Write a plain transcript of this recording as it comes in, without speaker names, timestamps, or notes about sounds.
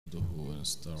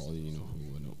ونستعينه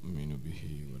ونؤمن به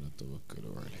ونتوكل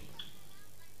عليه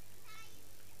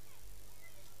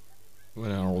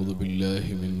ونعوذ بالله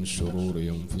من شرور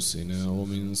أنفسنا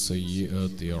ومن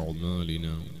سيئات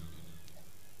أعمالنا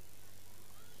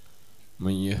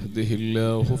من يهده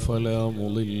الله فلا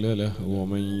مضل له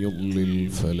ومن يضلل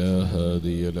فلا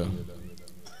هادي له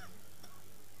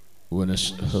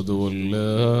ونشهد أن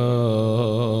لا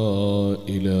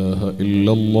إله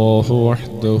إلا الله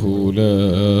وحده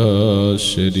لا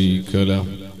شريك له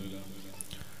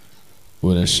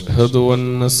ونشهد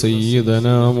أن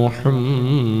سيدنا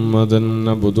محمدا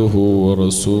عبده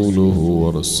ورسوله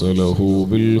ورسله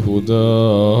بالهدى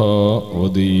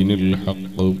ودين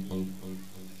الحق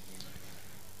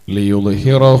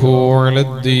ليظهره على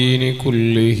الدين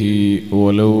كله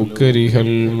ولو كره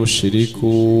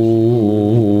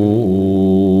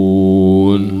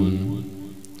المشركون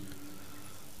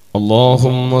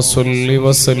اللهم صل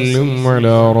وسلم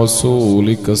على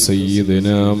رسولك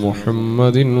سيدنا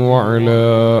محمد وعلى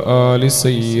آل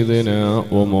سيدنا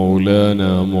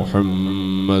ومولانا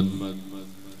محمد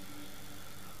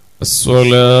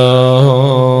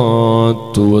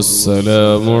الصلاة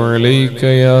والسلام عليك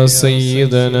يا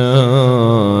سيدنا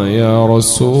يا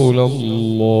رسول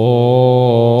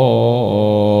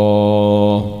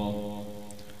الله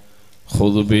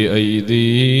خذ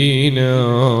بأيدينا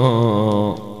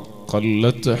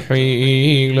قلت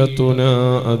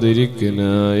حيلتنا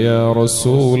أدركنا يا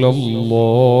رسول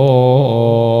الله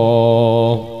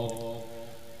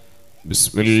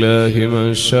بسم الله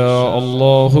ما شاء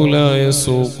الله لا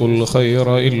يسوق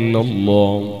الخير إلا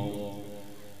الله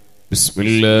بسم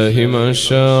الله ما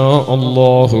شاء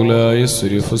الله لا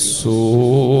يصرف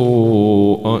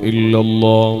السوء إلا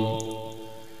الله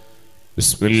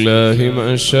بسم الله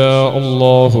ما شاء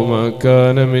الله ما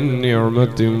كان من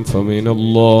نعمة فمن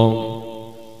الله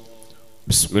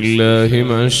بسم الله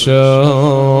ما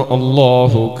شاء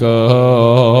الله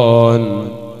كان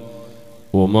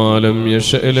وما لم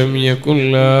يشأ لم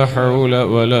يكن لا حول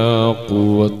ولا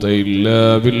قوة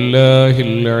إلا بالله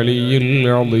العلي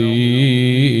العظيم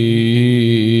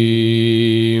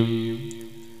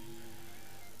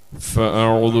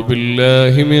فأعوذ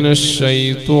بالله من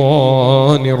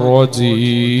الشيطان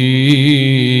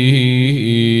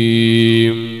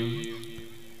الرجيم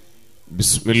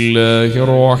بسم الله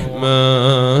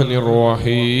الرحمن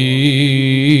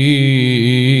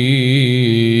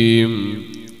الرحيم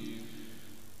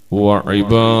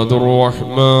وعباد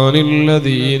الرحمن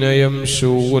الذين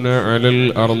يمشون على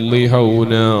الأرض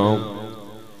هونا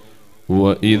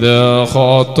وإذا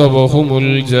خاطبهم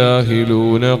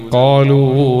الجاهلون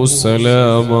قالوا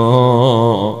سلاما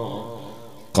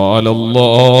قال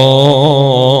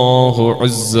الله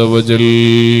عز وجل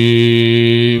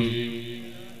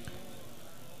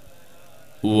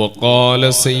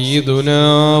وقال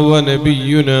سيدنا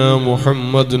ونبينا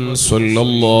محمد صلى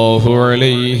الله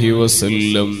عليه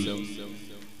وسلم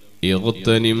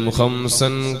اغتنم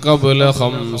خمسا قبل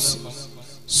خمس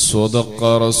صدق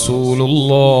رسول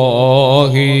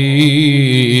الله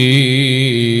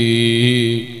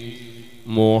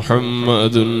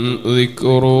محمد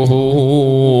ذكره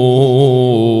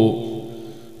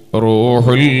روح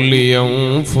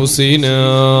لأنفسنا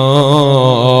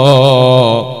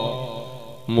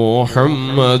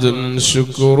محمد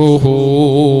شكره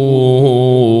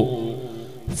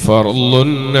فرض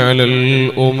على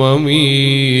الأمم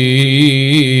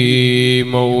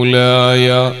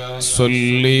مولاي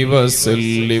صل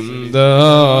وسلم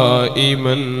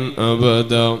دائما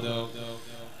أبدا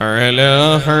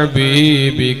على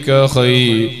حبيبك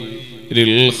خير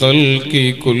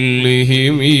للخلق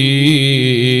كلهم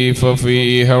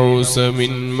ففي هوسم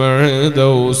مع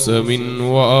دوسم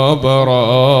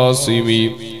وبراسم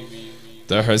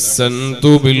تحسنت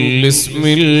بالاسم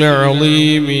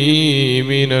العظيم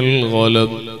من الغلب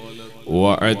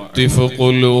وعتف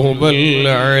قلوب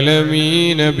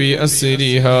العالمين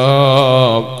بأسرها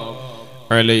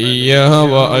علي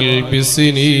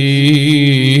وألبسني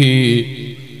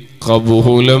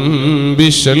قبولا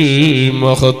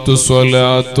بشلمخت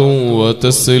صلاة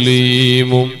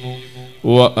وتسليم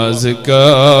وأزكى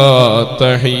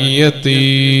تحيتي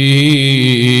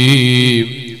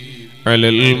على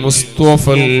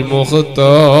المصطفى المختار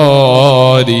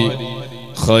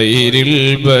خير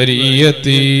البرية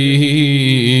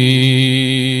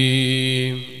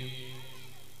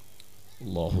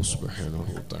الله سبحانه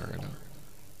وتعالى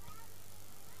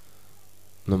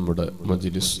നമ്മുടെ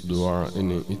മജ്ലിസ്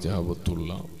ദുആഇന്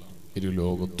ഇജാബത്തുള്ള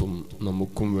ഇരുലോകത്തും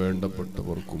നമുക്കും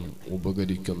വേണ്ടപ്പെട്ടവർക്കും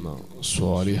ഉപകരിക്കുന്ന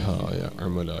സ്വാലിഹായ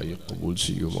അമലായി ഖബൂൽ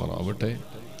ചെയ്യുമാറാവട്ടെ.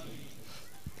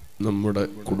 നമ്മുടെ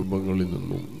കുടുംബങ്ങളിൽ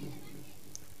നിന്നും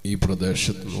ഈ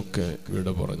പ്രദേശത്തു നിന്നൊക്കെ വിട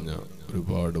പറഞ്ഞ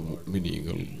ഒരുപാട്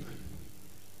മുഅ്മിനീങ്ങൾ,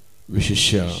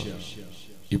 വിശിഷ്യ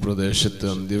ഈ പ്രദേശത്ത്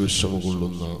അന്ത്യവിശ്രമം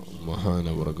കൊള്ളുന്ന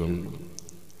മഹാനവറുകൾ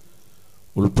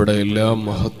ഉൾപ്പെടെ എല്ലാ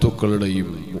മഹത്തുക്കളുടെയും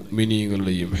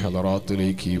മുഅ്മിനീങ്ങളുടെയും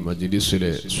ഹദറാത്തിലേക്ക് ഈ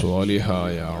മജ്ലിസിലെ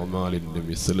സ്വാലിഹായ അഅ്മാലിന്റെ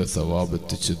മിസ്ല സവാബ്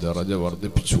എത്തിച്ച് ദറജ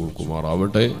വർദ്ധിപ്പിച്ചു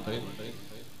കൊടുക്കുമാറാവട്ടെ.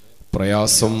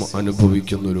 പ്രയാസം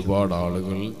അനുഭവിക്കുന്ന ഒരുപാട്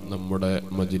ആളുകൾ നമ്മുടെ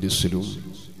മജ്ലിസിലും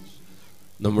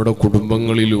നമ്മുടെ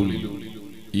കുടുംബങ്ങളിലും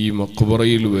ഈ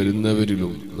മഖ്ബറയിൽ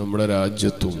വരുന്നവരിലും നമ്മുടെ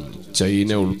രാജ്യത്തും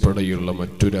ചൈന ഉൾപ്പെടെയുള്ള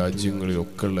മറ്റു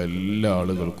രാജ്യങ്ങളിലൊക്കെയുള്ള എല്ലാ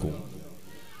ആളുകൾക്കും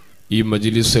ഈ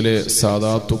മജ്ലിസിലെ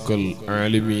സാദാത്തുക്കൾ,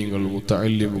 ആലിമീങ്ങൾ,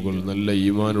 മുതഅല്ലിമുകൾ, നല്ല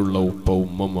ഈമാനുള്ള ഉപ്പ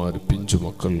ഉമ്മമാർ,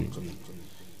 പിഞ്ചുമക്കൾ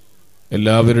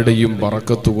എല്ലാവരുടെയും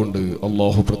ബറക്കത്ത് കൊണ്ട്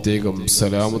അല്ലാഹു പ്രത്യേകം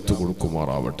സലാമത്ത്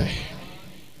കൊടുക്കുമാറാവട്ടെ.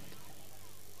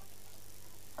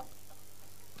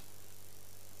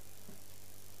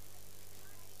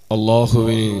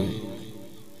 അല്ലാഹുവിന്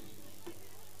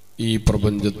ഈ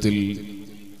പ്രപഞ്ചത്തിൽ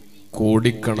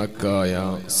കോടിക്കണക്കായ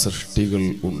സൃഷ്ടികൾ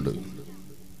ഉണ്ട്.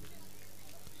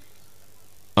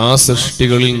 ആ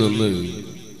സൃഷ്ടികളിൽ നിന്ന്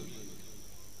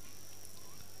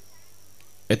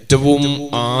ഏറ്റവും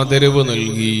ആദരവ്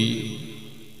നൽകി,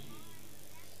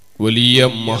 വലിയ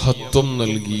മഹത്വം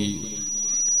നൽകി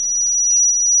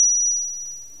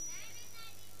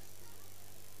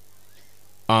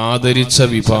ആദരിച്ച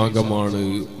വിഭാഗമാണ്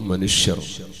മനുഷ്യർ.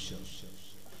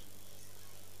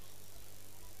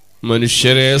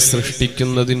 മനുഷ്യരെ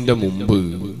സൃഷ്ടിക്കുന്നതിന്റെ മുമ്പ്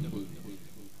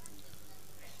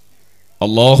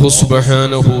അല്ലാഹു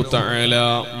സുബ്ഹാനഹു തആല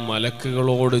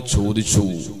മലക്കുകളോട് ചോദിച്ചു,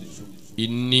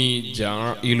 ഇന്നി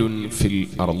ജാഇലുൻ ഫിൽ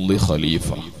അർളി ഖലീഫ,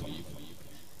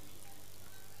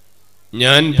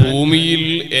 ഞാൻ ഭൂമിയിൽ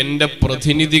എൻ്റെ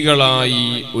പ്രതിനിധികളായി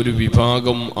ഒരു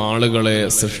വിഭാഗം ആളുകളെ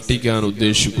സൃഷ്ടിക്കാൻ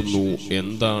ഉദ്ദേശിക്കുന്നു,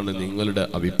 എന്താണ് നിങ്ങളുടെ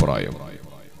അഭിപ്രായം?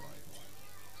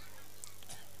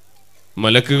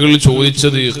 മലക്കുകൾ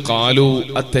ചോദിച്ചത്, ഖാലു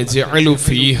അതജഅലു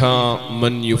ഫീഹാ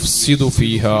മൻ യുഫ്സിദു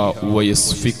ഫീഹാ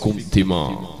വയസ്ഫികും ദിമാ,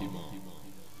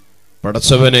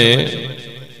 പടച്ചവനെ,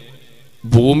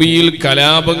 ഭൂമിയിൽ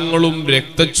കലാപങ്ങളും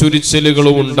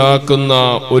രക്തച്ചൊരിച്ചിലുകളും ഉണ്ടാക്കുന്ന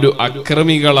ഒരു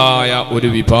അക്രമികളായ ഒരു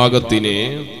വിഭാഗത്തിനെ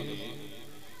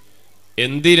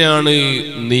എന്തിനാണ്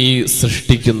നീ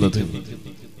സൃഷ്ടിക്കുന്നത്?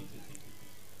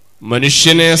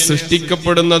 മനുഷ്യനെ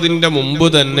സൃഷ്ടിക്കപ്പെടുന്നതിന്റെ മുമ്പ്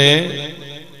തന്നെ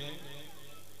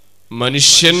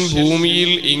മനുഷ്യൻ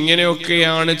ഭൂമിയിൽ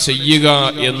ഇങ്ങനെയൊക്കെയാണ് ചെയ്യുക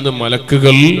എന്ന്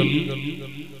മലക്കുകൾ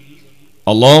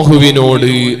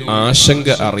അല്ലാഹുവിനോട് ആശങ്ക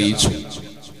അറിയിച്ചു.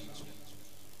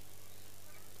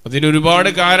 അതിനൊരുപാട്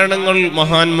കാരണങ്ങൾ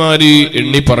മഹാന്മാര്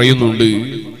എണ്ണി പറയുന്നുണ്ട്.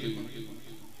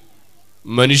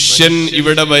 മനുഷ്യൻ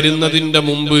ഇവിടെ വരുന്നതിന്റെ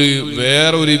മുമ്പ്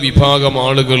വേറൊരു വിഭാഗം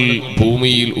ആളുകൾ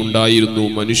ഭൂമിയിൽ ഉണ്ടായിരുന്നു,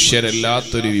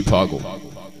 മനുഷ്യരല്ലാത്തൊരു വിഭാഗം.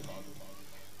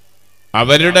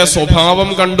 അവരുടെ സ്വഭാവം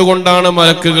കണ്ടുകൊണ്ടാണ്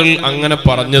മലക്കുകൾ അങ്ങനെ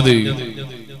പറഞ്ഞത്.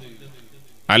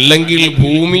 അല്ലെങ്കിൽ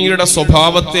ഭൂമിയുടെ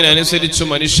സ്വഭാവത്തിനനുസരിച്ച്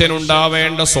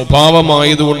മനുഷ്യനുണ്ടാവേണ്ട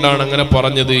സ്വഭാവമായതുകൊണ്ടാണ് അങ്ങനെ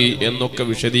പറഞ്ഞത് എന്നൊക്കെ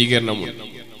വിശദീകരണമുണ്ട്.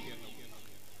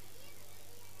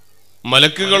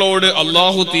 മലക്കുകളോട്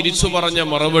അല്ലാഹു തിരിച്ചു പറഞ്ഞ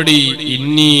മറുപടി,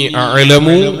 ഇന്നി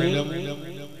അഅലമു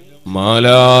മാ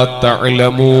ലാ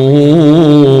തഅലമൂൻ,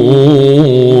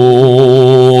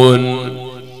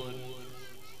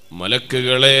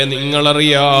 മലക്കുകളെ,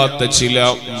 നിങ്ങളറിയാത്ത ചില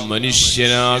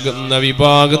മനുഷ്യനാകുന്ന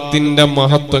വിഭാഗത്തിന്റെ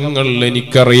മഹത്വങ്ങൾ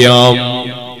എനിക്കറിയാം.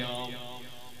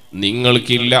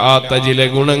 നിങ്ങൾക്കില്ലാത്ത ചില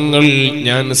ഗുണങ്ങൾ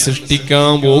ഞാൻ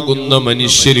സൃഷ്ടിക്കാൻ പോകുന്ന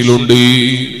മനുഷ്യരിലുണ്ട്.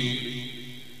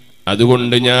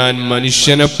 അതുകൊണ്ട് ഞാൻ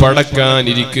മനുഷ്യനെ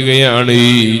പടക്കാനിരിക്കുകയാണ്.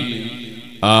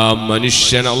 ആ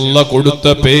മനുഷ്യൻ അല്ലാഹ് കൊടുത്ത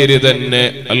പേര് തന്നെ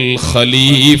അൽ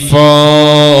ഖലീഫ.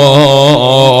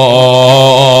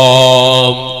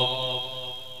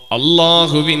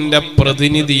 അല്ലാഹുവിന്റെ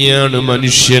പ്രതിനിധിയാണ്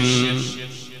മനുഷ്യൻ.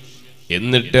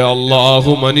 എന്നിട്ട്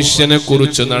അല്ലാഹു മനുഷ്യനെ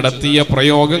കുറിച്ച് നടത്തിയ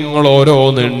പ്രയോഗങ്ങൾ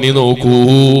ഓരോന്ന് എണ്ണി നോക്കൂ.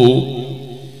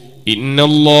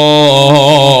 ഇന്നല്ലാഹ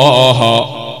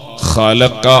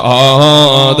ഖലഖ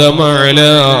ആദമ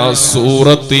അലാ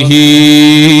സൂറത്തിഹി,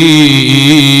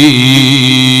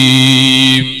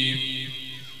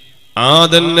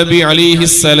 ആദം നബി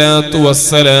അലൈഹിസ്സലാത്തു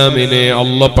വസ്സലാമിനെ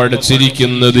അല്ലാഹ്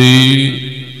പഠിച്ചിരിക്കുന്നത്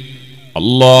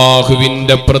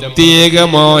അല്ലാഹുവിന്റെ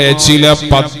പ്രത്യേകമായ ചില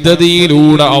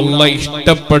പദ്ധതിയിലൂടെ അല്ലാഹ്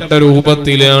ഇഷ്ടപ്പെട്ട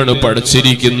രൂപത്തിലാണ്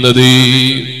പഠിച്ചിരിക്കുന്നത്.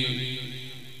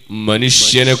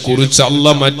 മനുഷ്യനെ കുറിച്ച്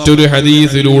അല്ലാഹ് മറ്റൊരു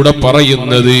ഹദീസിലൂടെ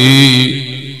പറയുന്നത്,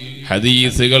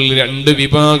 ഹദീസുകൾ രണ്ട്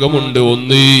വിഭാഗമുണ്ട്.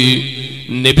 ഒന്ന്,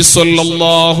 നബി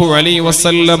സല്ലല്ലാഹു അലൈഹി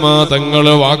വസല്ലമ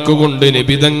തങ്ങളെ വാക്കുകൊണ്ട്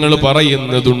നബി തങ്ങൾ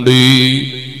പറയുന്നതുണ്ട്.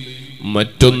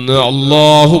 മറ്റൊന്ന്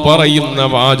അല്ലാഹു പറയുന്ന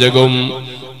വാചകം.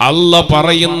 അല്ലാഹ്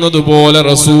പറയുന്നത് പോലെ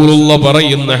റസൂലുള്ള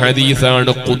പറയുന്ന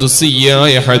ഹദീസാണ്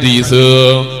ഖുദ്സിയായ ഹദീസ്.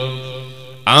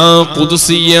 ആ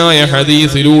ഖുദ്സിയായ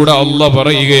ഹദീസിലൂടെ അല്ലാഹ്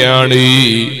പറയുകയാണ്,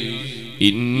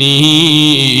 ഇന്നി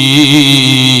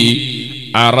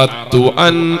അറദ്തു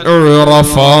അൻ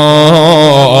ഉറഫ,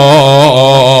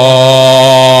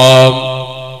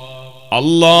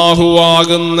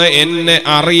 അല്ലാഹുവാകുന്ന എന്നെ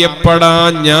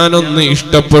അറിയപ്പെടാൻ ഞാനൊന്ന്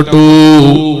ഇഷ്ടപ്പെട്ടു.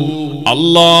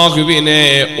 അല്ലാഹുവിനെ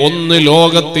ഒന്ന്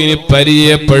ലോകത്തിന്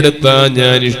പരിചയപ്പെടുത്താൻ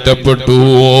ഞാൻ ഇഷ്ടപ്പെട്ടു.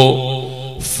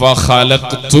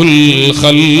 ഫഖലഖ്തുൽ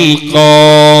ഖൽഖ,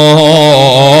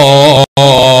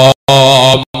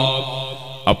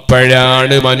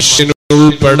 അപ്പോഴാണ്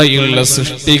മനുഷ്യനുൾപ്പെടെയുള്ള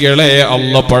സൃഷ്ടികളെ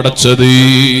അല്ലാഹ് പടച്ചത്.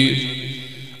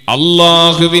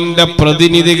 അല്ലാഹുവിന്റെ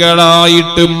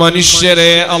പ്രതിനിധികളായിട്ട്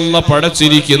മനുഷ്യരെ അല്ലാഹ്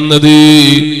പടച്ചിരിക്കുന്നത്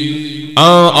ആ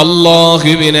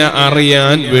അല്ലാഹുവിനെ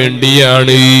അറിയാൻ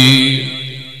വേണ്ടിയാണ്.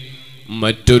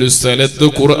 മറ്റൊരു സ്ഥലത്ത്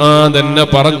ഖുർആൻ തന്നെ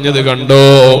പറഞ്ഞത് കണ്ടോ,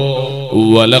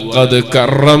 വലഖദ്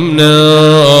കറംനാ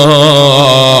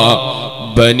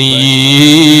ബനീ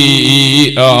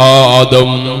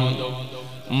ആദം,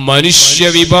 മനുഷ്യ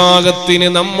വിഭാഗത്തിന്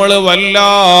നമ്മൾ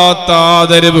വല്ലാത്ത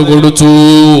ആദരവ് കൊടുത്തു.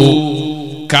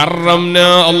 കറംന,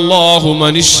 അല്ലാഹു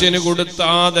മനുഷ്യന് കൊടുത്ത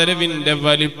ആദരവിന്റെ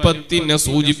വലിപ്പത്തിനെ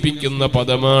സൂചിപ്പിക്കുന്ന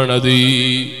പദമാണത്.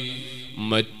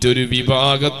 മറ്റൊരു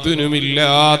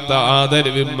വിഭാഗത്തിനുമില്ലാത്ത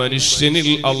ആദരവ് മനുഷ്യനിൽ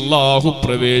അല്ലാഹു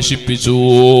പ്രവേശിപ്പിച്ചു.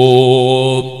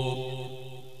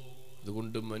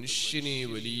 അതുകൊണ്ട് മനുഷ്യന്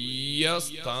വലിയ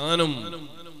സ്ഥാനം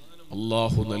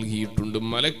അല്ലാഹു നൽകിയിട്ടുണ്ട്.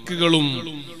 മലക്കുകളും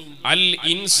അൽ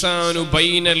ഇൻസാനു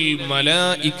ബൈനൽ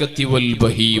മലായികത്തി വൽ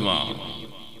ബഹീമ,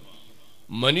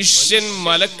 മനുഷ്യൻ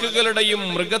മലക്കുകളുടെയും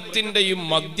മൃഗത്തിന്റെയും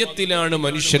മധ്യത്തിലാണ്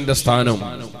മനുഷ്യന്റെ സ്ഥാനം.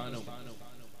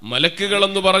 മലക്കുകൾ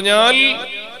എന്ന് പറഞ്ഞാൽ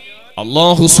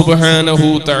അല്ലാഹു സുബ്ഹാനഹു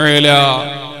തആല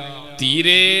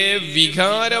തീരെ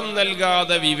വികാരം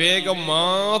നൽകാതെ വിവേകം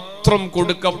മാത്രം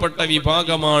കൊടുക്കപ്പെട്ട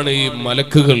വിഭാഗമാണ്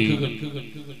മലക്കുകൾ.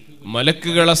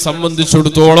 മലക്കുകളെ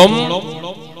സംബന്ധിച്ചിടത്തോളം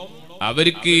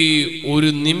അവർക്ക് ഒരു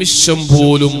നിമിഷം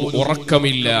പോലും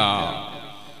ഉറക്കമില്ല.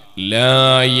 ലാ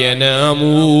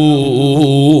യനാമൂൻ,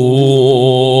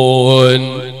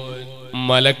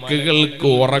 മലക്കുകൾക്ക്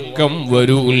ഉറക്കം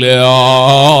വരൂല.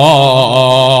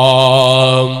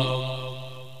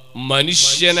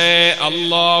 മനുഷ്യനെ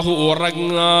അല്ലാഹു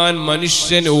ഉറങ്ങാൻ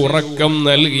മനുഷ്യന് ഉറക്കം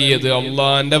നൽകിയത്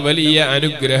അല്ലാഹുവിന്റെ വലിയ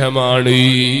അനുഗ്രഹമാണ്.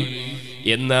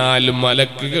 എന്നാൽ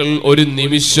മലക്കുകൾ ഒരു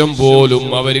നിമിഷം പോലും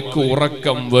അവർക്ക്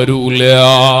ഉറക്കം വരൂല.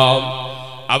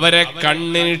 അവരെ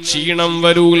കണ്ണിന് ക്ഷീണം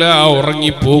വരൂല,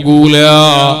 ഉറങ്ങിപ്പോകൂല.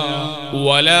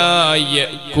 വലാ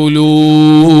യഅ്കുലൂൻ,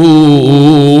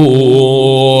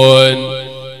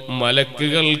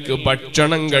 മലക്കുകൾക്ക്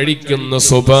ഭക്ഷണം കഴിക്കുന്ന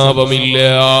സ്വഭാവമില്ല.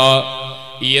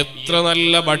 എത്ര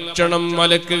നല്ല ഭക്ഷണം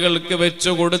മലക്കുകൾക്ക്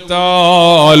വെച്ചു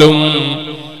കൊടുത്താലും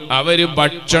അവര്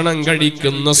ഭക്ഷണം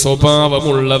കഴിക്കുന്ന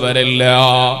സ്വഭാവമുള്ളവരല്ല.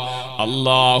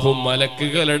 അല്ലാഹു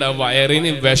മലക്കുകളുടെ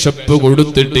വയറിന് വിശപ്പ്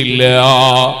കൊടുത്തിട്ടില്ല.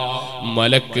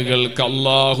 മലക്കുകൾക്ക്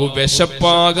അല്ലാഹു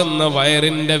വിശപ്പാകുന്ന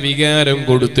വയറിന്റെ വികാരം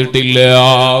കൊടുത്തിട്ടില്ല.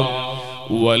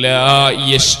 വലാ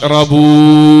യശ്റബൂൻ,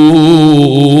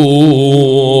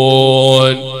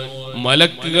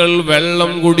 മലക്കുകൾ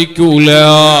വെള്ളം കുടിക്കൂല.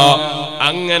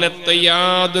 അങ്ങനത്തെ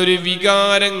യാതൊരു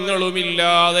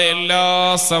വികാരങ്ങളുമില്ലാതെ എല്ലാ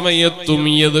സമയത്തും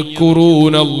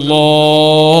യദ്കുറൂനല്ലാഹ്,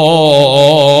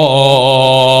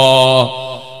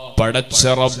 പടച്ച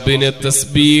റബ്ബിനെ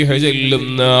തസ്ബീഹ്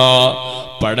ചൊല്ലുന്ന,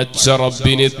 പടച്ച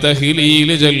റബ്ബിന് തഹ്ലീൽ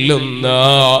ചൊല്ലുന്ന,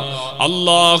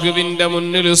 അല്ലാഹുവിന്റെ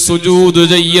മുന്നിൽ സുജൂദ്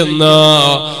ചെയ്യുന്ന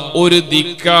ഒരു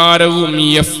ധിക്കാരവും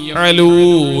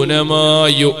യഫ്അലൂന മാ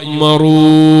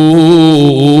യുഅ്മറൂൻ,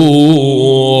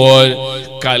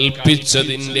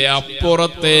 കൽപ്പിച്ചതിന്റെ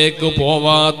അപ്പുറത്തേക്ക്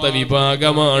പോവാത്ത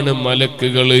വിഭാഗമാണ്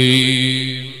മലക്കുകള്.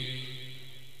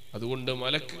 അതുകൊണ്ട്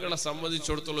മലക്കുകളെ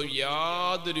സംബന്ധിച്ചിടത്തോളം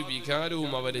യാതൊരു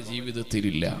വികാരവും അവരുടെ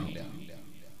ജീവിതത്തിലില്ല.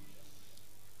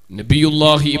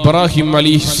 നബിയുല്ലാഹി ഇബ്രാഹിം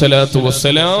അലൈഹിസ്സലാത്തു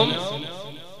വസ്സലാം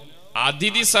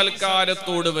അതിഥി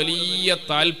സൽക്കാരത്തോട് വലിയ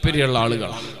താല്പര്യമുള്ള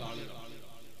ആളുകളാണ്.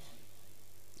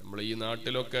 നമ്മൾ ഈ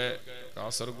നാട്ടിലൊക്കെ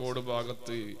കാസർഗോഡ്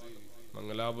ഭാഗത്ത്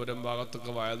മംഗലാപുരം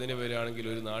ഭാഗത്തൊക്കെ വയതിന് വരികയാണെങ്കിൽ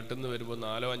ഒരു നാട്ടിൽ നിന്ന് വരുമ്പോൾ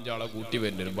 4-5 ആളെ കൂട്ടി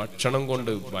വരുന്നുണ്ട്. ഭക്ഷണം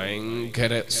കൊണ്ട്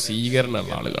ഭയങ്കര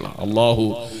സ്വീകരണമുള്ള ആളുകളാണ്. അള്ളാഹു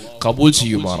കബൂൽ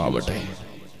ചെയ്യുമാറാവട്ടെ.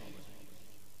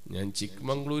 ഞാൻ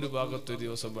ചിക്മംഗ്ലൂർ ഭാഗത്ത് ഒരു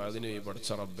ദിവസം വയതിന് പോയി. പഠിച്ച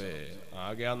റബ്ബേ,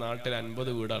 ആകെ ആ നാട്ടിൽ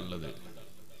 50 വീടാണുള്ളത്.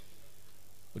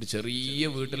 ഒരു ചെറിയ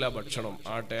വീട്ടിലാ ഭക്ഷണം.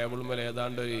 ആ ടേബിൾ മേലെ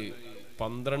ഏതാണ്ട് ഒരു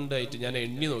 12 ആയിട്ട് ഞാൻ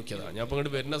എണ്ണി നോക്കിയതാണ്. ഞാൻ ഇപ്പം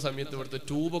ഇങ്ങോട്ട് വരുന്ന സമയത്ത് ഇവിടുത്തെ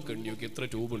ട്യൂബൊക്കെ എണ്ണി നോക്കി. എത്ര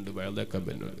ട്യൂബ് ഉണ്ട് ബയൽതേക്കാൻ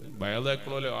പറ്റുന്നത്.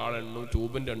 ബയൽതേക്കണോലെ ആളെണ്ണും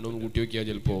ട്യൂബിൻ്റെ എണ്ണവും കൂട്ടി നോക്കിയാൽ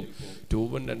ചിലപ്പോൾ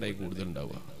ട്യൂബിൻ്റെ എണ്ണായി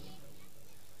കൂടുതലുണ്ടാവുക.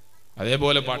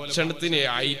 അതേപോലെ ഭക്ഷണത്തിന്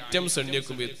ഐറ്റംസ്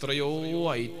എണ്ണിക്കുമ്പോൾ എത്രയോ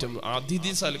ഐറ്റം.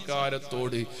 അതിഥി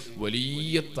സൽക്കാരത്തോട്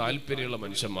വലിയ താല്പര്യമുള്ള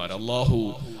മനുഷ്യന്മാർ. അള്ളാഹു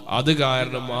അത്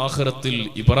കാരണം ആഖിറത്തിൽ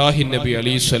ഇബ്രാഹിം നബി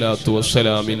അലൈഹിസ്സലാത്തു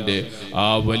വസ്സലാമിന്റെ ആ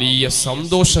വലിയ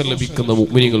സന്തോഷം ലഭിക്കുന്ന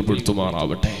മുഅ്മിനീങ്ങൾ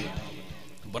പെടുത്തുമാറാവട്ടെ.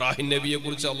 ഇബ്രാഹിം നബിയെ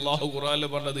കുറിച്ച് അള്ളാഹു ഖുർആനിൽ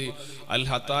പറഞ്ഞത് അൽ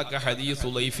ഹതാക ഹദീസു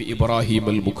ലൈഫി ഇബ്രാഹിം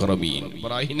അൽ മുകറമീൻ.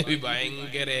 ഇബ്രാഹിം നബി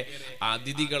ഭയങ്കര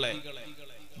അതിഥികളെ,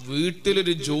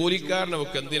 വീട്ടിലൊരു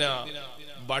ജോലിക്കാരനൊക്കെ എന്തിനാ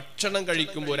ഭക്ഷണം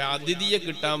കഴിക്കുമ്പോൾ ഒരു അതിഥിയെ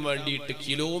കിട്ടാൻ വേണ്ടിയിട്ട്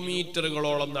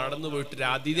കിലോമീറ്ററുകളോളം നടന്നു പോയിട്ട് ഒരു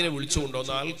അതിഥിനെ വിളിച്ചു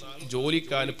കൊണ്ടുവന്നാൽ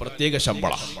ജോലിക്കാരന് പ്രത്യേക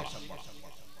ശമ്പളം.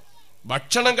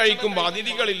 ഭക്ഷണം കഴിക്കുമ്പോൾ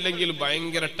അതിഥികളില്ലെങ്കിൽ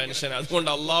ഭയങ്കര ടെൻഷൻ. അതുകൊണ്ട്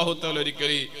അല്ലാഹു തആല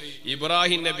ഒരിക്കലും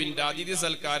ഇബ്രാഹിം നബിന്റെ അതിഥി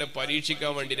സൽക്കാരം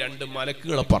പരീക്ഷിക്കാൻ വേണ്ടി 2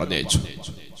 മലക്കുകളെ പറഞ്ഞയച്ചു.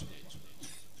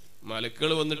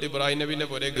 മലക്കുകൾ വന്നിട്ട് ഇബ്രാഹിം നബിന്റെ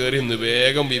പുറകെ കയറി നിന്ന്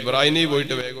വേഗം ഇബ്രാഹിം നബി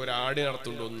പോയിട്ട് വേഗം ഒരു ആടി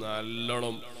നടത്തുണ്ടോ,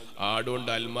 നല്ലോണം ആടുകൊണ്ട്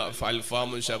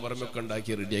അൽഫാമും ഷവർമൊക്കെ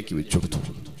ഉണ്ടാക്കി റെഡിയാക്കി വെച്ചു കൊടുത്തു.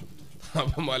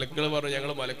 അപ്പൊ മലക്കൾ പറഞ്ഞു,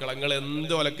 ഞങ്ങൾ മലക്കൾ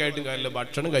എന്ത് ഒലക്കായിട്ടും കാര്യമില്ല,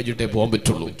 ഭക്ഷണം കഴിച്ചിട്ടേ പോകാൻ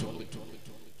പറ്റുള്ളൂ.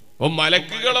 അപ്പൊ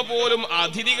മലക്കുകളെ പോലും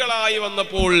അതിഥികളായി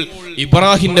വന്നപ്പോൾ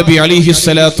ഇബ്രാഹിം നബി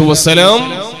അലൈഹിസ്സലാത്തു വസ്സലാം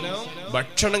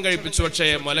ഭക്ഷണം കഴിപ്പിച്ചു. പക്ഷേ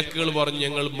മലക്കുകൾ പറഞ്ഞു,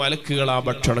 ഞങ്ങൾ മലക്കുകൾ ആ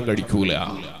ഭക്ഷണം കഴിക്കൂല.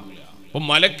 അപ്പൊ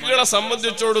മലക്കുകളെ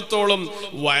സംബന്ധിച്ചിടത്തോളം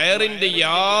വയറിന്റെ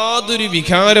യാതൊരു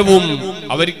വികാരവും,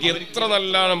 അവർക്ക് എത്ര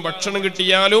നല്ല ഭക്ഷണം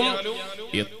കിട്ടിയാലും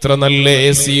എത്ര നല്ല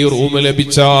AC റൂം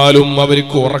ലഭിച്ചാലും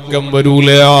അവർക്ക് ഉറക്കം വരൂല.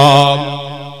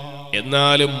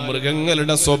 എന്നാലും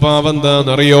മൃഗങ്ങളുടെ സ്വഭാവം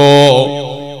എന്താണെന്നറിയോ?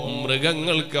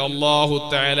 മൃഗങ്ങൾക്ക് അല്ലാഹു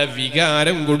തആല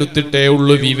വികാരം കൊടുത്തിട്ടേ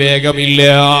ഉള്ളൂ, വിവേകമില്ല.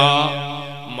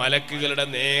 മലക്കുകളുടെ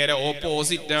നേരെ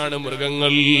ഓപ്പോസിറ്റ് ആണ്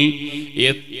മൃഗങ്ങൾ.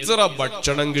 എത്ര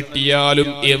ഭക്ഷണം കിട്ടിയാലും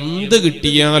എന്ത്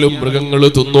കിട്ടിയാലും മൃഗങ്ങൾ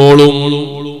തിന്നോളും.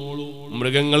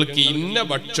 മൃഗങ്ങൾക്ക് ഇന്ന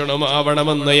ഭക്ഷണം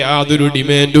ആവണമെന്ന യാതൊരു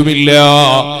ഡിമാൻഡുമില്ല.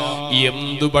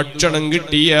 എന്തു ഭക്ഷണം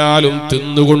കിട്ടിയാലും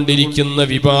തിന്നുകൊണ്ടിരിക്കുന്ന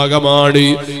വിഭാഗമാണ്.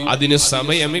 അതിന്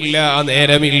സമയമില്ല,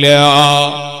 നേരമില്ല.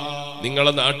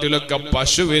 നിങ്ങളെ നാട്ടിലൊക്കെ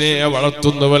പശുവിനെ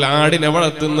വളർത്തുന്നവർ, ആടിനെ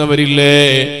വളർത്തുന്നവരില്ലേ?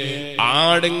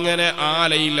 ആടിങ്ങനെ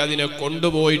ആലയിൽ അതിനെ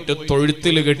കൊണ്ടുപോയിട്ട്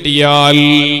തൊഴുത്തിൽ കെട്ടിയാൽ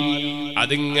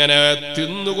അതിങ്ങനെ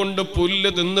തിന്നുകൊണ്ട് പുല്ല്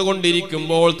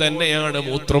തിന്നുകൊണ്ടിരിക്കുമ്പോൾ തന്നെയാണ്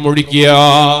മൂത്രമൊഴിക്കുക.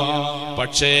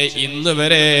 പക്ഷേ ഇന്ന്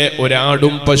വരെ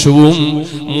ഒരാടും പശുവും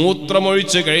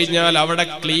മൂത്രമൊഴിച്ചു കഴിഞ്ഞാൽ അവിടെ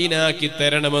ക്ലീനാക്കി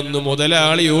തരണമെന്ന്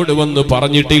മുതലാളിയോട് വന്ന്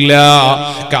പറഞ്ഞിട്ടില്ല.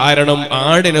 കാരണം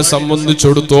ആടിനെ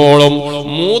സംബന്ധിച്ചിടത്തോളം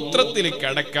മൂത്രത്തിൽ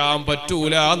കിടക്കാൻ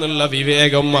പറ്റൂല എന്നുള്ള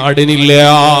വിവേകം ആടിനില്ല.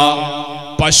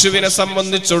 പശുവിനെ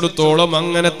സംബന്ധിച്ചിടത്തോളം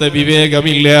അങ്ങനത്തെ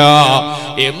വിവേകമില്ല.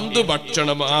 എന്തു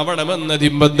ഭക്ഷണം ആവണമെന്ന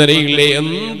നിബന്ധനയില്ല.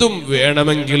 എന്തും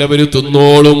വേണമെങ്കിൽ അവര്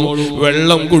തിന്നോളും,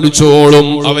 വെള്ളം കുടിച്ചോളും.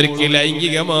 അവർക്ക്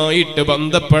ലൈംഗികമായിട്ട്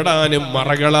ബന്ധപ്പെടാനും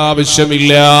മറകൾ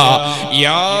ആവശ്യമില്ല.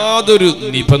 യാതൊരു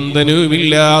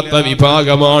നിബന്ധനയുമില്ലാത്ത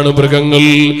വിഭാഗമാണ് മൃഗങ്ങൾ.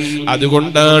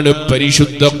 അതുകൊണ്ടാണ്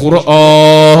പരിശുദ്ധ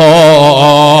ഖുർആൻ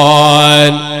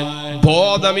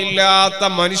ബോധമില്ലാത്ത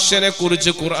മനുഷ്യനെ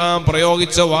കുറിച്ച് ഖുർആൻ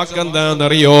പ്രയോഗിച്ച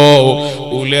വാക്കെന്താണെന്നറിയോ?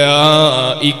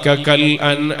 ഉലൈക കൽ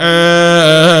അൻആം.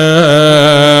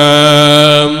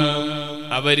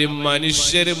 അവര്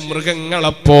മനുഷ്യര്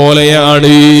മൃഗങ്ങളെ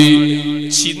പോലെയാണ്.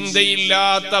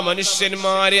 ചിന്തയില്ലാത്ത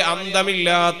മനുഷ്യന്മാര്,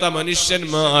 അന്തമില്ലാത്ത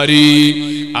മനുഷ്യന്മാര്.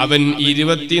 അവൻ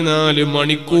 24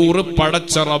 മണിക്കൂർ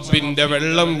പടച്ച റബ്ബിന്റെ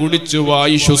വെള്ളം കുടിച്ചു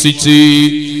വായു ശ്വസിച്ച്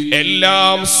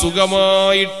എല്ലാം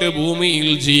സുഖമായിട്ട് ഭൂമിയിൽ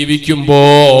ജീവിക്കുമ്പോ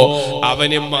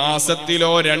അവന്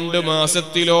മാസത്തിലോ 2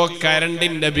 മാസത്തിലോ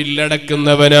കരണ്ടിന്റെ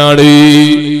ബില്ലടക്കുന്നവനാണ്,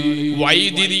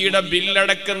 വൈദ്യുതിയുടെ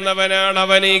ബില്ലടക്കുന്നവനാണ്,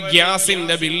 അവന്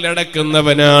ഗ്യാസിന്റെ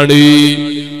ബില്ലടക്കുന്നവനാണ്.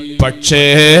 പക്ഷേ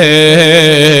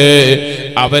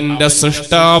അവന്റെ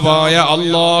സൃഷ്ടാവായ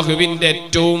അല്ലാഹുവിന്റെ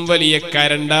ഏറ്റവും വലിയ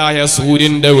കരണ്ടായ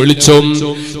സൂര്യന്റെ വെളിച്ചം,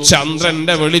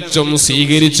 ചന്ദ്രന്റെ വെളിച്ചം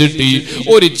സ്വീകരിച്ചിട്ട്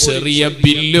ഒരു ചെറിയ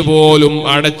ബില്ല് പോലും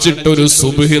അടച്ചിട്ടൊരു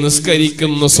സുബ്ഹ്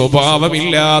നിസ്കരിക്കുന്ന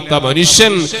സ്വഭാവമില്ലാത്ത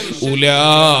മനുഷ്യൻ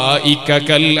ഉലൈക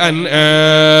കൽ അൻആം.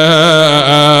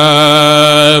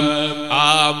 ആ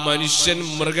മനുഷ്യൻ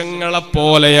മൃഗങ്ങളെ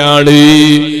പോലെയാണ്.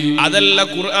 അതല്ല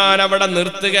ഖുർആൻ അവിടെ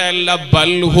നിർത്തുകയല്ല,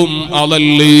 ബൽഹും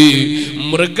അളല്.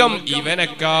 മൃഗം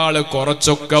ഇവനേക്കാൾ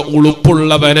കുറച്ചൊക്കെ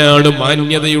ഉളുപ്പുള്ളവനാണ്,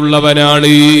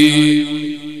 മാന്യതയുള്ളവനാണ്.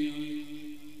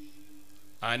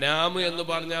 അനാമ് എന്ന്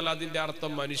പറഞ്ഞാൽ അതിന്റെ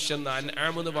അർത്ഥം മനുഷ്യൻ,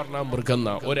 അനാം എന്ന് പറഞ്ഞാൽ മൃഗം.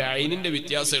 ഒരു ഐനിന്റെ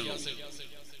വ്യത്യാസമുള്ളൂ.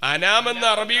 അനാം എന്ന്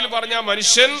അറബിയിൽ പറഞ്ഞാൽ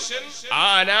മനുഷ്യൻ, ആ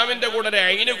അനാമിന്റെ കൂടെ ഒരു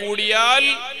ഐന് കൂടിയാൽ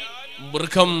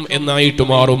മൃഗം എന്നായിട്ട്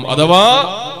മാറും. അഥവാ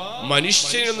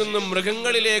മനുഷ്യനിൽ നിന്നും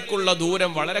മൃഗങ്ങളിലേക്കുള്ള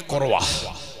ദൂരം വളരെ കുറവാണ്.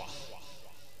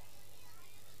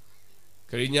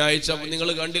 കഴിഞ്ഞ ആഴ്ച നിങ്ങൾ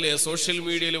കണ്ടില്ലേ, സോഷ്യൽ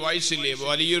മീഡിയയിൽ വായിച്ചില്ലേ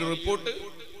വലിയൊരു റിപ്പോർട്ട്?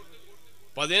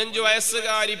 15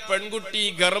 വയസ്സുകാരി പെൺകുട്ടി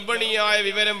ഗർഭിണിയായ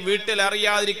വിവരം വീട്ടിൽ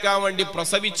അറിയാതിരിക്കാൻ വേണ്ടി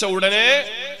പ്രസവിച്ച ഉടനെ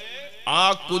ആ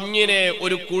കുഞ്ഞിനെ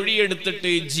ഒരു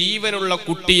കുഴിയെടുത്തിട്ട് ജീവനുള്ള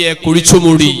കുട്ടിയെ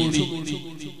കുഴിച്ചുമൂടി.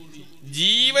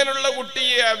 ജീവനുള്ള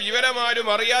കുട്ടിയെ വിവരമാരും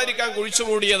അറിയാതിരിക്കാൻ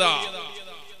കുഴിച്ചുമൂടിയതാ.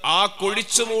 ആ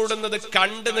കുഴിച്ചുമൂടുന്നത്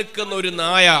കണ്ടു നിൽക്കുന്ന ഒരു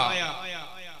നായ.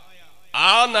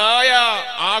 ആ നായ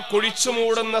ആ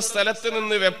കുഴിച്ചുമൂടുന്ന സ്ഥലത്ത്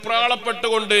നിന്ന്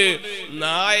വെപ്രാളപ്പെട്ടുകൊണ്ട്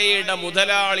നായയുടെ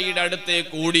മുതലാളിയുടെ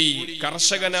അടുത്തേക്ക് ഓടി.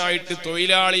 കർഷകനായിട്ട്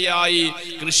തൊഴിലാളിയായി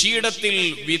കൃഷിയിടത്തിൽ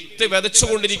വിത്ത്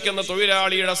വിതച്ചുകൊണ്ടിരിക്കുന്ന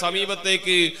തൊഴിലാളിയുടെ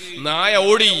സമീപത്തേക്ക് നായ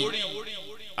ഓടി.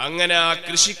 അങ്ങനെ ആ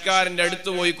കൃഷിക്കാരന്റെ അടുത്ത്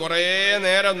പോയി കുറെ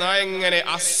നേരം നായ ഇങ്ങനെ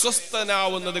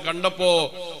അസ്വസ്ഥനാവുന്നത് കണ്ടപ്പോ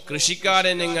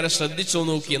കൃഷിക്കാരൻ ഇങ്ങനെ ശ്രദ്ധിച്ചു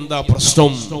നോക്കി, എന്താ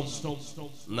പ്രശ്നം?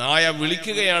 നായ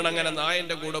വിളിക്കുകയാണ്. അങ്ങനെ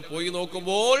നായന്റെ കൂടെ പോയി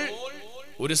നോക്കുമ്പോൾ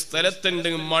ഒരു സ്ഥലത്തുണ്ട്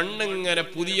മണ്ണിങ്ങനെ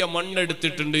പുതിയ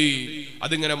മണ്ണെടുത്തിട്ടുണ്ട്.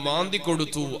 അതിങ്ങനെ മാന്തി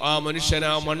കൊടുത്തു. ആ മനുഷ്യൻ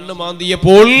ആ മണ്ണ്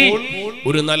മാന്തിയപ്പോൾ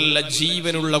ഒരു നല്ല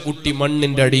ജീവനുള്ള കുട്ടി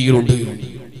മണ്ണിന്റെ അടിയിലുണ്ട്.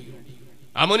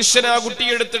 ആ മനുഷ്യൻ ആ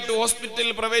കുട്ടിയെ എടുത്തിട്ട്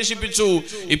ഹോസ്പിറ്റലിൽ പ്രവേശിപ്പിച്ചു.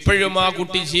 ഇപ്പോഴും ആ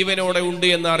കുട്ടി ജീവനോടെ ഉണ്ട്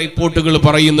എന്ന റിപ്പോർട്ടുകൾ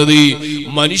പറയുന്നത്.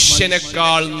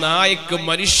 മനുഷ്യനേക്കാൾ നായക്ക്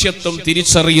മനുഷ്യത്വം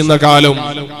തിരിച്ചറിയുന്ന കാലം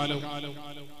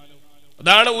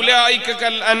അതാണ്.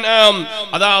 ഉലൈകൽ അൻആം.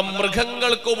 അതാ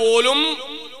മൃഗങ്ങൾക്ക് പോലും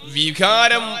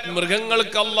വികാരം,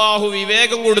 മൃഗങ്ങൾക്ക് അല്ലാഹു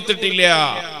വിവേകം കൊടുത്തിട്ടില്ല.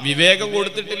 വിവേകം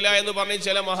കൊടുത്തിട്ടില്ല എന്ന് പറഞ്ഞ്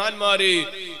ചില മഹാന്മാര്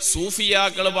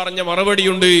സൂഫിയാക്കൾ പറഞ്ഞ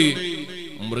മറുപടിയുണ്ട്.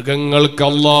 മൃഗങ്ങൾക്ക്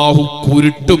അല്ലാഹു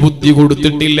കുരുട്ടു ബുദ്ധി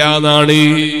കൊടുത്തിട്ടില്ല എന്നാണ്.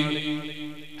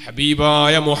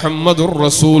 ഹബീബായ മുഹമ്മദുർ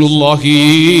റസൂലുള്ളാഹി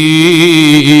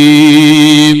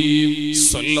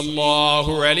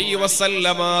സ്വല്ലല്ലാഹു അലൈഹി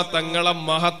വസല്ലമ തങ്ങളെ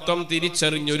മഹത്വം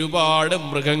തിരിച്ചറിഞ്ഞ ഒരുപാട്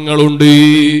മൃഗങ്ങളുണ്ട്.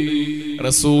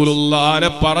 റസൂലുള്ളാഹിനെ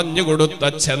പറഞ്ഞു കൊടുത്ത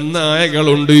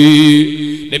ചെന്നായകളുണ്ട്.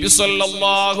 നബി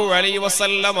സല്ലല്ലാഹു അലൈഹി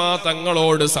വസല്ലമ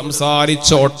തങ്ങളോട് സംസാരിച്ച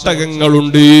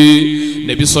ഒട്ടകങ്ങളുണ്ട്.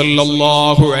 നബി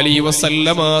സല്ലല്ലാഹു അലൈഹി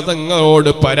വസല്ലമ തങ്ങളോട്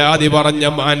പരാതി പറഞ്ഞ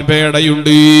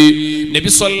മാൻപേടയുണ്ട്. നബി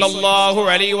സല്ലല്ലാഹു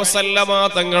അലൈഹി വസല്ലമ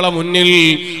തങ്ങളെ മുന്നിൽ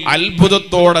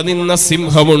അത്ഭുതത്തോടെ നിന്ന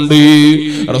സിംഹമുണ്ട്.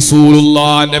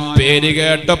 റസൂലുള്ളാഹിന്റെ പേര്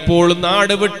കേട്ടപ്പോൾ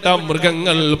നാട് വിട്ട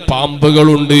മൃഗങ്ങൾ,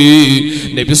 പാമ്പുകളുണ്ട്.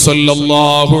 നബി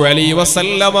സല്ലല്ലാഹു അലൈഹി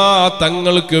വസല്ലമ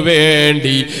തങ്ങൾക്ക്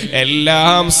വേണ്ടി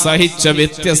എല്ലാം സഹിച്ച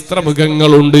വ്യത്യസ്ത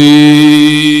മൃഗങ്ങളുണ്ട്.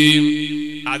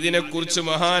 അതിനെക്കുറിച്ച്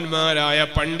മഹാന്മാരായ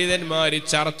പണ്ഡിതന്മാര്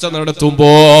ചർച്ച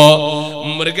നടത്തുമ്പോ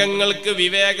മൃഗങ്ങൾക്ക്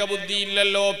വിവേക ബുദ്ധി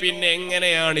ഇല്ലല്ലോ, പിന്നെ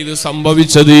എങ്ങനെയാണ് ഇത്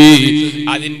സംഭവിച്ചത്?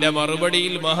 അതിന്റെ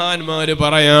മറുപടിയിൽ മഹാന്മാര്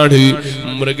പറയാണ്,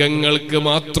 മൃഗങ്ങൾക്ക്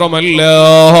മാത്രമല്ല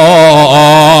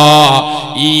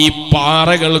ഈ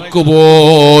പാറകൾക്ക്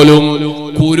പോലും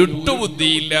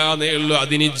കുരുട്ടുബുദ്ധിയില്ലാന്നേ ഉള്ളൂ.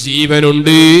 അതിന്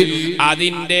ജീവനുണ്ട്,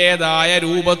 അതിൻ്റെതായ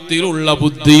രൂപത്തിലുള്ള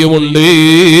ബുദ്ധിയുമുണ്ട്.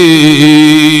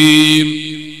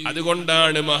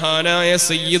 അതുകൊണ്ടാണ് മഹാനായ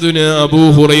സയ്യിദുനാ അബൂ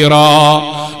ഹുറൈറ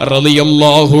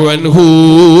റളിയല്ലാഹു അൻഹു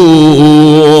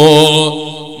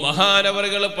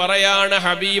മഹാനവറുകൾ പറയാണ്,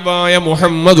 ഹബീബായ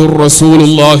മുഹമ്മദുർ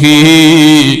റസൂലുള്ളാഹി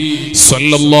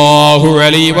സ്വല്ലല്ലാഹു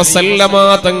അലൈഹി വസല്ലമ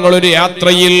തങ്ങളൊരു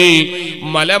യാത്രയിൽ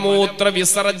മലമൂത്ര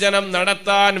വിസർജനം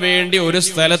നടത്താൻ വേണ്ടി ഒരു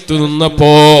സ്ഥലത്ത്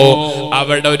നിന്നപ്പോ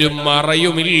അവിടെ ഒരു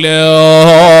മറയുമില്ല.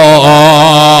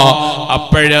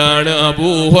 അപ്പോഴാണ്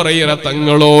അബൂ ഹുറൈറ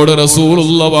തങ്ങളോട്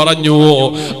റസൂലുള്ളാഹി പറഞ്ഞു,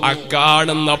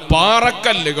 അക്കാണുന്ന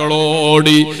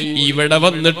പാറക്കല്ലുകളോട് ഇവിടെ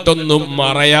വന്നിട്ടൊന്നും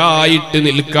മറയായിട്ട്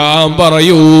നിൽക്കാൻ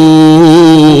പറയൂ.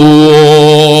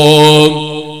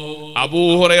 അബൂ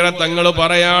ഹുറൈറ തങ്ങൾ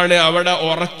പറയാണ്, അവിടെ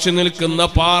ഉറച്ചു നിൽക്കുന്ന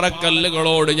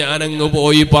പാറക്കല്ലുകളോട് ഞാനങ്ങ്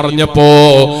പോയി പറഞ്ഞപ്പോ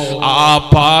ആ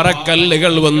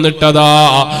പാറക്കല്ലുകൾ വന്നിട്ടതാ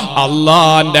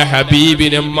അള്ളാന്റെ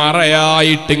ഹബീബിനെ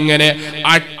മറയായിട്ട് ഇങ്ങനെ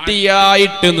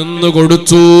അട്ടിയായിട്ട് നിന്നു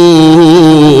കൊടുത്തു.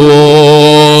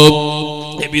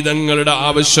 നബിതങ്ങളുടെ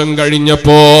ആവശ്യം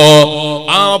കഴിഞ്ഞപ്പോ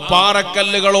ആ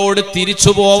പാറക്കല്ലുകളോട്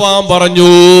തിരിച്ചു പോവാൻ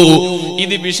പറഞ്ഞു.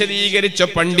 ഇത് വിശദീകരിച്ച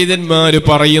പണ്ഡിതന്മാര്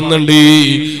പറയുന്നുണ്ട്,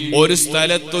 ഒരു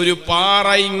സ്ഥലത്തൊരു പാറ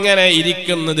ഇങ്ങനെ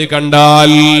ഇരിക്കുന്നത്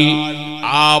കണ്ടാൽ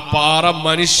ആ പാറ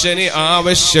മനുഷ്യന്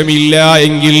ആവശ്യമില്ല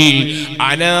എങ്കിൽ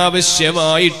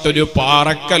അനാവശ്യമായിട്ടൊരു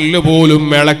പാറക്കല്ല് പോലും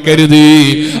ഇളക്കരുത്.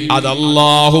 അത്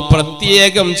അല്ലാഹു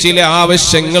പ്രത്യേകം ചില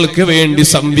ആവശ്യങ്ങൾക്ക് വേണ്ടി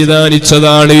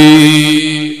സംവിധാനിച്ചതാണ്.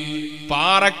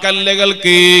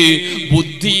 പാറക്കല്ലുകൾക്ക്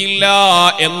ബുദ്ധിയില്ല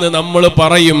എന്ന് നമ്മൾ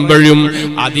പറയുമ്പോഴും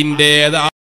അതിൻ്റെതായ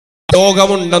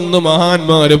യോഗമുണ്ടെന്ന്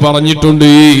മഹാന്മാര്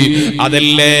പറഞ്ഞിട്ടുണ്ട്.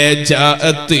 അതല്ലേ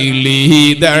ജഅത് ലി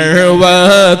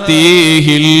ദഅവതിഹിൽ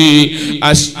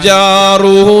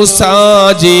അശ്ജാറു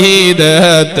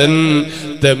സാജിദതൻ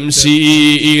തംശി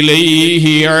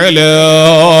ഇലൈഹി അലാ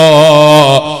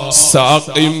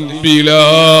സാഖിം ബിലാ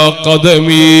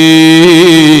ഖദമി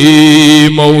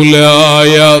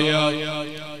മൗലായ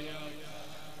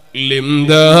لم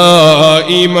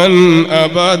دائما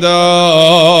أبدا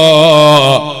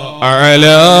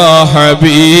على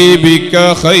حبيبك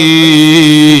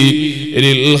خير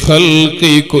الخلق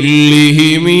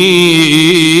كلهم.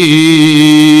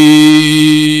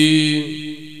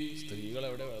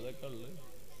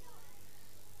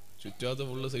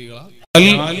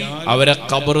 അവരെ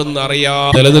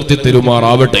ഖബറെന്നറിയാതെ നിലനിർത്തി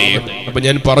തരുമാറാവട്ടെ. അപ്പൊ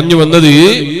ഞാൻ പറഞ്ഞു വന്നത്,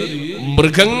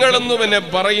 മൃഗങ്ങളെന്ന് പിന്നെ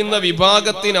പറയുന്ന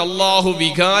വിഭാഗത്തിന് അള്ളാഹു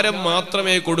വികാരം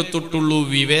മാത്രമേ കൊടുത്തിട്ടുള്ളൂ,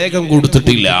 വിവേകം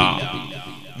കൊടുത്തിട്ടില്ല.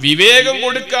 വിവേകം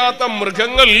കൊടുക്കാത്ത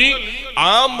മൃഗങ്ങൾ,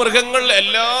 ആ മൃഗങ്ങൾ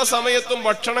എല്ലാ സമയത്തും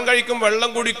ഭക്ഷണം കഴിക്കും, വെള്ളം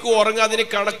കുടിക്കും, ഉറങ്ങും. അതിന്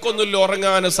കണക്കൊന്നുമില്ല,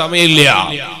 ഉറങ്ങാൻ സമയമില്ല.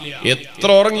 എത്ര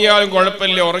ഉറങ്ങിയാലും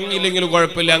കുഴപ്പമില്ല, ഉറങ്ങിയില്ലെങ്കിലും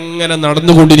കുഴപ്പമില്ല, അങ്ങനെ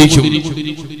നടന്നുകൊണ്ടിരിക്കും.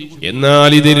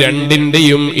 എന്നാൽ ഇത്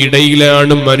രണ്ടിന്റെയും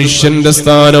ഇടയിലാണ് മനുഷ്യന്റെ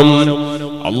സ്ഥാനം.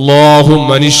 അള്ളാഹു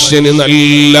മനുഷ്യന്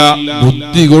നല്ല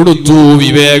ബുദ്ധി കൊടുത്തു,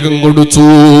 വിവേകം കൊടുത്തു,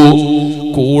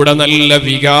 കൂടെ നല്ല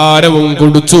വികാരവും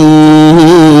കൊടുത്തു.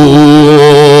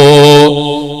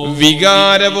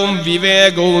 വികാരവും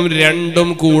വിവേകവും രണ്ടും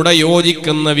കൂടെ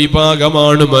യോജിക്കുന്ന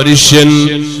വിഭാഗമാണ് മനുഷ്യൻ.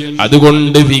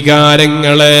 അതുകൊണ്ട്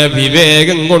വികാരങ്ങളെ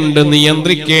വിവേകം കൊണ്ട്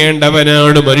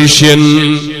നിയന്ത്രിക്കേണ്ടവനാണ് മനുഷ്യൻ.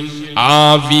 ആ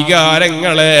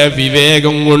വികാരങ്ങളെ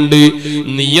വിവേകം കൊണ്ട്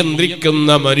നിയന്ത്രിക്കുന്ന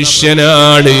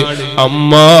മനുഷ്യനാണ്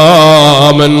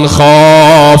അമ്മാമൻ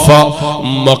ഖാഫ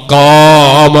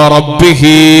മഖാമ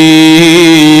റബ്ബിഹി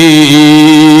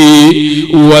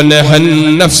ونهى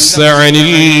النفس عن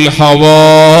الهوى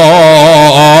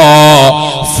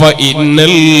فإن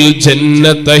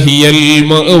الجنة هي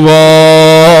المأوى.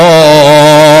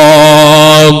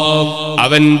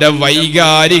 അവന്റെ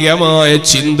വൈകാരികമായ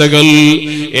ചിന്തകൾ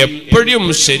എപ്പോഴും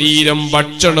ശരീരം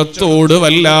ഭക്ഷണത്തോട്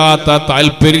വല്ലാത്ത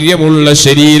താല്പര്യമുള്ള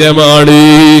ശരീരമാണ്.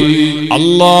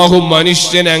 അള്ളാഹു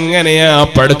മനുഷ്യൻ അങ്ങനെയാ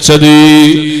പഠിച്ചത്.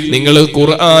 നിങ്ങൾ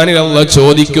ഖുർആനിൽ അല്ലാഹു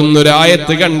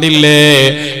ചോദിക്കുന്നൊരായത്ത് കണ്ടില്ലേ?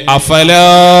 അഫലാ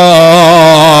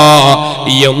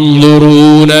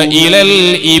യൻദുറൂന ഇലൽ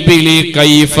ഇബ്ലി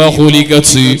കൈഫ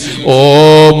ഖുലിഖത്. ഓ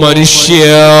മനുഷ്യ,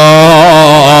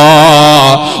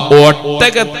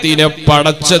 ഒട്ടകത്തിനെ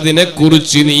പടച്ചതിനെ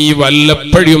കുറിച്ച് നീ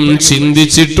വല്ലപ്പോഴും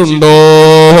ചിന്തിച്ചിട്ടുണ്ടോ?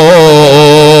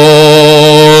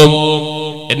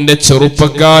 എന്റെ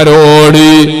ചെറുപ്പക്കാരോട്,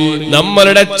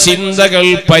 നമ്മളുടെ ചിന്തകൾ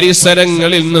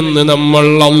പരിസരങ്ങളിൽ നിന്ന് നമ്മൾ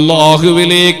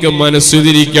അല്ലാഹുവിലേക്ക് മനസ്സു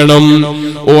തിരിക്കണം.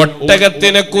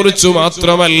 ഒട്ടകത്തിനെ കുറിച്ച്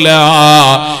മാത്രമല്ല,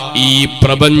 ഈ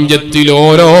പ്രപഞ്ചത്തിൽ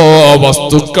ഓരോ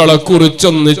വസ്തുക്കളെ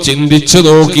കുറിച്ചൊന്ന് ചിന്തിച്ചു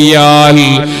നോക്കിയാൽ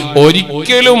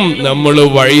ഒരിക്കലും നമ്മൾ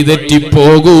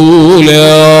വഴിതെറ്റിപ്പോകൂല.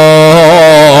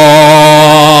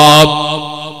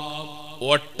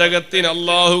 ഒട്ടകത്തിന്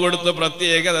അള്ളാഹു കൊടുത്ത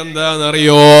പ്രത്യേകത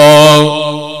എന്താണെന്നറിയോ?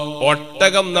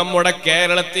 ഒട്ടകം നമ്മുടെ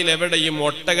കേരളത്തിൽ എവിടെയും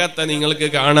ഒട്ടകത്തെ നിങ്ങൾക്ക്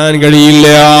കാണാൻ കഴിയില്ല.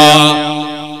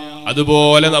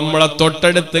 അതുപോലെ നമ്മളെ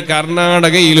തൊട്ടടുത്ത്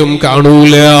കർണാടകയിലും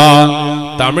കാണൂല,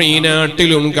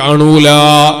 തമിഴ്നാട്ടിലും കാണൂല,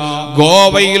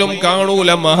 ഗോവയിലും കാണൂല,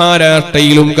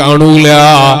 മഹാരാഷ്ട്രയിലും കാണൂല.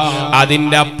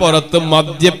 അതിന്റെ അപ്പുറത്ത്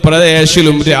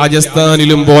മധ്യപ്രദേശിലും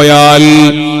രാജസ്ഥാനിലും പോയാൽ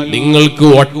നിങ്ങൾക്ക്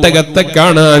ഒട്ടകത്തെ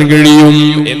കാണാൻ കഴിയും.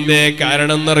 എന്തേ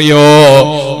കാരണം എന്നറിയോ?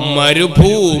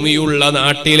 മരുഭൂമിയുള്ള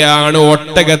നാട്ടിലാണ്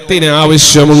ഒട്ടകത്തിന്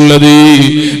ആവശ്യമുള്ളത്.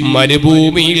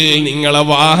 മരുഭൂമിയിൽ നിങ്ങളെ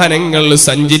വാഹനങ്ങൾ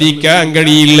സഞ്ചരിക്കാൻ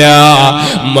കഴിയില്ല.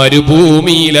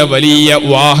 മരുഭൂമിയിലെ വലിയ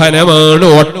വാഹനമാണ്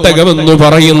ഒട്ടകമെന്ന്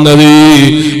പറയുന്നത്.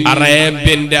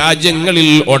 അറേബ്യൻ രാജ്യങ്ങളിൽ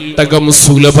ഒട്ടകം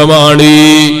സുലഭമാണ്.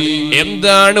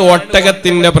 എന്താണ്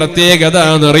ഒട്ടകത്തിന്റെ പ്രത്യേകത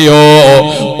എന്നറിയോ?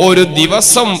 ഒരു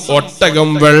ദിവസം ഒട്ടകം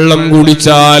വെള്ളം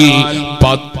കുടിച്ചാൽ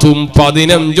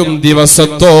 10-15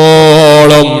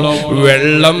 ദിവസത്തോളം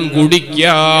വെള്ളം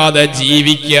കുടിക്കാതെ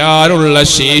ജീവിക്കാനുള്ള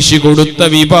ശേഷി കൊടുത്ത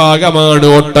വിഭാഗമാണ്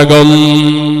ഒട്ടകം.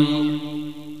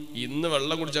 ഇന്ന്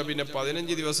വെള്ളം കുടിച്ചാൽ പിന്നെ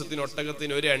 15 ദിവസത്തിന്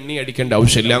ഒട്ടകത്തിന് ഒരു എണ്ണി അടിക്കേണ്ട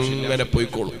ആവശ്യമില്ല, അങ്ങനെ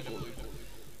പോയിക്കോളും.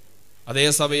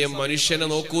 അതേസമയം മനുഷ്യനെ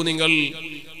നോക്കൂ നിങ്ങൾ.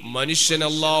 മനുഷ്യൻ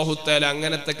അല്ലാഹു തആല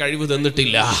അങ്ങനത്തെ കഴിവ്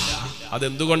തന്നിട്ടില്ല.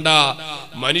 അതെന്തുകൊണ്ടാ?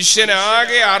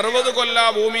 മനുഷ്യനാകെ 60 കൊല്ല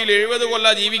ഭൂമിയിൽ 70 കൊല്ല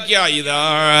ജീവിക്കുക. ഇദാ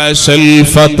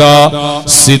ശൽഫത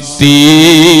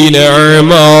സിത്തീന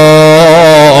അമാ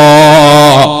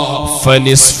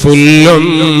ഫനിസ്ഫുൽ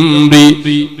ഉംരി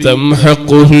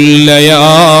തംഹഖുൽ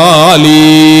ലയാലി.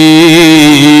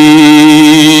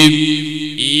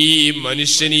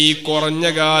 മനുഷ്യൻ ഈ കുറഞ്ഞ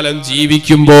കാലം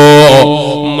ജീവിക്കുമ്പോ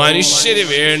മനുഷ്യന്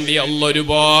വേണ്ടി അല്ലാഹു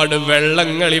ഒരുപാട്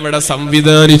വെള്ളങ്ങൾ ഇവിടെ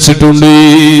സംവിധാനിച്ചിട്ടുണ്ട്.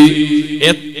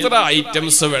 എത്ര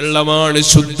ഐറ്റംസ് വെള്ളമാണ്!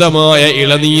 ശുദ്ധമായ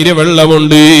ഇളനീര്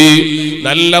വെള്ളമുണ്ട്,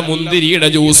 നല്ല മുന്തിരിയുടെ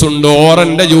ജ്യൂസ് ഉണ്ട്,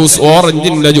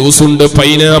 ഓറഞ്ചിന്റെ ജ്യൂസ് ഉണ്ട്,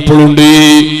 പൈനാപ്പിൾ ഉണ്ട്.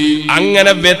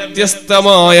 അങ്ങനെ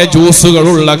വ്യത്യസ്തമായ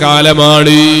ജ്യൂസുകളുള്ള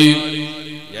കാലമാണ്.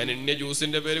 ഞാൻ എണ്ണ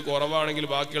ജ്യൂസിന്റെ പേര് കുറവാണെങ്കിൽ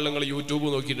ബാക്കിയുള്ള നിങ്ങൾ യൂട്യൂബ്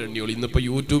നോക്കിയിട്ട് എണ്ണിയോളൂ. ഇന്നിപ്പോ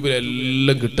യൂട്യൂബിൽ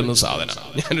എല്ലാം കിട്ടുന്ന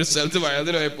സാധനമാണ്. ഞാനൊരു സ്ഥലത്ത്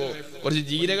വയതിനായപ്പോ കുറച്ച്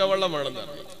ജീരക വെള്ളം വേണമെന്ന്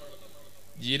പറഞ്ഞു.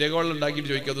 ജീരകവെള്ളം ഉണ്ടാക്കിയിട്ട്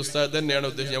ചോദിക്കുക ഉസ്താദ് തന്നെയാണ്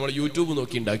ഉദ്ദേശിച്ചത്, നമ്മൾ യൂട്യൂബ്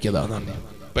നോക്കി ഉണ്ടാക്കിയതാണെന്നാണ്.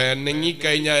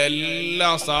 പെണ്ണങ്ങിക്കഴിഞ്ഞാൽ എല്ലാ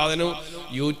സാധനവും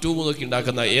യൂട്യൂബ് നോക്കി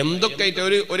ഉണ്ടാക്കുന്ന എന്തൊക്കെ ആയിട്ട്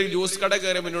ഒരു ജ്യൂസ് കട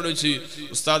കയറിയ മുന്നോട് വെച്ച്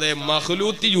ഉസ്താദെ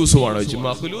മഹ്ലൂത്തി ജ്യൂസ് വേണോ വെച്ച്.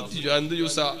 മഹ്ലൂത്തി എന്ത്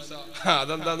ജ്യൂസാ?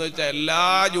 അതെന്താന്ന് വെച്ചാൽ എല്ലാ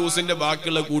ജ്യൂസിന്റെ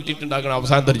ബാക്കിയുള്ള കൂട്ടിയിട്ടുണ്ടാക്കുന്ന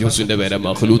അവസാനത്തെ ജ്യൂസിന്റെ പേരാ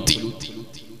മഹ്ലൂത്തി.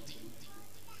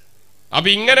 അപ്പൊ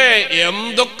ഇങ്ങനെ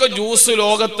എന്തൊക്കെ ജ്യൂസ്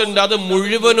ലോകത്തുണ്ട് അത്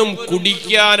മുഴുവനും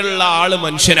കുടിക്കാനുള്ള ആള്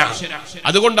മനുഷ്യനാണ്.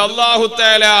 അതുകൊണ്ട് അല്ലാഹു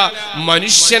തആല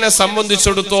മനുഷ്യനെ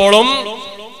സംബന്ധിച്ചിടത്തോളം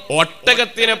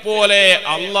ഒട്ടകത്തിനെ പോലെ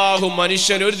അള്ളാഹു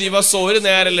മനുഷ്യൻ ഒരു ദിവസം ഒരു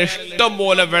നേരം ഇഷ്ടം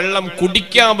പോലെ വെള്ളം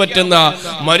കുടിക്കാൻ പറ്റുന്ന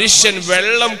മനുഷ്യൻ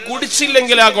വെള്ളം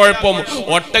കുടിച്ചില്ലെങ്കിൽ ആ കുഴപ്പം.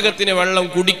 ഒട്ടകത്തിന് വെള്ളം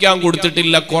കുടിക്കാൻ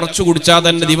കൊടുത്തിട്ടില്ല, കുറച്ചു കുടിച്ചാൽ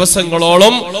തന്നെ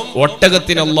ദിവസങ്ങളോളം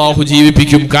ഒട്ടകത്തിന് അള്ളാഹു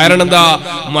ജീവിപ്പിക്കും. കാരണം എന്താ?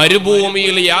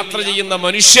 മരുഭൂമിയിൽ യാത്ര ചെയ്യുന്ന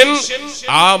മനുഷ്യൻ,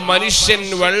 ആ മനുഷ്യൻ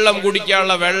വെള്ളം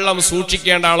കുടിക്കാനുള്ള വെള്ളം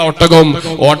സൂക്ഷിക്കേണ്ട ആളെ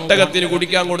ഒട്ടകത്തിന്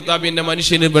കുടിക്കാൻ കൊടുത്താൽ പിന്നെ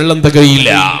മനുഷ്യന് വെള്ളം തികയില്ല.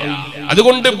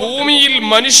 അതുകൊണ്ട് ഭൂമിയിൽ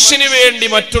മനുഷ്യന് വേണ്ടി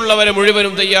മറ്റുള്ളവരെ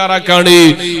മുഴുവനും തയ്യാറാക്കാണ്.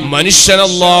 മനുഷ്യൻ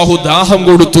അല്ലാഹു ദാഹം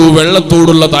കൊടുത്തു,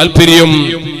 വെള്ളത്തോടുള്ള താല്പര്യം.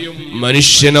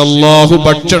 മനുഷ്യൻ അല്ലാഹു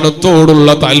ഭക്ഷണത്തോടുള്ള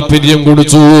താല്പര്യം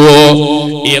കൊടുത്തു.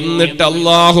 എന്നിട്ട്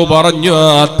അല്ലാഹു പറഞ്ഞു ആ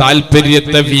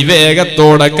താല്പര്യത്തെ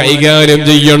വിവേകത്തോടെ കൈകാര്യം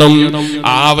ചെയ്യണം.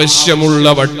 ആവശ്യമുള്ള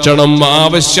ഭക്ഷണം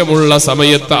ആവശ്യമുള്ള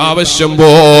സമയത്ത് ആവശ്യം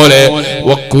പോലെ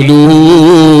വക്കുലൂ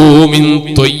മിൻ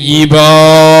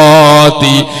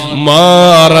ത്വയ്യിബാതി മാ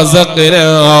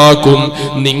റസഖ്നാകും,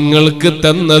 നിങ്ങൾക്ക്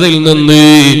തന്നതിൽ നിന്ന്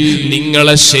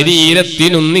നിങ്ങളെ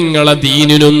ശരീരത്തിനും നിങ്ങളെ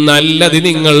ദീനിനും നല്ലത്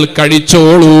നിങ്ങൾ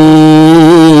കഴിച്ചോളൂ.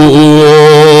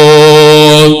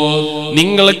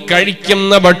 നിങ്ങൾ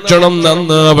കഴിക്കുന്ന ഭക്ഷണം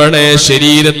നന്നാവണേ,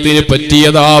 ശരീരത്തിന്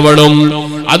പറ്റിയതാവണം.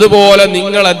 അതുപോലെ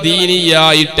നിങ്ങളെ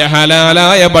ദീനിയായിട്ട്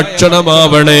ഹലാലായ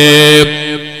ഭക്ഷണമാവണേ.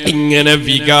 ഇങ്ങനെ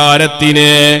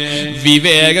വികാരത്തിനെ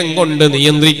വിവേകം കൊണ്ട്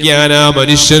നിയന്ത്രിക്കാനാ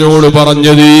മനുഷ്യനോട്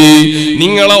പറഞ്ഞത്.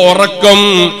 നിങ്ങളെ ഉറക്കം,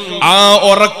 ആ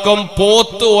ഉറക്കം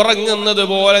പോത്ത് ഉറങ്ങുന്നത്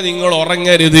പോലെ നിങ്ങൾ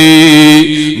ഉറങ്ങരുത്.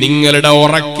 നിങ്ങളുടെ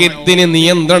ഉറക്കത്തിന്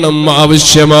നിയന്ത്രണം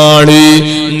ആവശ്യമാണ്.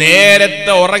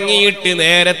 നേരത്തെ ഉറങ്ങിയിട്ട്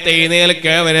നേരത്തെ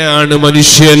എഴുന്നേൽക്കവനാണ്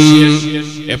മനുഷ്യൻ.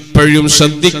 എപ്പോഴും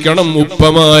ശ്രദ്ധിക്കണം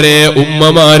ഉപ്പമാരെ,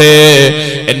 ഉമ്മമാരെ,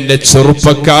 എന്റെ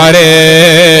ചെറുപ്പക്കാരെ,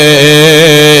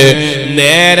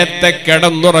 നേരത്തെ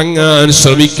കിടന്നുറങ്ങാൻ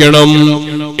ശ്രമിക്കണം.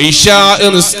 ഇശാ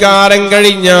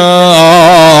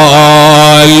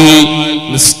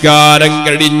നിസ്കാരം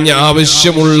കഴിഞ്ഞ്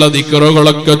ആവശ്യമുള്ള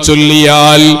ദിക്റുകളൊക്കെ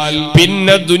ചൊല്ലിയാൽ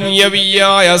പിന്നെ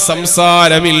ദുനിയവിയായ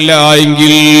സംസാരമില്ല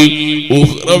എങ്കിൽ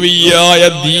ഉഖ്റവിയായ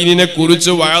ദീനിനെ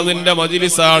കുറിച്ച് വഅദിന്റെ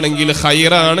മജ്ലിസാണെങ്കിൽ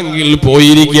ഖൈറാണെങ്കിൽ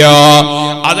പോയിരിക്കുക.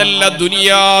 അതല്ല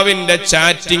ദുനിയാവിന്റെ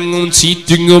ചാറ്റിങ്ങും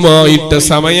ചീറ്റിങ്ങുമായിട്ട്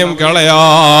സമയം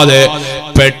കളയാതെ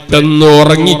പെട്ടെന്ന്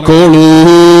ഉറങ്ങിക്കോളൂ.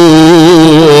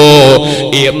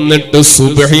 എന്നിട്ട്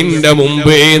സുബ്ഹിന്റെ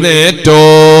മുമ്പ് എഴുന്നേറ്റോ.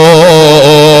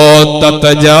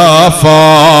 തതജാഫാ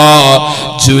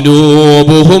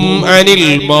ജുനൂബുഹും അനിൽ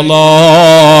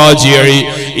മലാജിഇ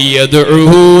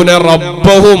യദ്ഊന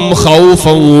റബ്ബഹും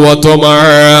ഖൗഫൻ വതമഅ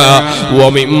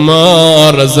വമിമ്മാ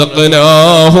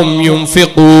റസഖ്നാഹും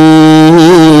യുൻഫിഖൂൻ.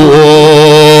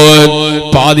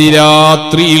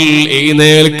 പാതിരാത്രിയിൽ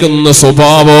എഴുന്നേൽക്കുന്ന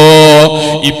സ്വഭാവോ.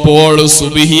 ഇപ്പോൾ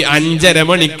സുബ്ഹി 5:30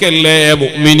 മണിക്കല്ലേ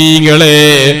മുഅ്മിനീങ്ങളെ,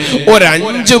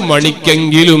 5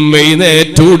 മണിക്കെങ്കിലും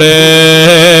എഴുന്നേറ്റൂടെ?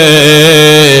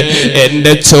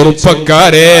 എന്റെ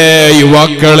ചെറുപ്പക്കാരെ,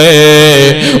 യുവാക്കളെ,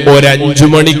 5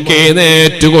 മണിക്ക്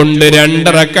എഴുന്നേറ്റുകൊണ്ട് 2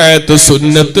 റക്അത്ത്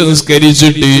സുന്നത്ത്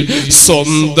നിസ്കരിച്ചിട്ട്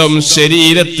സ്വന്തം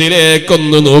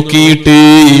ശരീരത്തിലേക്കൊന്ന് നോക്കിയിട്ട്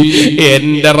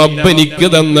എന്റെ റബ്ബ് എനിക്ക്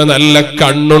തന്ന നല്ല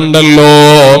കണ്ണുണ്ടല്ലോ,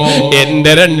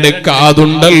 എന്റെ 2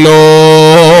 കാതുണ്ടല്ലോ,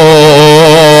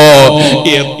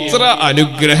 എത്ര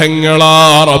അനുഗ്രഹങ്ങളാ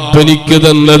റബ്ബനിക്ക്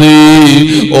തന്നത്.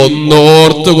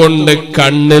 ഒന്നോർത്തുകൊണ്ട്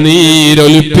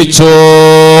കണ്ണുനീരൊലിപ്പിച്ചോ.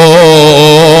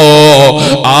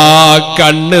 ആ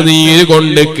കണ്ണുനീര്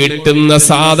കൊണ്ട് കിട്ടുന്ന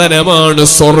സാധനമാണ്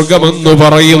സ്വർഗമെന്ന്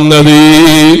പറയുന്നത്.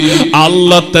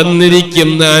 അള്ള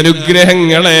തന്നിരിക്കുന്ന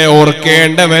അനുഗ്രഹങ്ങളെ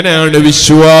ഓർക്കേണ്ടവനാണ്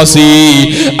വിശ്വാസി.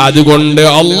 അതുകൊണ്ട്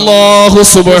അല്ലാഹു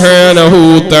സുബ്ഹാനഹു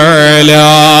തആല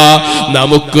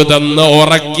നമുക്ക് തന്ന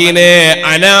ഉറക്കിനെ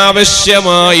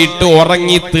അനാവശ്യമായിട്ട്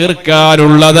ഉറങ്ങി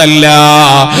തീർക്കാനുള്ളതല്ല,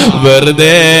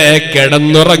 വെറുതെ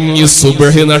കിടന്നുറങ്ങി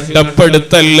സുബ്ഹ്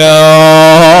നഷ്ടപ്പെടുത്തല്ല.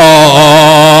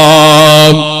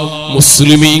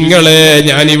 മുസ്ലിമീങ്ങളെ,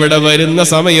 ഞാനിവിടെ വരുന്ന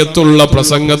സമയത്തുള്ള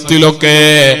പ്രസംഗത്തിലൊക്കെ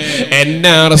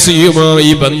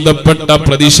NRCയുമായി ബന്ധപ്പെട്ട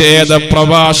പ്രതിഷേധ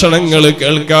പ്രഭാഷണങ്ങൾ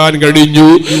കേൾക്കാൻ കഴിഞ്ഞു.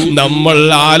 നമ്മൾ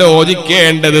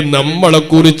ആലോചിക്കേണ്ടത് നമ്മളെ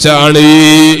കുറിച്ചാണ്.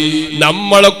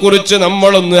 നമ്മളെ കുറിച്ച്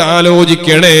നമ്മളൊന്ന്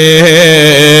ആലോചിക്കണേ.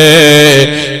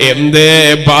 എന്തേ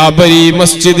ബാബരി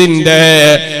മസ്ജിദിന്റെ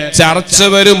ചർച്ച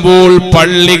വരുമ്പോൾ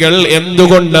പള്ളികൾ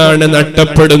എന്തുകൊണ്ടാണ്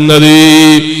നഷ്ടപ്പെടുന്നത്?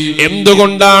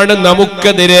 എന്തുകൊണ്ടാണ്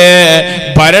നമുക്കെതിരെ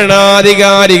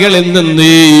ഭരണാധികാരികളിൽ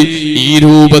നിന്ന് ഈ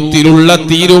രൂപത്തിലുള്ള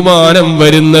തീരുമാനം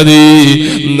വരുന്നത്?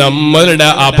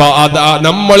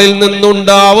 നമ്മളിൽ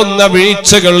നിന്നുണ്ടാവുന്ന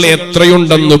വീഴ്ചകൾ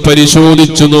എത്രയുണ്ടെന്ന്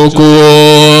പരിശോധിച്ചു നോക്കൂ.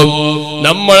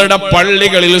 നമ്മളുടെ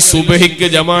പള്ളികളിൽ സുബ്ഹിക്ക്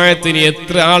ജമാഅത്തിന്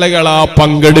എത്ര ആളുകളാ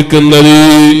പങ്കെടുക്കുന്നത്?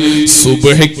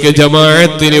 സുബ്ഹിക്ക്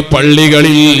ജമാഅത്തിന്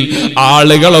പള്ളികളിൽ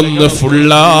ആളുകളൊന്ന്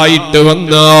ഫുള്ളായിട്ട്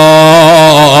വന്നാൽ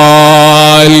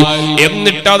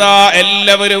എന്നിട്ടതാ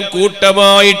എല്ലാവരും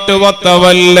കൂട്ടമായിട്ട്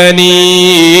വത്തവല്ലനീ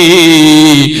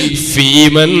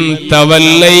ഫീമൻ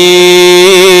തവല്ലൈ,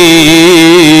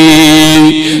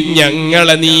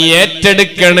 ഞങ്ങളെ നീ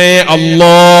ഏറ്റെടുക്കണേ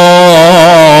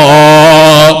അല്ലാഹ്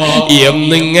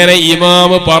എന്നിങ്ങനെ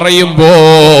ഇമാമ്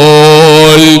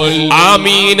പറയുമ്പോൾ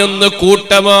ആമീനൊന്ന്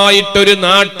കൂട്ടമായിട്ടൊരു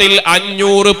നാട്ടിൽ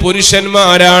 500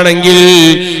 പുരുഷന്മാരാണെങ്കിൽ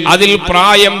അതിൽ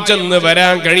പ്രായം ചെന്ന്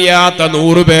വരാൻ കഴിയാത്ത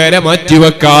 100 പേരെ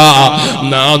മാറ്റിവെക്കാ.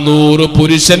 400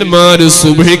 പുരുഷന്മാര്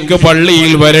സുബ്ഹിക്ക്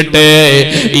പള്ളിയിൽ വരട്ടെ.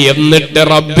 എന്നിട്ട്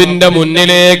റബ്ബിന്റെ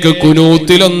മുന്നിലേക്ക്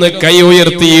കുനൂത്തിലൊന്ന് കൈ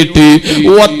ഉയർത്തിയിട്ട്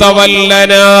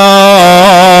വതവല്ലനാ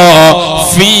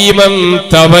ഫീമൻ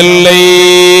തവല്ലൈ,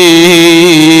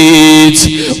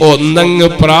 ഒന്നങ്ങ്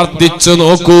പ്രാർത്ഥിച്ചു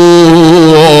നോക്കൂ.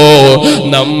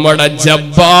 നമ്മുടെ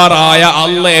ജബ്ബാറായ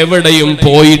അല്ലാഹ് എവിടെയും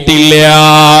പോയിട്ടില്ല.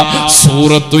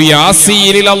 സൂറത്തു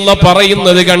യാസീനിൽ അല്ലാഹ്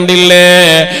പറയുന്നത് കണ്ടില്ലേ?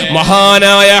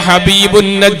 മഹാനായ ഹബീബുൻ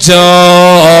നജ്ജാർ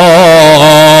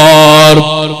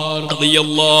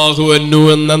റളിയല്ലാഹു അൻഹു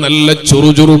എന്ന നല്ല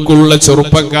ചുറുചുറുക്കുള്ള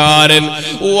ചെറുപ്പക്കാരൻ,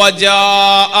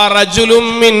 വജാഅ റജുലുൻ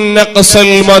മിൻ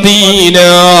അഖ്സൽ മദീന,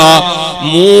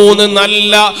 3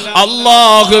 നല്ല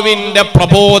അല്ലാഹുവിന്റെ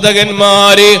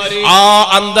പ്രബോധകന്മാര് ആ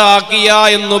അന്താക്കിയ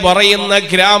എന്ന് പറയുന്ന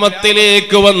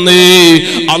ഗ്രാമത്തിലേക്ക് വന്ന്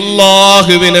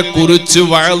അല്ലാഹുവിനെ കുറിച്ച്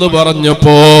വഅദ്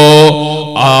പറഞ്ഞപ്പോ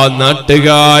ആ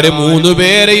നാട്ടുകാര് 3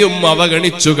 പേരെയും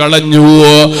അവഗണിച്ചു കളഞ്ഞു.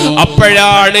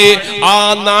 അപ്പോഴാണ് ആ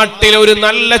നാട്ടിൽ ഒരു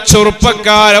നല്ല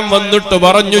ചെറുപ്പക്കാരൻ വന്നിട്ട്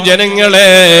പറഞ്ഞു,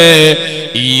 ജനങ്ങളെ,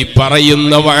 ഈ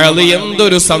പറയുന്ന വഅദ്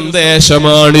എന്തൊരു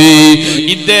സന്ദേശമാണ്.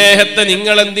 ഇദ്ദേഹത്തെ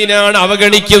നിങ്ങൾ എന്തിനാണ്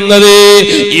അവഗണിക്കുന്നത്?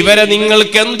 ഇവരെ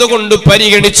നിങ്ങൾക്ക് എന്തുകൊണ്ട്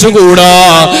പരിഗണിച്ചുകൂടാ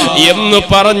എന്ന്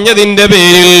പറഞ്ഞതിന്റെ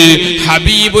പേരിൽ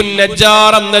ഹബീബുൻ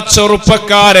നജ്ജാർ എന്ന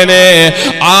ചെറുപ്പക്കാരനെ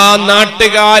ആ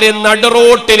നാട്ടുകാരെ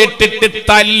നടുറോട്ടിലിട്ടിട്ട്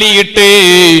തല്ലിയിട്ട്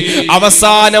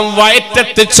അവസാനം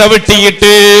വയറ്റത്ത്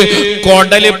ചവിട്ടിയിട്ട്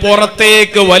കൊടല്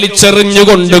പുറത്തേക്ക്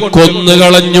വലിച്ചെറിഞ്ഞുകൊണ്ട്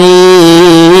കൊന്നുകളഞ്ഞു.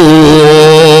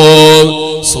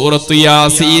 സൂറത്ത്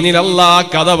യാസീനിൽ അല്ലാഹ്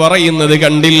കഥ പറയുന്നത്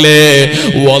കണ്ടില്ലേ?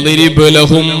 വളിരിബ്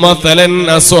ലഹും മസലൻ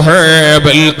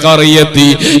അസ്ഹാബൽ ഖറിയതി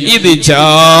ഇദ്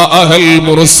ജാഅഹൽ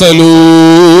മുർസലൂൻ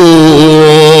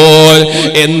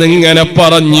എന്നിങ്ങനെ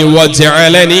പറഞ്ഞു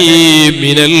വജഅലനി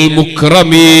മിനൽ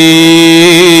മുക്രമീൻ.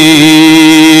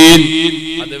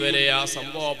 അതുവരെ ആ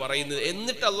സംഭവം പറയുന്നത്.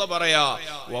 എന്നിട്ട് അല്ലാഹ് പറയാ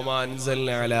വമാ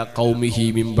അൻസൽനാ അലാ ഖൗമിഹി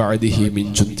മിൻ ബഅദിഹി മിൻ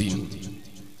ജുദ്ദിൻ,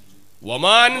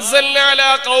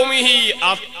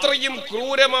 അത്രയും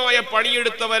ക്രൂരമായ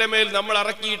പണിയെടുത്തവരെ മേൽ നമ്മൾ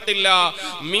ഇറക്കിയിട്ടില്ല.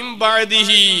 മിൻ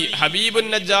ബഅദിഹി, ഹബീബുൻ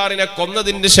നജ്ജാറിനെ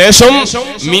കൊന്നതിന് ശേഷം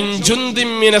മിൻ ജുന്ദിൻ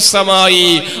മിനസ് സമായി,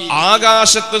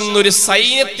 ആകാശത്തു നിന്നൊരു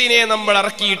സൈന്യത്തിനെ നമ്മൾ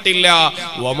ഇറക്കിയിട്ടില്ല.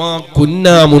 വമാ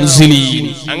കുന്നാ മുൻസിലീൻ,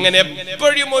 അങ്ങനെ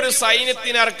എപ്പോഴും ഒരു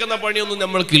സൈന്യത്തിനെ ഇറക്കുന്ന പണിയൊന്നും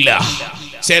നമ്മൾക്കില്ല.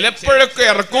 ചിലപ്പോഴൊക്കെ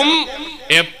ഇറക്കും,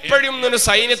 എപ്പോഴും ഒരു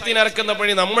സൈന്യത്തിന് ഇറക്കുന്ന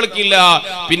പണി നമ്മൾക്കില്ല.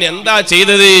 പിന്നെ എന്താ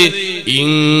ചെയ്തത്?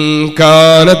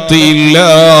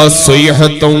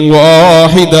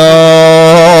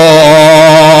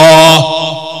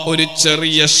 ഒരു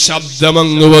ചെറിയ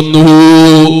ശബ്ദമങ്ങ് വന്നു.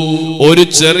 ഒരു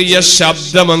ചെറിയ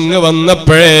ശബ്ദമങ്ങ്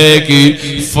വന്നപ്പോഴേക്ക്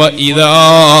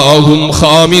ഫഇദാഹും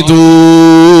ഖാമിദൂൻ,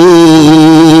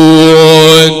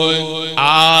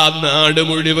 ആ നാട്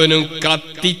മുഴുവനും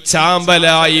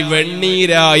കത്തിച്ചാമ്പലായി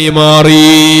വെണ്ണീരായി മാറി.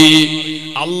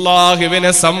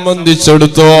 അല്ലാഹുവിനെ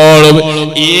സംബന്ധിച്ചിടത്തോളം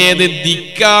ഏത്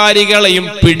ധിക്കാരികളെയും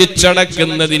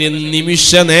പിടിച്ചടക്കുന്നതിന് നിമിഷ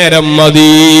നേരം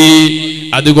മതി.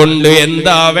 അതുകൊണ്ട്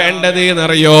എന്താ വേണ്ടത്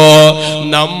എന്നറിയോ?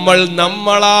 നമ്മൾ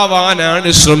നമ്മളാവാനാണ്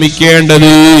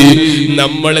ശ്രമിക്കേണ്ടത്.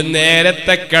 നമ്മൾ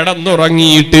നേരത്തെ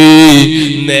കിടന്നുറങ്ങിയിട്ട്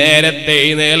നേരത്തെ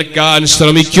എഴുന്നേൽക്കാൻ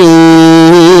ശ്രമിക്കൂ.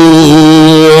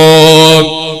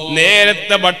 നേരെ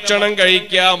നേരത്തെ ഭക്ഷണം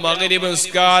കഴിക്കുക, മഗ്രിബ്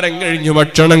നിസ്കാരം കഴിഞ്ഞ്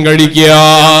ഭക്ഷണം കഴിക്കുക,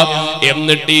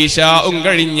 എന്നിട്ട് ഇശാഉം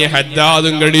കഴിഞ്ഞ്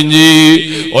ഹദ്ദാദും കഴിഞ്ഞ്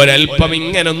ഒരൽപ്പം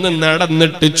ഇങ്ങനെ ഒന്ന്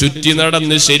നടന്നിട്ട് ചുറ്റി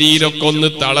നടന്ന് ശരീരമൊക്കെ ഒന്ന്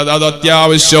തളത്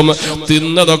അത്യാവശ്യം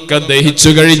തിന്നതൊക്കെ ദഹിച്ചു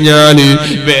കഴിഞ്ഞാൽ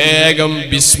വേഗം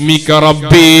ബിസ്മിക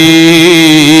റബ്ബി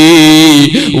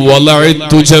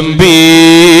വളഅതു ജംബി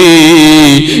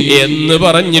എന്ന്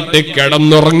പറഞ്ഞിട്ട്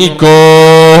കിടന്നുറങ്ങിക്കോ.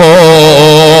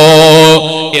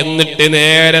 എന്നിട്ട്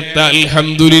നേരത്തെ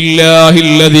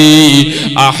അൽഹംദുലില്ലാഹില്ലദീ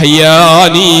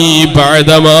അഹ്യാനി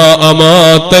ബഅദമാ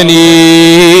അമാതനി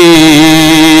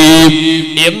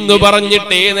എന്ന്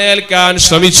പറഞ്ഞിട്ട് എഴുന്നേൽക്കാൻ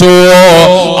ശ്രമിച്ചു.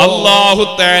 അല്ലാഹു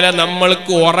തആല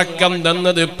നമ്മൾക്ക് ഉറക്കം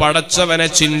തന്നത് പടച്ചവനെ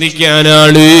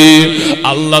ചിന്തിക്കാനാണ്.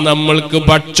 അല്ല നമ്മൾക്ക്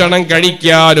ഭക്ഷണം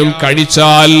കഴിക്കാനും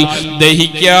കഴിച്ചാൽ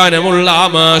ദഹിക്കാനുമുള്ള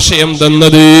ആമാശയം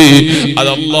തന്നത് അത്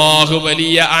അല്ലാഹു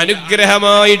വലിയ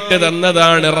അനുഗ്രഹമായിട്ട്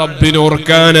തന്നതാണ്,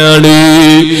 റബ്ബിനോർക്കാനാണ്.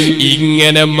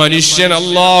 ഇങ്ങനെ മനുഷ്യൻ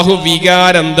അല്ലാഹു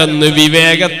വികാരം തന്ന്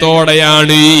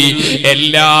വിവേകത്തോടെയാണ്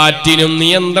എല്ലാറ്റിനും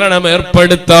നിയന്ത്രണം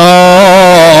ഏർപ്പെടുത്താൻ.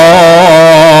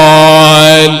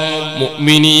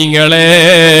 മുഅ്മിനീങ്ങളെ,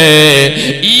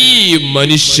 ഈ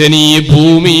മനുഷ്യൻ ഈ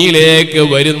ഭൂമിയിലേക്ക്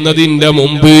വരുന്നതിന്റെ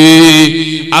മുമ്പ്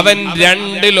അവൻ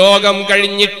 2 ലോകം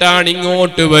കഴിഞ്ഞിട്ടാണ്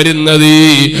ഇങ്ങോട്ട് വരുന്നത്.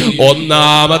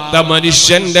 ഒന്നാമത്തെ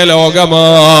മനുഷ്യന്റെ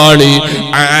ലോകമാണ്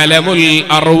ആലമുൽ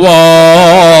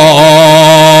അർവാഹ്.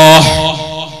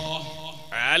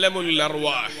 ആലമുൽ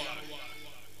അർവാഹ്,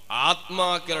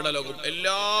 ആത്മാക്കളുടെ ലോകം.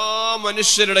 എല്ലാ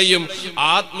മനുഷ്യരുടെയും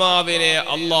ആത്മാവിനെ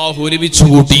അല്ലാഹു ഒരുമിച്ച്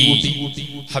കൂട്ടി.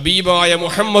 ഹബീബായ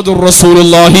മുഹമ്മദുർ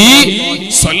റസൂലുള്ളാഹി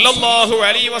സ്വല്ലല്ലാഹു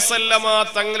അലൈഹി വസല്ലമ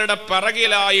തങ്ങളുടെ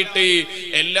പിറകിലായിട്ട്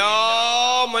എല്ലാ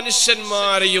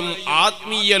മനുഷ്യന്മാരെയും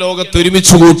ആത്മീയ ലോകത്ത്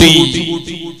ഒരുമിച്ച് കൂട്ടി.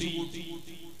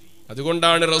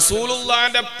 അതുകൊണ്ടാണ്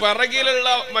റസൂലുള്ളാഹിന്റെ പിറകിലുള്ള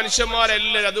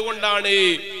മനുഷ്യന്മാരെല്ലാം, അതുകൊണ്ടാണ്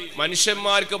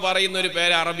മനുഷ്യന്മാർക്ക് പറയുന്ന ഒരു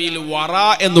പേര് അറബിയിൽ വറ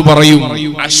എന്ന് പറയും.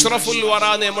 അഷ്റഫുൽ വറ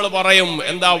എന്ന് നമ്മൾ പറയും.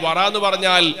 എന്താ വറ എന്ന്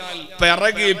പറഞ്ഞാൽ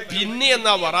പിറക്, പിന്നി എന്ന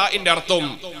വറഇന്റെ അർത്ഥം.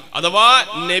 അഥവാ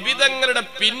നബിതങ്ങളുടെ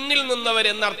പിന്നിൽ നിന്നവർ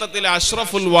എന്ന അർത്ഥത്തിൽ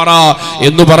അഷ്റഫുൽ വറ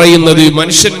എന്ന് പറയുന്നത്.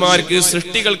 മനുഷ്യന്മാർക്ക്,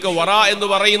 സൃഷ്ടികൾക്ക് വറ എന്ന്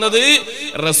പറയുന്നത്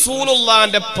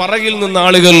റസൂലുള്ളാഹിന്റെ പിറകിൽ നിന്ന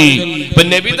ആളുകൾ. ഇപ്പൊ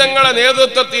നബിതങ്ങളുടെ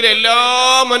നേതൃത്വത്തിൽ എല്ലാ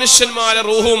മനുഷ്യന്മാരെ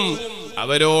റൂഹും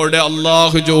അവരോട്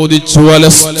അല്ലാഹു ചോദിച്ചു,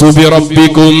 അലസ്തു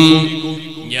ബിറബ്ബികും,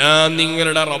 ഞാൻ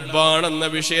നിങ്ങളുടെ റബ്ബാണെന്ന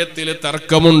വിഷയത്തിൽ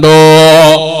തർക്കമുണ്ടോ?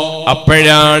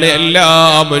 അപ്പോഴാണ് എല്ലാ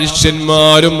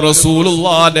മനുഷ്യന്മാരും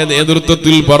റസൂലുള്ളാഹിന്റെ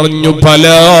നേതൃത്വത്തിൽ പറഞ്ഞു,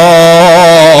 ബലാ,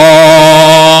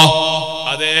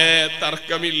 അതേ,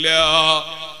 തർക്കമില്ല.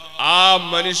 ആ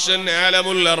മനുഷ്യൻ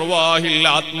ആലമുൽ അർവാഹിൽ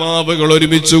ആത്മാവുകൾ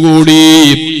ഒരുമിച്ചുകൂടി.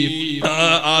 ആ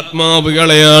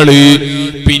ആത്മാവുകളെയാണ്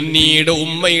പിന്നീട്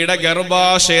ഉമ്മയുടെ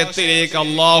ഗർഭാശയത്തിലേക്ക്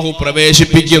അല്ലാഹു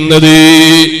പ്രവേശിപ്പിക്കുന്നത്.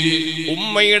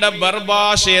 ഉമ്മയുടെ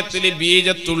ഗർഭാശയത്തിൽ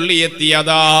ബീജത്തുള്ളി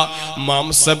എത്തിയതാ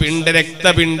മാംസപിണ്ഡ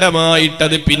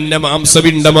രക്തപിണ്ഡമായിട്ടത് പിന്നെ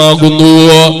മാംസപിണ്ഡമാകുന്നു.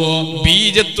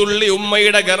 ബീജത്തുള്ളി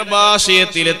ഉമ്മയുടെ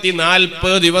ഗർഭാശയത്തിലെത്തി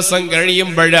 40 ദിവസം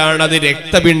കഴിയുമ്പോഴാണ് അത്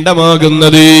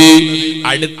രക്തപിണ്ഡമാകുന്നത്.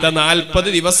 അടുത്ത 40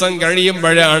 ദിവസം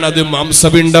കഴിയുമ്പോഴാണ് അത്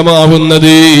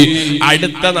മാംസപിണ്ഡമാവുന്നത്.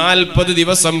 അടുത്ത 40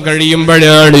 ദിവസം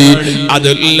കഴിയുമ്പോഴാണ്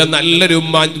അതെല്ലാം നല്ലൊരു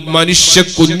മനുഷ്യ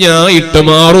കുഞ്ഞായിട്ട്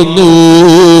മാറുന്നു.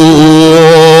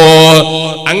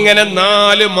 അങ്ങനെ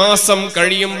 4 മാസം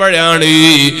കഴിയുമ്പോഴാണ്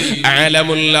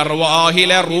ആലമുൽ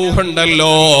അർവാഹിലെ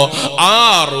റൂഹുണ്ടല്ലോ, ആ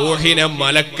റൂഹിനെ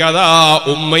മലക്കതാ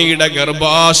ഉമ്മയുടെ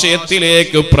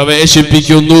ഗർഭാശയത്തിലേക്ക്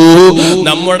പ്രവേശിപ്പിക്കുന്നു.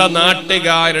 നമ്മുടെ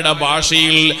നാട്ടുകാരുടെ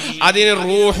ഭാഷയിൽ അതിന്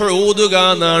റൂഹ് ഊതുക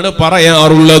എന്നാണ്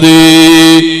പറയാറുള്ളത്.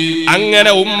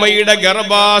 അങ്ങനെ ഉമ്മയുടെ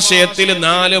ഗർഭാശയത്തിൽ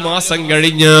 4 മാസം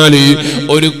കഴിഞ്ഞാൽ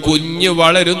ഒരു കുഞ്ഞ്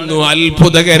വളരുന്നു,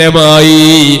 അത്ഭുതകരമായി.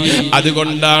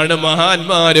 അതുകൊണ്ടാണ്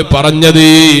മഹാന്മാര് പറഞ്ഞത്,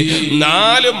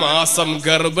 4 മാസം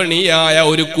ഗർഭിണിയായ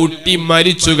ഒരു കുട്ടി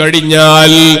മരിച്ചു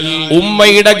കഴിഞ്ഞാൽ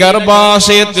ഉമ്മയുടെ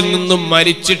ഗർഭാശയത്തിൽ നിന്നും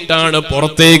മരിച്ചിട്ടാണ്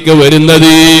പുറത്തേക്ക്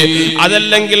വരുന്നത്.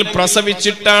 അതല്ലെങ്കിൽ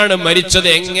പ്രസവിച്ചിട്ടാണ് മരിച്ചത്.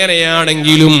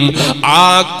 എങ്ങനെയാണെങ്കിലും ആ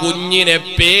കുഞ്ഞിനെ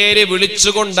പേര്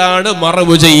വിളിച്ചുകൊണ്ടാണ്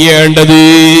മറവ് ചെയ്യേണ്ടത്.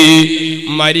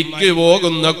 മരിക്കു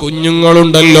പോകുന്ന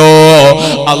കുഞ്ഞുങ്ങളുണ്ടല്ലോ,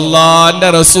 അല്ലാഹുവിന്റെ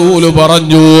റസൂല്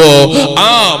പറഞ്ഞു,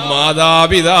 ആ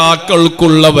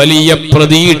മാതാപിതാക്കൾക്കുള്ള വലിയ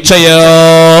പ്രതീക്ഷയാണ്,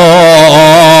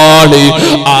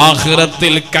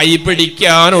 ആഖിറത്തിൽ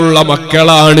കൈപിടിക്കാനുള്ള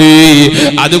മക്കളാണ്.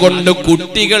 അതുകൊണ്ട്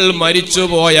കുട്ടികൾ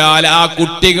മരിച്ചുപോയാൽ ആ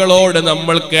കുട്ടികളോട്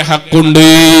നമ്മൾക്ക് ഹക്കുണ്ട്.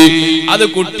 അത്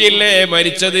കുട്ടിയല്ലേ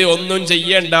മരിച്ചത്, ഒന്നും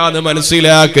ചെയ്യണ്ടെന്ന്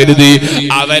മനസ്സിലാക്കരുത്.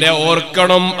 അവരെ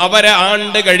ഓർക്കണം, അവരെ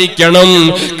ആണ്ട് കഴിക്കണം.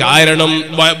 കാരണം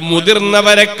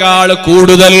മുതിർന്നവരെക്കാൾ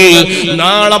കൂടുതൽ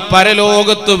നാളെ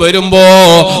പരലോകത്ത് വരുമ്പോ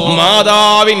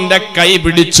മാതാവിന്റെ കൈ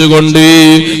പിടിച്ചുകൊണ്ട്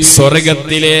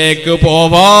സ്വർഗത്തിലേക്ക്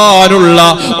പോവാനുള്ള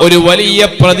ഒരു ഒരു വലിയ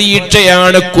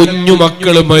പ്രതീക്ഷയാണ്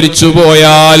കുഞ്ഞുമക്കൾ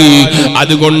മരിച്ചുപോയാൽ.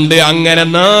 അതുകൊണ്ട് അങ്ങനെ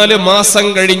 4 മാസം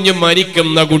കഴിഞ്ഞ്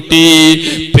മരിക്കുന്ന കുട്ടി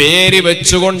പേര്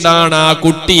വെച്ചുകൊണ്ടാണ് ആ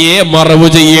കുട്ടിയെ മറവ്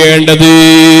ചെയ്യേണ്ടത്.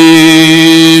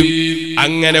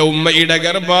 അങ്ങനെ ഉമ്മയുടെ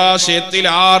ഗർഭാശയത്തിൽ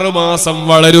 6 മാസം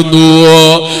വളരുന്നു.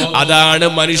 അതാണ്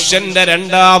മനുഷ്യന്റെ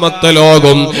രണ്ടാമത്തെ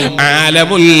ലോകം,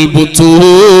 ആലമുൽ ബുത്തൂൻ.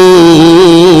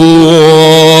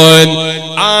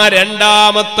 ആ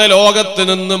രണ്ടാമത്തെ ലോകത്ത്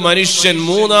നിന്ന് മനുഷ്യൻ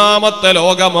മൂന്നാമത്തെ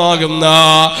ലോകമാകുന്ന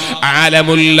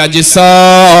ആലമുൽ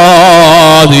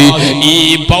അജ്സാദ്, ഈ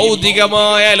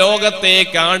ഭൗതികമായ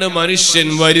ലോകത്തേക്കാണ് മനുഷ്യൻ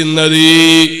വരുന്നത്.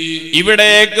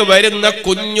 ഇവിടേക്ക് വരുന്ന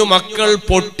കുഞ്ഞു മക്കൾ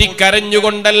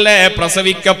പൊട്ടിക്കരഞ്ഞുകൊണ്ടല്ലേ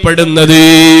പ്രസവിക്കപ്പെടുന്നത്.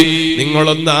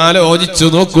 നിങ്ങളൊന്ന് ആലോചിച്ചു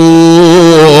നോക്കൂ.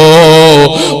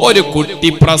 ഒരു കുട്ടി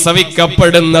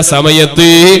പ്രസവിക്കപ്പെടുന്ന സമയത്ത്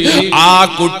ആ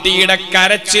കുട്ടിയുടെ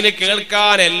കരച്ചിൽ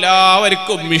കേൾക്കാൻ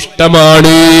എല്ലാവർക്കും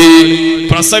ഇഷ്ടമാണ്.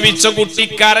 പ്രസവിച്ച കുട്ടി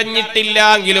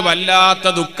കരഞ്ഞിട്ടില്ലെങ്കിലും വല്ലാത്ത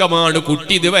ദുഃഖമാണ്.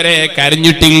 കുട്ടി ഇതുവരെ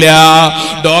കരഞ്ഞിട്ടില്ല.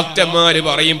 ഡോക്ടർമാര്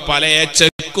പറയും പല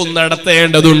ചെക്കും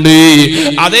നടത്തേണ്ടതുണ്ട്.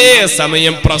 അതേ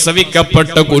സമയം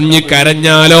പ്രസവിക്കപ്പെട്ട കുഞ്ഞ്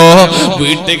കരഞ്ഞാലോ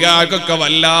വീട്ടുകാർക്കൊക്കെ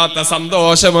വല്ലാത്ത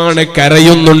സന്തോഷമാണ്,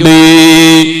 കരയുന്നുണ്ട്.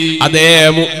 അതേ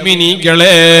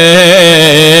മുഅ്മിനീകളെ,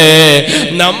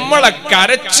 നമ്മളെ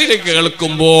കരച്ചിൽ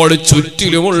കേൾക്കുമ്പോൾ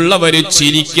ചുറ്റിലുമുള്ളവര്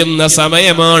ചിരിക്കുന്ന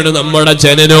സമയമാണ് നമ്മുടെ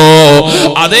ജനനോ.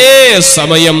 അതേ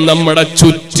സമയം നമ്മുടെ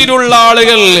ചുറ്റിലുള്ള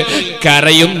ആളുകൾ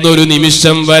കരയുന്നൊരു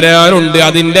നിമിഷം വരാനുണ്ട്.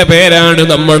 അതിന്റെ പേരാണ്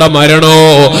നമ്മുടെ മരണോ.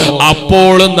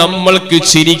 അപ്പോൾ നമ്മൾക്ക്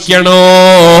ചിരിക്കണോ?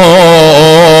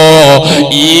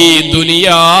 ഈ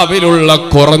ദുനിയാവിലുള്ള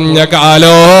കുറഞ്ഞ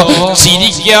കാലോ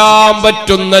ചിരിക്കാൻ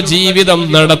പറ്റുന്ന ജീവിതം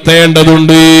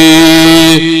നടത്തേണ്ടതുണ്ട്.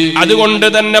 അതുകൊണ്ട്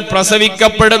തന്നെ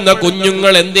പ്രസവിക്കപ്പെടുന്ന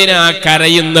കുഞ്ഞുങ്ങൾ എന്തിനാ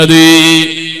കരയുന്നത്?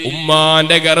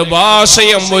 ഉമ്മാന്റെ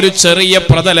ഗർഭാശയം ഒരു ചെറിയ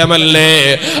പ്രതലമല്ലേ?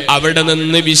 അവിടെ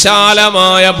നിന്ന്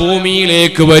വിശാലമായ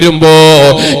ഭൂമിയിലേക്ക് വരുമ്പോ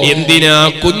എന്തിനാ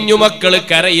കുഞ്ഞുമക്കൾ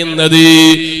കരയുന്നത്?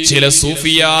 ചില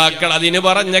സൂഫിയാക്കൾ അതിന്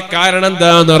പറഞ്ഞ കാരണം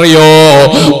എന്താണെന്നറിയോ?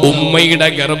 ഉമ്മയുടെ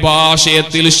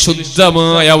ഗർഭാശയത്തിൽ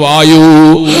ശുദ്ധമായ വായു,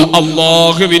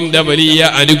 അല്ലാഹുവിന്റെ വലിയ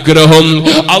അനുഗ്രഹം,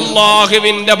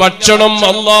 അല്ലാഹുവിന്റെ ഭക്ഷണം,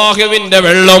 അല്ലാഹുവിന്റെ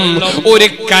വെള്ളം, ഒരു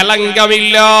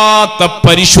കലങ്കമില്ലാത്ത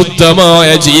പരിശുദ്ധമായ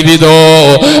ജീവിതോ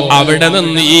അവിടെ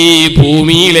നിന്ന് ഈ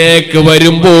ഭൂമിയിലേക്ക്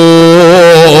വരുമ്പോൾ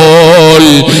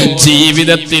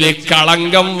ജീവിതത്തിൽ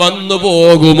കളങ്കം വന്നു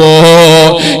പോകുമോ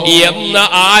എന്ന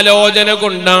ആലോചന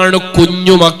കൊണ്ടാണ്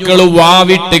കുഞ്ഞുമക്കൾ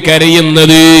വാവിട്ട്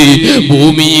കരയുന്നത്.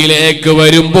 ഭൂമിയിലേക്ക്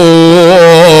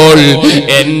വരുമ്പോൾ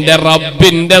എന്റെ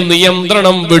റബ്ബിന്റെ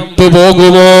നിയന്ത്രണം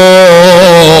വിട്ടുപോകുമോ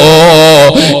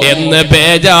എന്ന്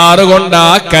ബേജാറ് കൊണ്ടാ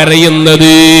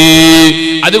കരയുന്നത്.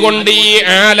 അതുകൊണ്ട് ഈ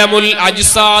ആലമുൽ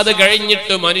അജ്സാദ്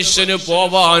കഴിഞ്ഞിട്ട് മനുഷ്യന്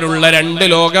പോവാനുള്ള 2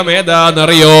 ലോകം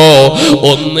ഏതാണെന്നറിയോ?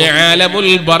 ഒന്ന് ആലമുൽ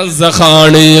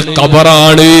ബർസഖാണ്,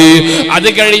 ഖബറാണ്. അത്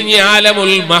കഴിഞ്ഞ്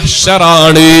ആലമുൽ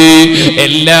മഹ്ശറാണ്.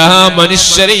 എല്ലാ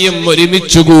മനുഷ്യരെയും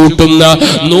ഒരുമിച്ച് കൂട്ടുന്ന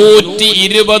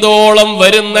 120ഓളം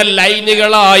വരുന്ന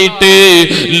ലൈനുകളായിട്ട്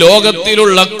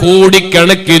ലോകത്തിലുള്ള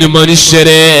കോടിക്കണക്കിന്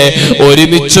മനുഷ്യരെ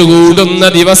ഒരുമിച്ച് കൂടുന്ന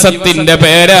ദിവസത്തിന്റെ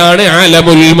പേരാണ്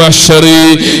ആലമുൽ മഹ്ശർ.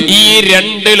 ഈ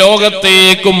 2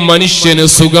 ലോകത്തേക്കും മനുഷ്യന്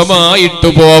സുഖമായിട്ട്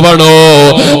പോവണോ?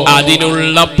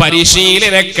 അതിനുള്ള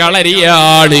പരിശീലന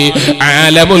കളരിയാണ്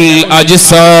ആലമുൽ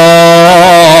അജ്സാദ്.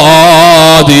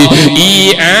 ഈ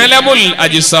ആലമുൽ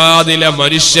അജ്സാദിലെ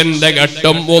മനുഷ്യന്റെ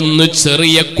ഘട്ടം ഒന്ന്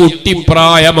ചെറിയ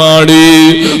കുട്ടിപ്രായമാണ്.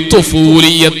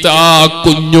 തുഫൂലിയത്ത്, ആ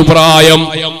കുഞ്ഞുപ്രായം,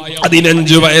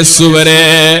 15 വയസ്സുവരെ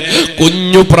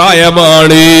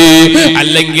കുഞ്ഞുപ്രായമാണ്.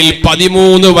 അല്ലെങ്കിൽ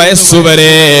 13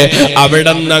 വയസ്സുവരെ,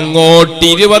 അവിടെ നിന്ന് അങ്ങോട്ട്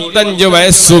 25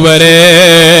 വയസ്സുവരെ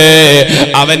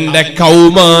അവന്റെ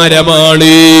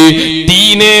കൗമാരമാണ്,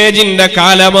 ടീനേജിന്റെ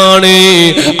കാലമാണ്.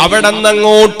 അവിടെ നിന്ന്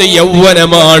അങ്ങോട്ട്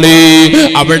യൗവനമാണ്,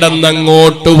 അവിടെ നിന്ന്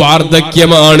അങ്ങോട്ട്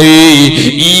വാർദ്ധക്യമാണ്.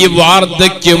 ഈ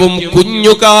വാർദ്ധക്യവും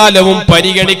കുഞ്ഞുകാലവും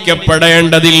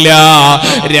പരിഗണിക്കപ്പെടേണ്ടതില്ല.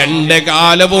 2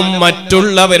 കാലവും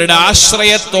മറ്റുള്ളവരുടെ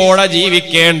ആശ്രയത്തോടെ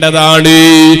ജീവിക്കേണ്ടതാണ്.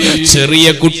 ചെറിയ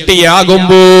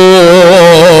കുട്ടിയാകുമ്പോൾ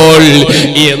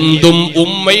എന്തും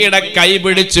ഉമ്മയുടെ കൈ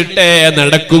പിടിച്ചിട്ടേ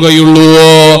നടക്കുകയുള്ളൂ.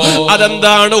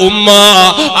 അതെന്താണ് ഉമ്മ,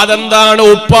 അതെന്താണ്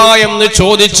ഉപ്പ എന്ന്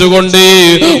ചോദിച്ചുകൊണ്ട്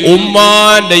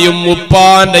ഉമ്മാന്റെയും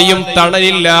ഉപ്പാന്റെയും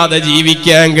തണലില്ലാതെ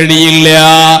ജീവിക്കാൻ കഴിയില്ല.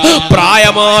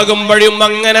 പ്രായമാകുമ്പോഴും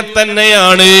അങ്ങനെ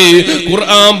തന്നെയാണ്.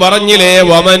 ഖുർആൻ പറഞ്ഞില്ലേ,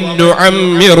 വമൻ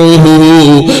നുഅമ്മിറുഹു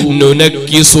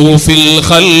നുനക്കിസു ഫിൽ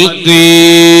ഖൽഖി.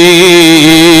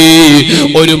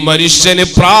 ഒരു മനുഷ്യന്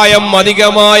പ്രായം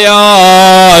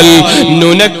അധികമായാൽ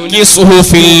നുനക്കിസുഹു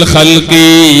ഫിൽ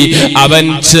ഖൽഖി, അവൻ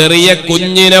ചെറിയ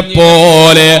കുഞ്ഞിനെ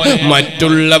പോലെ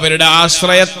മറ്റുള്ളവരുടെ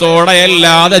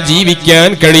ആശ്രയത്തോടെയല്ലാതെ ജീവിക്കാൻ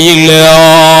കഴിയില്ല.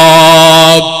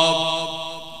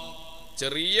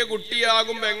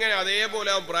 കുട്ടിയാകുമ്പോ എങ്ങനെ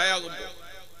അതേപോലെ പ്രായമാകുമ്പോ.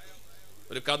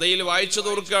 ഒരു കഥയിൽ വായിച്ചു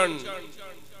തീർക്കാൻ,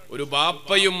 ഒരു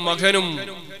ബാപ്പയും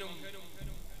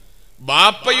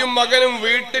മകനും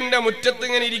വീട്ടിന്റെ മുറ്റത്ത്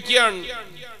ഇങ്ങനെ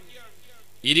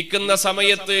ഇരിക്കുന്ന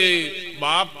സമയത്ത്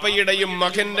ബാപ്പയുടെയും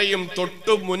മകന്റെയും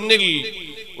തൊട്ടു മുന്നിൽ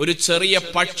ഒരു ചെറിയ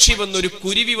പക്ഷി ഒരു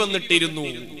കുരുവി വന്നിട്ടിരുന്നു.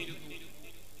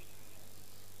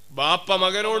 ബാപ്പ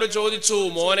മകനോട് ചോദിച്ചു,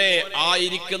 മോനെ, ആ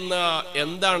ഇരിക്കുന്ന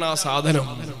എന്താണ് ആ സാധനം?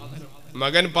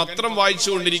 മകൻ പത്രം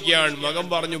വായിച്ചുകൊണ്ടിരിക്കുകയാണ്. മകൻ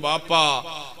പറഞ്ഞു, ബാപ്പ,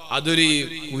 അതൊരു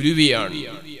കുരുവിയാണ്.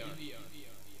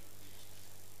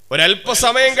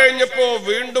 ഒരല്പസമയം കഴിഞ്ഞപ്പോ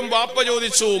വീണ്ടും ബാപ്പ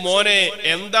ചോദിച്ചു, മോനെ,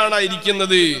 എന്താണ്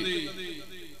ഇരിക്കുന്നത്?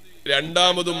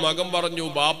 രണ്ടാമതും മകൻ പറഞ്ഞു,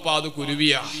 ബാപ്പ, അത്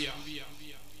കുരുവിയാ.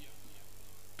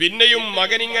 പിന്നെയും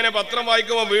മകൻ ഇങ്ങനെ പത്രം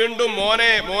വായിക്കുമ്പോ വീണ്ടും,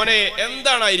 മോനെ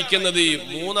എന്താണ് ഇരിക്കുന്നത്?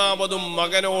 മൂന്നാമതും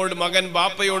മകൻ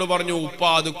ബാപ്പയോട് പറഞ്ഞു, ഉപ്പ,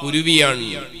 അത് കുരുവിയാണ്.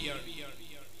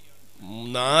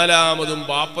 നാലാമതും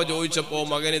ബാപ്പ ചോദിച്ചപ്പോ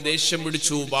മകന് ദേഷ്യം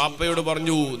പിടിച്ചു. ബാപ്പയോട്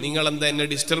പറഞ്ഞു, നിങ്ങൾ എന്താ എന്നെ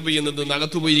ഡിസ്റ്റർബ് ചെയ്യുന്നത്?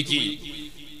 നകത്തു പോയിരിക്കി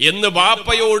എന്ന്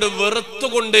ബാപ്പയോട്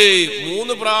വെറുത്തുകൊണ്ട്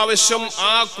 3 പ്രാവശ്യം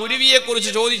ആ കുരുവിയെ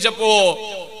കുറിച്ച് ചോദിച്ചപ്പോ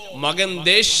മകൻ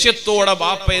ദേഷ്യത്തോടെ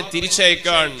ബാപ്പയെ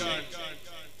തിരിച്ചയക്കാൻ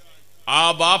ആ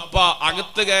ബാപ്പ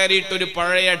അകത്ത് കയറിയിട്ട് ഒരു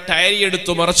പഴയ ഡയറി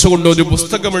എടുത്തു മറച്ചുകൊണ്ട് ഒരു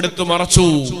പുസ്തകം എടുത്തു മറച്ചു.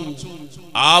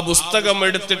 ആ പുസ്തകം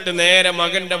എടുത്തിട്ട് നേരെ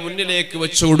മകന്റെ മുന്നിലേക്ക്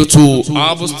വെച്ചു കൊടുത്തു. ആ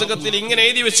പുസ്തകത്തിൽ ഇങ്ങനെ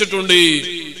എഴുതി വെച്ചിട്ടുണ്ട്,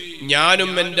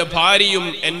 ഞാനും എന്റെ ഭാര്യയും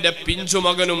എന്റെ പിഞ്ചു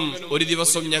മകനും ഒരു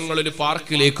ദിവസം ഞങ്ങൾ ഒരു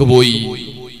പാർക്കിലേക്ക് പോയി.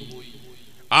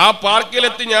 ആ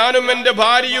പാർക്കിലെത്തി ഞാനും എന്റെ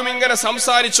ഭാര്യയും ഇങ്ങനെ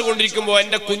സംസാരിച്ചു കൊണ്ടിരിക്കുമ്പോ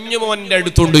എന്റെ കുഞ്ഞുമോന്റെ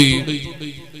അടുത്തുണ്ട്.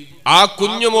 ആ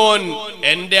കുഞ്ഞുമോൻ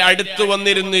എന്റെ അടുത്ത്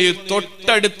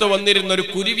തൊട്ടടുത്ത് വന്നിരുന്ന ഒരു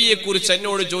കുരുവിയെ കുറിച്ച്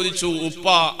എന്നോട് ചോദിച്ചു, ഉപ്പ,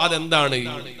 അതെന്താണ്?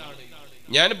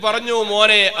 ഞാൻ പറഞ്ഞു,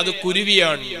 മോനെ, അത്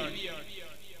കുരുവിയാണ്.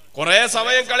 കുറെ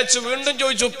സമയം കളിച്ച് വീണ്ടും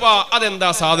ചോദിച്ചു, ഉപ്പ, അതെന്താ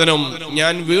സാധനം?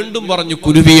 ഞാൻ വീണ്ടും പറഞ്ഞു,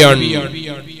 കുരുവിയാണ്.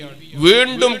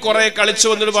 വീണ്ടും കുറെ കളിച്ചു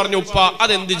വന്നിട്ട് പറഞ്ഞു, ഉപ്പ,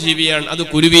 അതെന്ത് ജീവിയാണ്? അത്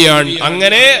കുരുവിയാണ്.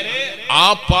 അങ്ങനെ ആ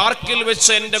പാർക്കിൽ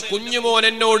വെച്ച് എന്റെ കുഞ്ഞുമോൻ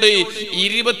എന്നോട്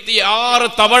 26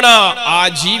 തവണ ആ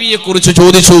ജീവിയെ കുറിച്ച്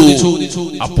ചോദിച്ചു.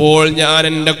 അപ്പോൾ ഞാൻ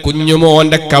എന്റെ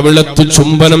കുഞ്ഞുമോന്റെ കവിളത്ത്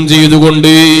ചുംബനം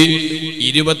ചെയ്തുകൊണ്ട്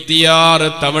 26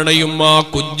 തവണയും ആ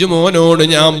കുഞ്ഞുമോനോട്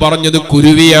ഞാൻ പറഞ്ഞത്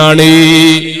കുരുവിയാണ്.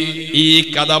 ഈ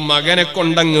കഥ മകനെ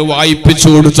കൊണ്ടങ്ങ് വായിപ്പിച്ചു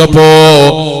കൊടുത്തപ്പോ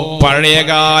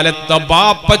പഴയകാലത്തെ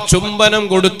ബാപ്പ ചുംബനം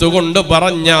കൊടുത്തുകൊണ്ട്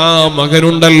പറഞ്ഞ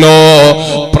മകനുണ്ടല്ലോ,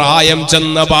 പ്രായം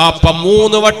ചെന്ന ബാപ്പ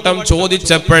 3 വട്ടം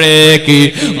ചോദിച്ചപ്പോഴേക്ക്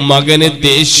മകന്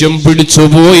ദേഷ്യം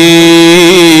പിടിച്ചുപോയി.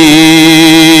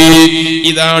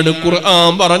 ഇതാണ്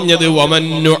ഖുർആൻ പറഞ്ഞത്,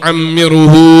 വമന്നു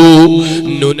അമ്മിറുഹു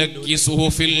നുനക്കിസുഹു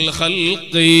ഫിൽ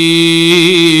ഖൽഖി.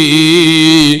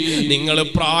 നിങ്ങൾ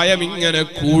പ്രായം ഇങ്ങനെ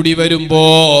കൂടി വരുമ്പോ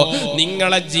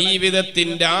നിങ്ങളെ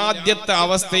ജീവിതത്തിന്റെ ആദ്യത്തെ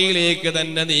അവസ്ഥയിലേക്ക്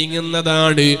തന്നെ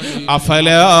നീങ്ങുന്നതാണ്.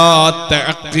 അഫലാ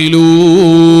തഅഖിലൂൻ.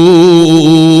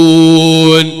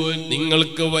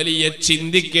 നിങ്ങൾക്ക് വലിയ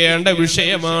ചിന്തിക്കേണ്ട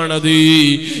വിഷയമാണത്.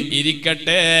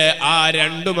 ഇരിക്കട്ടെ, ആ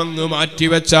രണ്ടും അങ്ങ്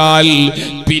മാറ്റിവെച്ചാൽ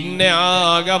പിന്നെ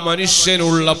ആകെ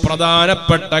മനുഷ്യനുള്ള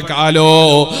പ്രധാനപ്പെട്ട കാലോ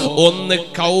ഒന്ന്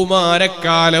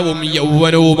കൗമാരക്കാലവും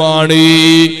യൗവനവുമാണ്.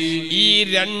 ഈ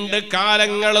 2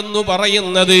 കാലങ്ങളെന്ന്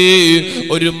പറയുന്നത്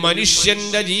ഒരു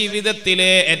മനുഷ്യന്റെ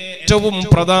ജീവിതത്തിലെ ഏറ്റവും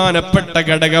പ്രധാനപ്പെട്ട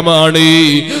ഘടകമാണ്.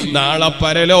 നാളെ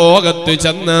പരലോകത്ത്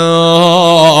ചെന്നാൽ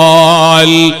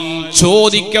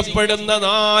ചോദിക്കപ്പെടുന്ന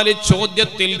 4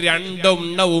 ചോദ്യത്തിൽ 2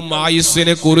 എണ്ണവും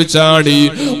ആയുസ്സിനെ കുറിച്ചാണ്.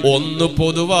 ഒന്ന്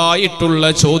പൊതുവായിട്ടുള്ള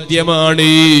ചോദ്യമാണ്,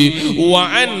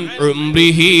 വഅൻ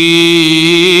ഉംരിഹി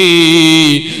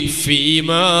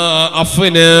ഫീമാ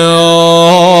അഫ്നാ.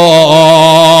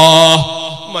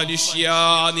 മനുഷ്യ,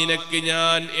 നിനക്ക്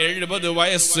ഞാൻ 70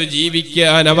 വയസ്സ്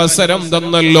ജീവിക്കാൻ അവസരം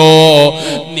തന്നല്ലോ.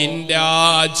 നിന്റെ ആ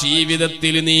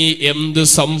ജീവിതത്തിൽ നീ എന്ത്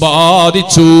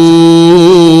സമ്പാദിച്ചു?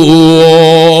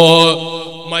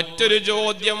 മറ്റൊരു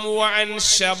ചോദ്യം, വഅൻ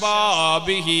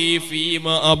ശബാബിഹി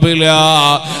ഫീമാ അബ്ലാ.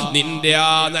 നിന്റെ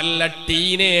ആ നല്ല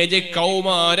ടീനേജ്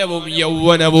കൗമാരവും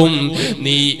യൗവനവും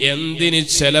നീ എന്തിന്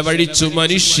ചെലവഴിച്ചു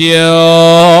മനുഷ്യ?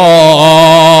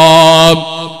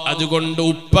 അതുകൊണ്ട്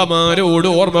ഉപ്പമാരോട്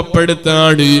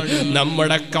ഓർമ്മപ്പെടുത്താണ്,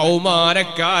 നമ്മുടെ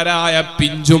കൗമാരക്കാരായ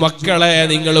പിഞ്ചുമക്കളെ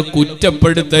നിങ്ങൾ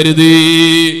കുറ്റപ്പെടുത്തരുത്.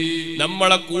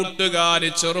 നമ്മളെ കൂട്ടുകാര്,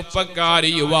 ചെറുപ്പക്കാര്,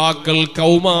 യുവാക്കൾ,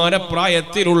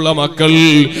 കൗമാരപ്രായത്തിലുള്ള മക്കൾ,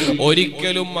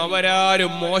 ഒരിക്കലും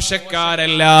അവരാരും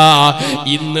മോശക്കാരല്ല.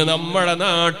 ഇന്ന് നമ്മുടെ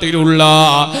നാട്ടിലുള്ള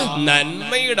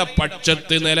നന്മയുടെ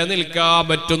പക്ഷത്ത് നിലനിൽക്കാൻ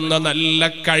പറ്റുന്ന നല്ല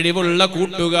കഴിവുള്ള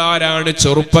കൂട്ടുകാരാണ്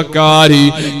ചെറുപ്പക്കാര്.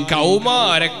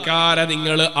 കൗമാരക്കാരെ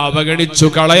നിങ്ങൾ അവഗണിച്ചു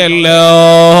കളയല്ല.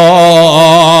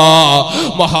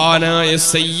 മഹാനായ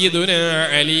സയ്യിദുനാ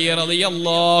അലി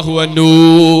റളിയല്ലാഹു അൻഹു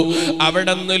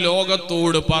അവിടുന്ന്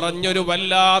ലോകത്തോട് പറഞ്ഞൊരു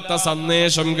വല്ലാത്ത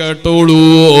സന്ദേശം കേട്ടോളൂ.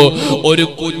 ഒരു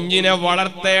കുഞ്ഞിനെ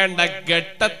വളർത്തേണ്ട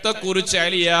ഘട്ടത്തെ കുറിച്ച്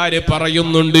അലിയാര്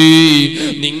പറയുന്നുണ്ട്.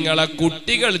 നിങ്ങളെ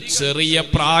കുട്ടികൾ ചെറിയ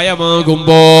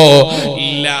പ്രായമാകുമ്പോ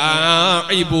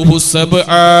ലാഇബുഹു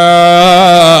സബ്ആ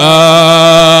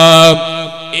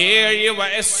 7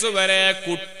 വയസ്സ് വരെ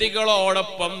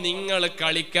കുട്ടികളോടൊപ്പം നിങ്ങൾ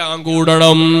കളിക്കാൻ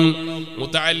കൂടണം.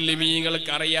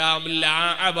 മുതഅല്ലിമീങ്ങൾക്കറിയാം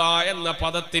ലാഅബ എന്ന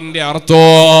പദത്തിന്റെ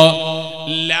അർത്ഥം.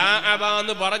 ലാഅബ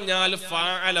എന്ന് പറഞ്ഞാൽ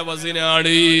ഫഅല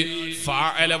വസ്നാണ്.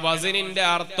 ഫഅല വസ്നിന്റെ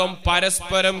അർത്ഥം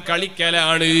പരസ്പരം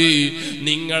കളിക്കലാണ്.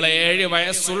 നിങ്ങൾ 7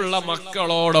 വയസ്സുള്ള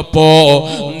മക്കളോടൊപ്പം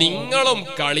നിങ്ങളും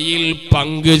കളിയിൽ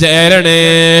പങ്കുചേരണേ.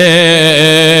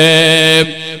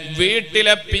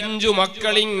 വീട്ടിലെ പിഞ്ചു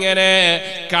മക്കളിങ്ങനെ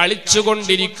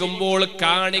കളിച്ചുകൊണ്ടിരിക്കുമ്പോൾ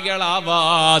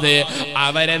കാണികളാവാതെ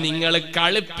അവരെ നിങ്ങൾ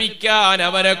കളിപ്പിക്കാൻ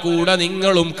അവരെ കൂടെ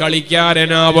നിങ്ങളും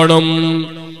കളിക്കാരനാവണം.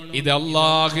 ഇത്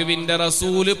അല്ലാഹുവിന്റെ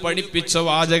റസൂല് പഠിപ്പിച്ച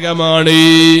വാചകമാണ്.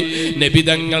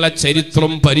 നബിതങ്ങളെ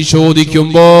ചരിത്രം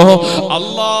പരിശോധിക്കുമ്പോ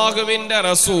അല്ലാഹുവിന്റെ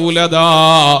റസൂലദാ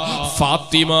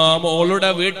ഫാത്തിമ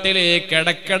മോളുടെ വീട്ടിലേക്ക്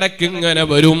ഇടക്കിടക്ക് ഇങ്ങനെ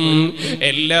വരും.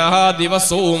 എല്ലാ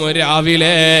ദിവസവും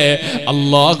രാവിലെ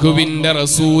അല്ലാഹുവിന്റെ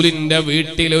റസൂലിന്റെ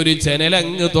വീട്ടിൽ ഒരു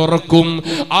ജനലങ്ങ് തുറക്കും.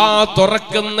 ആ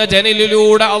തുറക്കുന്ന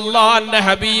ജനലിലൂടെ അല്ലാഹുവിന്റെ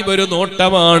ഹബീബ് ഒരു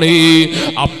നോട്ടമാണ്.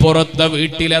 അപ്പുറത്തെ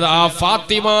വീട്ടിലതാ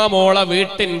ഫാത്തിമ മോളെ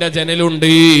വീട്ടിന്റെ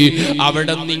ജനലുണ്ട്.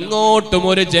 അവിടെ നിങ്ങോട്ടും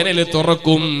ഒരു ജനൽ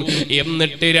തുറക്കും.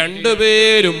 എന്നിട്ട്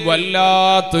രണ്ടുപേരും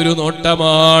വല്ലാത്തൊരു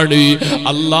നോട്ടമാണ്.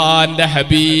 അല്ലാഹുവിന്റെ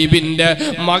ഹബീബിന്റെ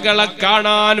മകളെ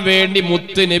കാണാൻ വേണ്ടി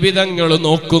മുത്ത് നബി തങ്ങൾ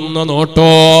നോക്കുന്ന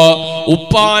നോട്ടോ,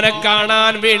 ഉപ്പാനെ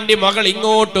കാണാൻ വേണ്ടി മകൾ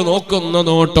ഇങ്ങോട്ട് നോക്കുന്ന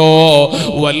നോട്ടോ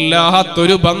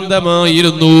വല്ലാത്തൊരു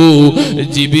ബന്ധമായിരുന്നു.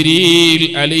 ജിബ്രീൽ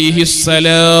അലൈഹിസ്സലാം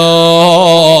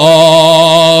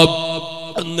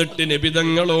എന്നിട്ട്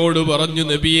നബിതങ്ങളോട് പറഞ്ഞു,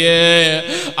 നബിയേ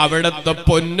അവിടത്തെ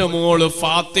പൊന്നുമോള്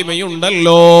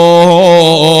ഫാത്തിമയുണ്ടല്ലോ,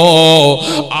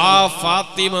 ആ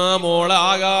ഫാത്തിമ മോള്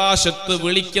ആകാശത്ത്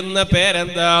വിളിക്കുന്ന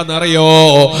പേരെന്താന്നറിയോ?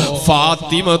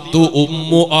 ഫാത്തിമത്തു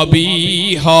ഉമ്മു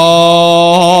അബീഹാ.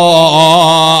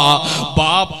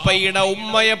 ബാപ്പയുടെ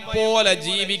ഉമ്മയെ പോലെ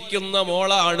ജീവിക്കുന്ന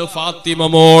മോളാണ് ഫാത്തിമ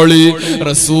മോള്.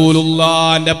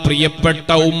 റസൂലുള്ളാന്റെ പ്രിയപ്പെട്ട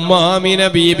ഉമ്മാമിന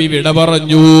ബീബി വിട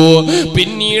പറഞ്ഞു.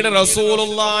 പിന്നീട്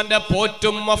റസൂലുള്ളാന്റെ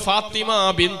പോറ്റുമ്മ ഫാത്തിമ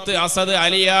ബിൻത്ത് അസദ്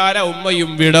അലിയാര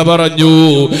ഉമ്മയും വിട പറഞ്ഞു.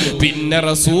 പിന്നെ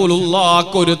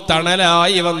റസൂലുള്ളാഹ്ക്ക് ഒരു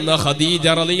തണലായി വന്ന ഖദീജ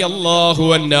റളിയല്ലാഹു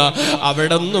അൻഹ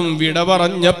അവിടെന്നും വിട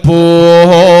പറഞ്ഞപ്പോൾ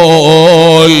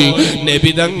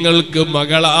നബിതങ്ങൾക്ക്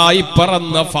മകളായി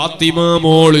പറന്ന ഫാത്തിമ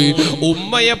മോള്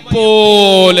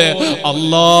ഉമ്മയെപ്പോലെ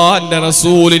അല്ലാഹുവിന്റെ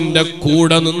റസൂലിന്റെ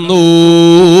കൂടെ നിന്നു.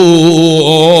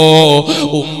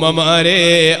 ഉമ്മമാരെ,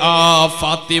 ആ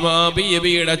ഫാത്തിമ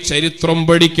ബീവിയുടെ ചരിത്രം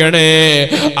പഠിക്കണേ.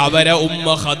 അവരെ ഉമ്മ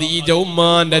ഖദീജ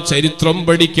ഉമ്മാന്റെ ചരിത്രം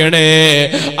പഠിക്കണേ.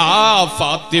 ആ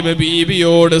ഫാത്തിമ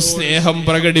ബീവിയോട് സ്നേഹം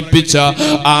പ്രകടിപ്പിച്ച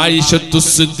ആയിഷത്തു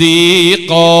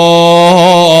സിദ്ദീഖ,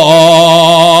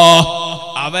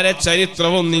 അവരെ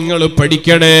ചരിത്രവും നിങ്ങൾ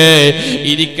പഠിക്കണേ.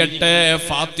 ഇരിക്കട്ടെ,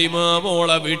 ഫാത്തിമ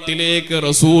മോളെ വീട്ടിലേക്ക്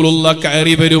റസൂലുള്ള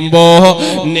കയറി വരുമ്പോ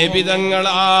നബിതങ്ങൾ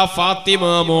ആ ഫാത്തിമ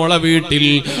മോളെ വീട്ടിൽ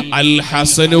അൽ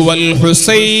ഹസൻ വൽ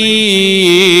ഹുസൈൻ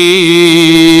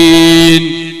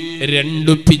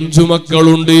 2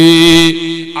 പിഞ്ചുമക്കളുണ്ട്.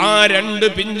 ആ 2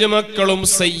 പിഞ്ചുമക്കളും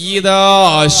സയ്യിദാ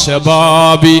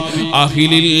ശബാബി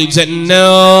അഹ്ലിൽ ജന്ന,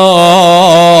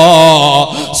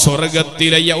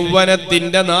 സ്വർഗത്തിലെ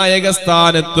യൗവനത്തിന്റെ നായക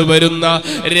സ്ഥാനത്ത് വരുന്ന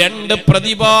 2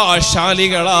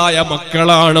 പ്രതിഭാശാലികളായ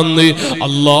മക്കളാണെന്ന്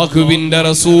അല്ലാഹുവിന്റെ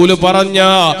റസൂല് പറഞ്ഞ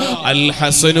അൽ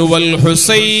ഹസൻ വൽ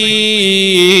ഹുസൈൻ.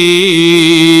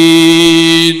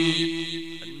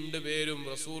 2 പേരും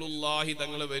റസൂലുള്ളാഹി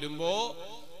തങ്ങൾ വരുമ്പോ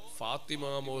ഫാത്തിമ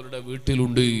മോളുടെ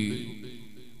വീട്ടിലുണ്ട്.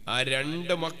 ആ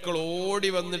 2 മക്കൾ ഓടി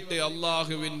വന്നിട്ട്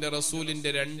അല്ലാഹുവിന്റെ റസൂലിന്റെ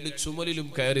 2 ചുമലിലും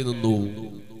കയറി നിന്നു.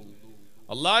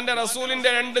 അള്ളാന്റെ റസൂലിന്റെ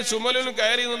 2 ചുമലിലും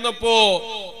കയറി നിന്നപ്പോ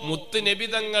മുത്ത് നബി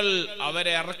തങ്ങൾ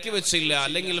അവരെ ഇറക്കി വെച്ചില്ല.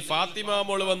 അല്ലെങ്കിൽ ഫാത്തിമ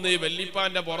മോള് വന്ന്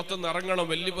വെല്ലിപ്പാന്റെ പുറത്തുനിന്ന് ഇറങ്ങണം,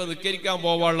 വെല്ലിപ്പ നിസ്കരിക്കാൻ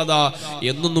പോവാനുള്ളതാ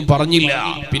എന്നൊന്നും പറഞ്ഞില്ല.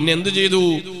 പിന്നെ എന്തു ചെയ്തു?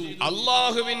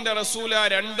 അള്ളാഹുവിന്റെ റസൂല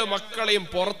 2 മക്കളെയും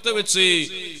പുറത്ത് വെച്ച്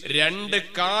 2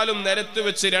 കാലും നിരത്ത്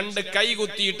വെച്ച് 2 കൈ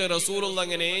കുത്തിയിട്ട് റസൂലുള്ള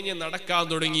അങ്ങനെ ഏഞ്ഞ് നടക്കാൻ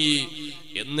തുടങ്ങി.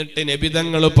 എന്നിട്ട്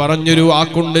നബിതങ്ങൾ പറഞ്ഞൊരു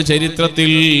വാക്കുണ്ട്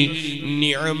ചരിത്രത്തിൽ,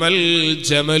 നിഅമൽ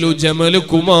ജമലു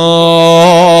ജമലുകുമാ,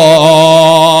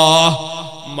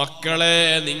 മക്കളെ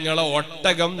നിങ്ങളെ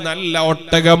ഒട്ടകം നല്ല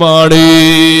ഒട്ടകമാണ്.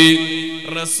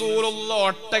 റസൂലുള്ള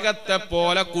ഒട്ടകത്തെ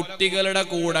പോലെ കുട്ടികളുടെ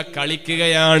കൂടെ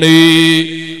കളിക്കുകയാണ്.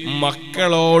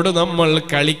 മക്കളോട് നമ്മൾ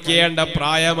കളിക്കേണ്ട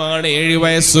പ്രായമാണ് 7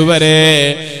 വയസ്സുവരെ.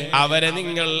 അവരെ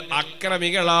നിങ്ങൾ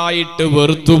അക്രമികളായിട്ട്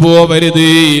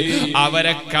വെറുത്തുപോവരുത്.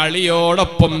 അവരെ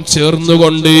കളിയോടൊപ്പം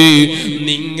ചേർന്നുകൊണ്ട്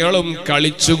നിങ്ങളും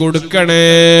കളിച്ചു കൊടുക്കണേ.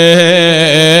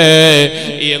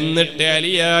 എന്നിട്ട്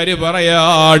അലിയാര്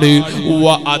പറയാട്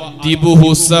വഅദ്ദിബുഹു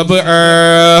സബ്ആ.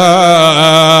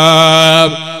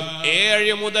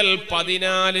 7 മുതൽ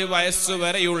 14 വയസ്സ്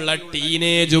വരെയുള്ള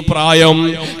ടീനേജ് പ്രായം,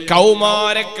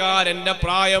 കൗമാരക്കാരന്റെ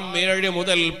പ്രായം 7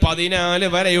 മുതൽ 14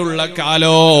 വരെയുള്ള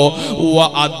കാലോ.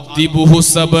 വഅദ്ദിബുഹു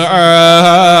സബ്ആ.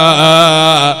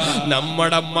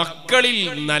 നമ്മുടെ മക്കളിൽ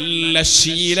നല്ല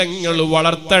ശീലങ്ങൾ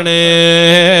വളർത്തണേ.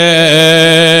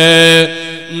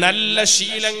 നല്ല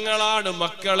ശീലങ്ങളാണ്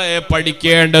മക്കളെ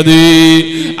പഠിക്കേണ്ടത്.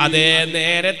 അതേ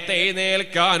നേരത്തെ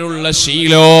എഴുന്നേൽക്കാനുള്ള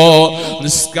ശീലോ,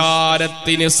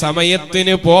 നിസ്കാരത്തിന്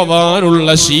സമയത്തിന് പോവാനുള്ള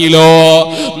ശീലോ,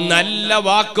 നല്ല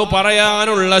വാക്ക്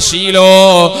പറയാനുള്ള ശീലോ,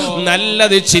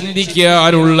 നല്ലത്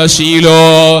ചിന്തിക്കാനുള്ള ശീലോ.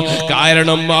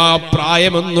 കാരണം ആ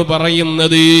പ്രായമെന്ന്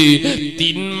പറയുന്നത്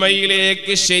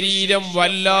തിന്മയിലേക്ക് ശരീരം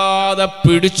വല്ലാതെ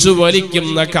പിടിച്ചു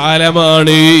വലിക്കുന്ന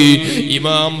കാലമാണ്.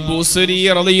 ഇമാം ബുസ്രി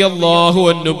റളിയല്ലാഹു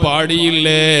അൻഹു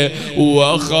പാടിയില്ലേ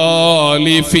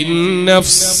വഖാലിഫിൻ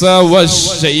നഫ്സ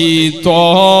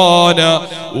വശൈത്വാന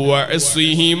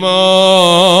വഅസിഹിമാ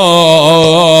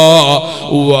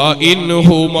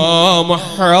വഇൻഹുമാ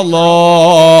മഹ്ളാ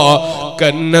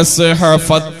കന്നസ്ഹ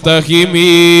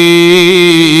ഫത്തഹിമീ.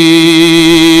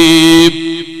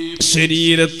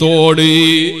 ശരീരത്തോട്,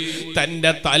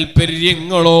 തന്റെ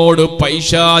താല്പര്യങ്ങളോട്,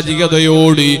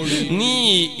 പൈശാചികതയോട് നീ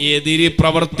എതിര്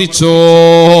പ്രവർത്തിച്ചോ.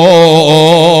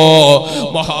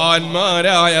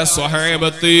 മഹാന്മാരായ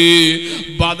സ്വഹാബത്ത്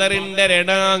ബദറിന്റെ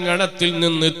രണാങ്കണത്തിൽ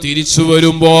നിന്ന് തിരിച്ചു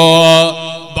വരുമ്പോ,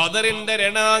 ബദറിന്റെ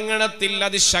രണാങ്കണത്തിൽ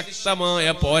അതിശക്തമായ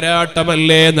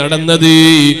പോരാട്ടമല്ലേ നടന്നത്.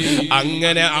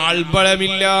 അങ്ങനെ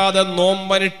ആൾബലമില്ലാതെ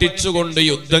നോമ്പനുഷ്ഠിച്ചുകൊണ്ട്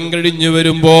യുദ്ധം കഴിഞ്ഞു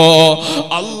വരുമ്പോ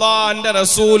അള്ളാന്റെ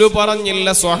റസൂല് പറഞ്ഞില്ല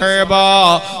സ്വഹാബാ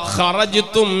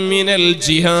ഖറജ്തും മിനൽ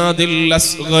ജിഹാദിൽ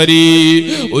അസ്ഗരി.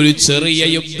 ഒരു ചെറിയ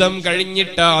യുദ്ധം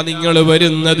കഴിഞ്ഞിട്ടാ നിങ്ങൾ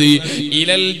വരുന്നത്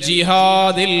ഇലൽ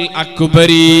ജിഹാദിൽ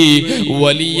അക്ബരി,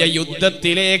 വലിയ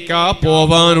യുദ്ധത്തിലേക്കാ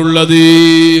പോവാനുള്ളത്.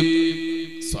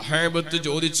 സഹാബത്ത്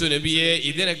ചോദിച്ചു, നബിയെ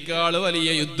ഇതിനേക്കാൾ വലിയ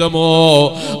യുദ്ധമോ?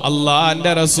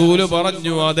 അള്ളാന്റെ റസൂല്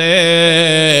പറഞ്ഞു, അതെ,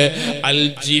 അൽ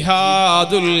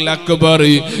ജിഹാദുൽ അക്ബർ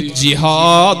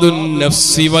ജിഹാദുൻ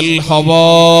നഫ്സി വൽ ഹവാ.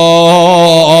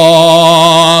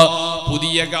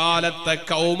 പുതിയ കാലത്തെ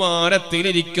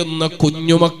കൗമാരത്തിലിരിക്കുന്ന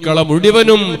കുഞ്ഞുമക്കളെ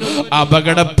മുഴുവനും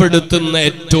അപകടപ്പെടുത്തുന്ന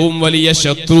ഏറ്റവും വലിയ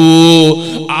ശത്രു,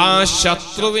 ആ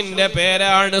ശത്രുവിന്റെ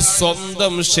പേരാണ്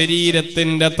സ്വന്തം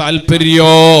ശരീരത്തിന്റെ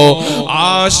താല്പര്യോ. ആ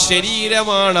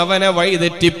ശരീരമാണ് അവനെ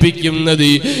വഴിതെറ്റിപ്പിക്കുന്നത്.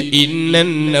 ഇന്നൻ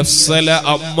നഫ്സല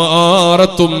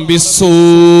അമ്മാറത്തും ബിസ്സൂ.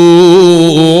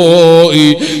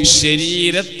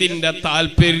 ശരീരത്തിന്റെ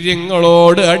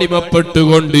താല്പര്യങ്ങളോട്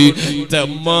അടിമപ്പെട്ടുകൊണ്ട്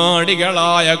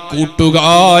തെമ്മാടികളായ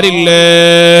കൂട്ടുകാരില്ലേ.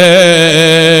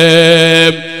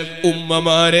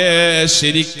 ഉമ്മമാരെ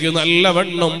ശരിക്ക്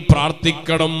നല്ലവണ്ണം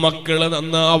പ്രാർത്ഥിക്കണം മക്കള്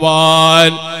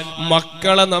നന്നാവാൻ.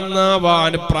 മക്കളെ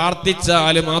നന്നാവാൻ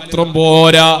പ്രാർത്ഥിച്ചാൽ മാത്രം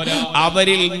പോരാ,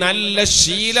 അവരിൽ നല്ല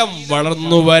ശീലം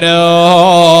വളർന്നു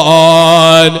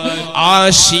വരാൻ. ആ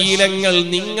ശീലങ്ങൾ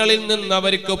നിങ്ങളിൽ നിന്ന്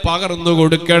അവർക്ക് പകർന്നു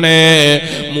കൊടുക്കണേ.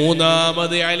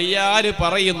 മൂന്നാമത് അലിയാര്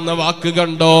പറയുന്ന വാക്ക്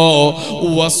കണ്ടോ,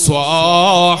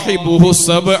 വസ്വാഹിബുഹു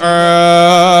സബ്ആ.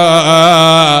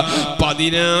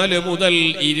 14 മുതൽ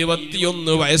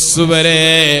 21 വയസ്സുവരെ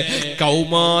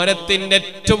കൗമാരത്തിന്റെ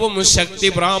ഏറ്റവും ശക്തി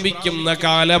പ്രാപിക്കുന്ന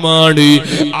കാലമാണ്.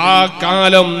 ആ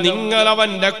കാലം നിങ്ങൾ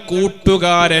അവന്റെ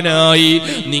കൂട്ടുകാരനായി,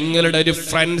 നിങ്ങളുടെ ഒരു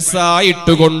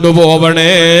ഫ്രണ്ട്സായിട്ട്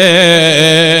കൊണ്ടുപോവണേ.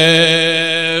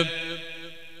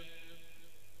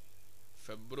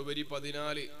 ഫെബ്രുവരി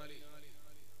 14,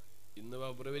 ഇന്ന്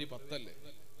ഫെബ്രുവരി 10 അല്ലേ?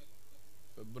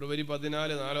 ഫെബ്രുവരി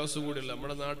 14, 4 ദിവസം കൂടിയുള്ള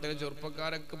നമ്മുടെ നാട്ടിലെ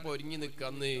ചെറുപ്പക്കാരൊക്കെ ഇപ്പൊ ഒരുങ്ങി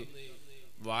നിൽക്കാന്ന്.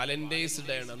 വാലന്റൈൻസ്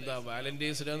ഡേ ആണ്. എന്താ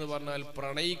വാലന്റൈൻസ് ഡേ എന്ന് പറഞ്ഞാൽ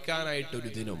പ്രണയിക്കാനായിട്ടൊരു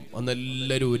ദിനം.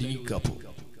 അന്നെല്ലാരും ഒരുങ്ങിക്കാപ്പോ.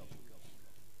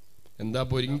 എന്താ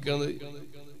ഒരുങ്ങിക്കുന്നത്?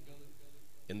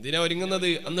 എന്തിനാ ഒരുങ്ങുന്നത്?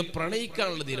 അന്ന്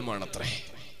പ്രണയിക്കാനുള്ള ദിനമാണത്രേ.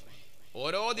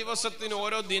 ഓരോ ദിവസത്തിന്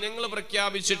ഓരോ ദിനങ്ങൾ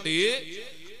പ്രഖ്യാപിച്ചിട്ട്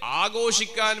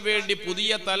ആഘോഷിക്കാൻ വേണ്ടി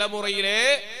പുതിയ തലമുറയിലെ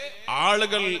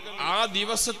ആളുകൾ ആ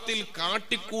ദിവസത്തിൽ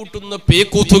കാട്ടിക്കൂട്ടുന്ന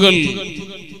പേക്കൂത്തുകൾ,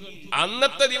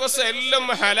 അന്നത്തെ ദിവസം എല്ലാം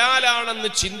ഹലാലാണെന്ന്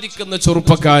ചിന്തിക്കുന്ന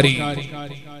ചെറുപ്പക്കാരി.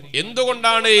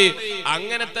 എന്തുകൊണ്ടാണ്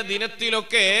അങ്ങനത്തെ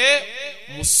ദിനത്തിലൊക്കെ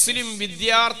മുസ്ലിം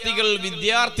വിദ്യാർത്ഥികൾ,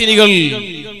 വിദ്യാർത്ഥിനികൾ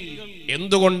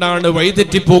എന്തുകൊണ്ടാണ്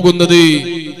വഴിതെറ്റിപ്പോകുന്നത്?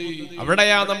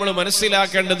 അവിടെയാ നമ്മൾ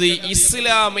മനസ്സിലാക്കേണ്ടത്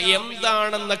ഇസ്ലാം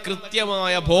എന്താണെന്ന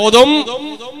കൃത്യമായ ബോധം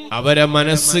അവരെ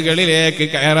മനസ്സുകളിലേക്ക്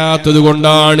കയറാത്തത്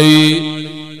കൊണ്ടാണ്.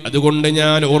 അതുകൊണ്ട്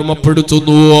ഞാൻ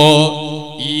ഓർമ്മപ്പെടുത്തുന്നു,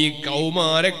 ഈ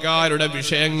കൗമാരക്കാരുടെ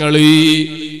വിഷയങ്ങള്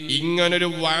ഇങ്ങനൊരു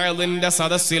വഅദിന്റെ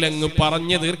സദസ്സിലങ്ങ്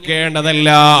പറഞ്ഞു തീർക്കേണ്ടതല്ല.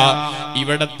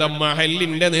 ഇവിടത്തെ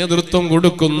മഹല്ലിന്റെ നേതൃത്വം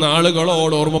കൊടുക്കുന്ന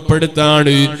ആളുകളോട്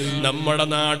ഓർമ്മപ്പെടുത്താണ്, നമ്മുടെ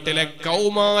നാട്ടിലെ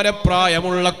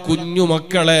കൗമാരപ്രായമുള്ള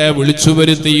കുഞ്ഞുമക്കളെ വിളിച്ചു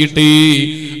വരുത്തിയിട്ട്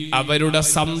അവരുടെ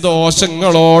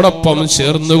സന്തോഷങ്ങളോടൊപ്പം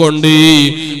ചേർന്നുകൊണ്ട്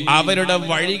അവരുടെ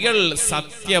വഴികൾ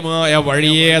സത്യമായ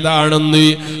വഴിയേതാണെന്ന്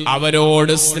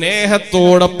അവരോട്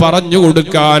സ്നേഹത്തോടെ പറഞ്ഞു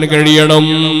കൊടുക്കാൻ കഴിയണം.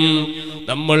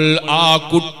 നമ്മൾ ആ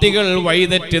കുട്ടികൾ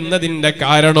വഴിതെറ്റുന്നതിന്റെ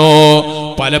കാരണോ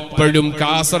പലപ്പോഴും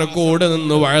കാസർഗോഡ്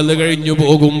നിന്ന് വഴുതു കഴിഞ്ഞു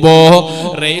പോകുമ്പോ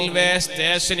റെയിൽവേ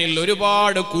സ്റ്റേഷനിൽ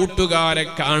ഒരുപാട് കൂട്ടുകാരെ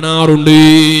കാണാറുണ്ട്.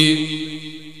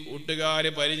 കൂട്ടുകാര്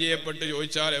പരിചയപ്പെട്ട്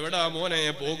ചോദിച്ചാൽ എവിടാ മോനെ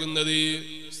പോകുന്നത്?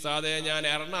 ഉസ്താദേ, ഞാൻ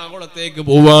എറണാകുളത്തേക്ക്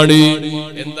പോവാണ്.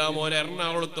 എന്താ മോനെ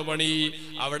എറണാകുളത്ത് പണി?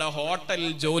 അവിടെ ഹോട്ടൽ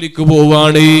ജോലിക്ക്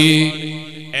പോവാണ്.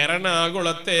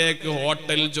 എറണാകുളത്തേക്ക്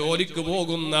ഹോട്ടൽ ജോലിക്ക്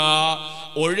പോകുന്ന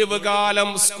ഒഴിവുകാലം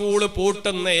സ്കൂള്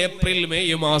പൂട്ടുന്ന ഏപ്രിൽ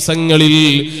മെയ് മാസങ്ങളിൽ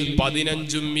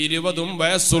 15ഉം 20ഉം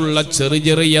വയസ്സുള്ള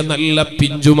ചെറിയ നല്ല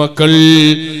പിഞ്ചുമക്കൾ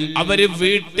അവര്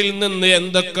വീട്ടിൽ നിന്ന്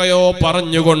എന്തൊക്കെയോ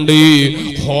പറഞ്ഞുകൊണ്ട്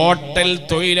ഹോട്ടൽ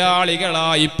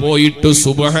തൊഴിലാളികളായി പോയിട്ട്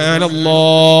സുബ്ഹാനല്ലാഹ്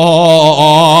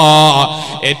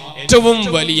ഏറ്റവും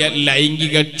വലിയ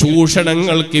ലൈംഗിക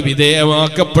ചൂഷണങ്ങൾക്ക്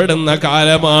വിധേയമാക്കപ്പെടുന്ന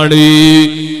കാലമാണ്.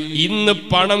 ഇന്ന്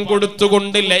പണം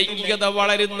കൊടുത്തുകൊണ്ട് ലൈംഗികത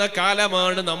വളരുന്ന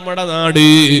കാലമാണ് നമ്മുടെ നാട്.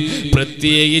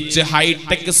 പ്രത്യേകിച്ച്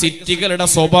ഹൈടെക് സിറ്റികളുടെ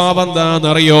സ്വഭാവം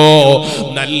എന്താണെന്നറിയോ?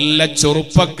 നല്ല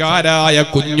ചെറുപ്പക്കാരായ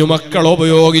കുഞ്ഞുമക്കൾ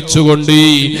ഉപയോഗിച്ചുകൊണ്ട്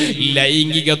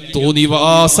ലൈംഗിക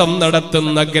തോന്നിവാസം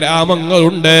നടത്തുന്ന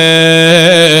ഗ്രാമങ്ങളുണ്ട്.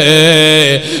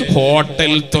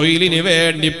 ഹോട്ടൽ തൊഴിലിന്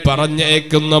വേണ്ടി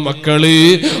പറഞ്ഞേക്കുന്ന മക്കള്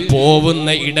പോവുന്ന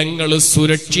ഇടങ്ങൾ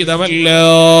സുരക്ഷിതമല്ല.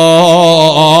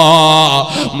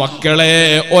 മക്കളെ,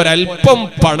 ഒരൽപ്പം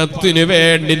പണത്തിനു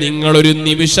വേണ്ടി നിങ്ങളൊരു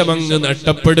നിമിഷമങ്ങ്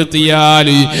നഷ്ടപ്പെടുത്തിയാൽ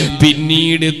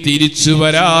പിന്നീട് തിരിച്ചു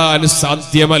വരാൻ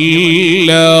സാധ്യമല്ല.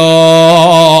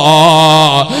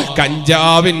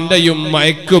 കഞ്ചാവിന്റെയും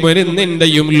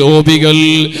മയക്കുമരുന്നിന്റെയും ലോബികൾ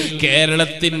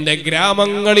കേരളത്തിന്റെ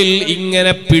ഗ്രാമങ്ങളിൽ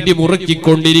ഇങ്ങനെ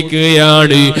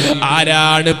പിടിമുറുക്കിക്കൊണ്ടിരിക്കുകയാണ്.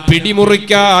 ആരാണ്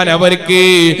പിടിമുറിക്കാൻ അവർക്ക്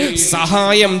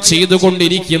സഹായം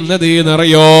ചെയ്തുകൊണ്ടിരിക്കുന്നത്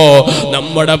എന്നറിയോ?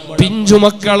 നമ്മുടെ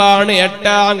പിഞ്ചുമക്കളാണ്.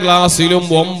 8ാം ക്ലാസ്സിലും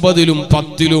 9ലും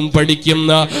 10ലും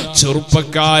പഠിക്കുന്ന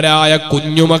ചെറുപ്പക്കാരായ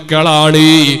കുഞ്ഞുമക്കളാണ്.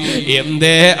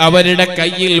 എന്തേ? അവരുടെ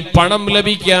കയ്യിൽ പണം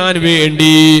ലഭിക്കാൻ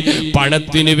വേണ്ടി,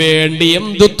 പണത്തിന് വേണ്ടി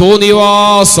എന്തു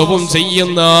തോന്നിവാസവും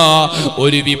ചെയ്യുന്ന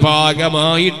ഒരു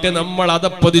വിഭാഗമായിട്ട് നമ്മൾ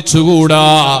അതപ്പതിച്ചുകൂടാ.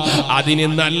 അതിന്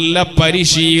നല്ല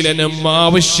പരിശീലനം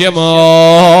ആവശ്യമാണ്.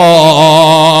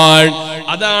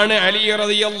 അതാണ് അലി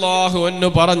റളിയല്ലാഹു അൻഹു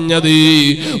പറഞ്ഞത്,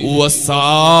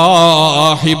 വസാഹിബുഹു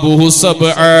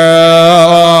സബ്ആ,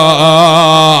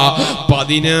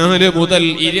 14 മുതൽ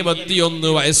 21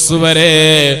 വയസ്സുവരെ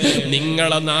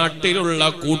നിങ്ങളെ നാട്ടിലുള്ള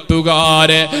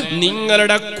കൂട്ടുകാരെ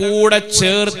നിങ്ങളുടെ കൂടെ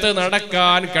ചേർത്ത്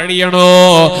നടക്കാൻ കഴിയണോ?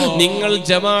 നിങ്ങൾ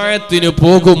ജമാഅത്തിന്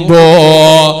പോകുമ്പോ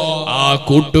ആ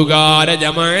കൂട്ടുകാരെ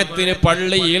ജമാഅത്തിന്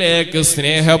പള്ളിയിലേക്ക്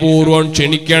സ്നേഹപൂർവം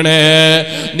ക്ഷണിക്കണേ.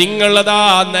 നിങ്ങളതാ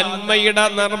നന്മയുടെ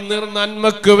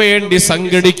നന്മക്ക് വേണ്ടി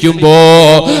സംഘടിക്കുമ്പോ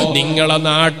നിങ്ങളെ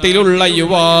നാട്ടിലുള്ള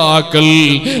യുവാക്കൾ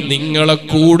നിങ്ങളെ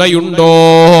കൂടെയുണ്ടോ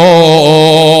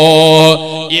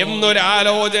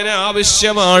എന്നൊരാലോചന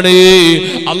ആവശ്യമാണ്.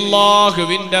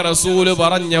 അല്ലാഹുവിന്റെ റസൂല്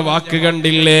പറഞ്ഞ വാക്ക്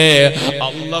കണ്ടില്ലേ?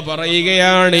 അല്ലാഹ്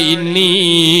പറയുകയാണ്, ഇന്നി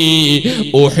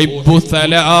ഉഹിബ്ബു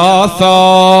സലാസ,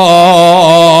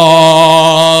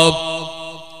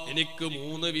 എനിക്ക്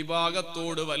 3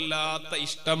 വിഭാഗത്തോട് വല്ലാത്ത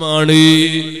ഇഷ്ടമാണ്.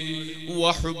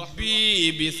 വഹുബ്ബി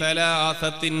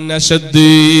ബിസലാസത്തിൻ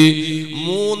അശദ്,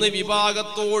 3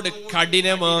 വിഭാഗത്തോട്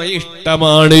കഠിനമായ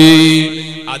ഇഷ്ടമാണ്.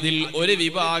 അതിൽ ഒരു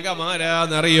വിഭാഗം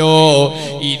ആരാന്നറിയോ?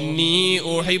 ഇന്നി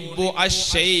ഉഹിബ്ബു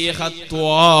അശ്ശൈഖ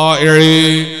ത്വാഇ,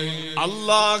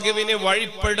 അല്ലാഹുവിനെ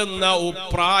വഴിപ്പെടുന്ന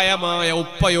പ്രായമായ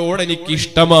ഉപ്പയോട് എനിക്ക്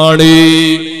ഇഷ്ടമാണ്.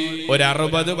 ഒരു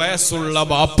 60 വയസ്സുള്ള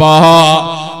ബാപ്പ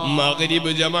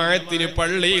മഗ്രിബ് ജമാഅത്തിന്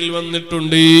പള്ളിയിൽ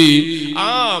വന്നിട്ടുണ്ട്. ആ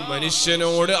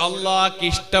മനുഷ്യനോട് അല്ലാഹ്ക്ക്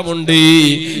ഇഷ്ടമുണ്ട്.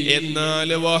 എന്നാൽ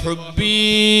വഹുബ്ബി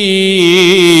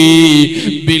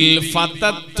ബിൽ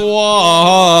ഫതത്വാഇ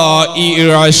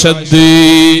അശദ്,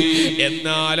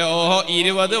 എന്നാലോ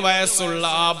 20 വയസ്സുള്ള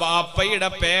ആ ബാപ്പയുടെ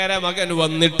പേരമകൻ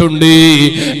വന്നിട്ടുണ്ട്,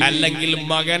 അല്ലെങ്കിൽ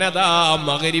മകനതാ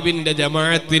മഗ്രിബിന്റെ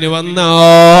ജമാഅത്തിന്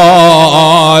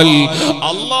വന്നാൽ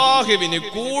അല്ലാഹുവിന്റെ അല്ലാഹുവിന്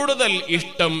കൂടുതൽ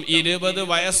ഇഷ്ടം 20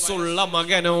 വയസ്സുള്ള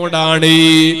മകനോടാണ്.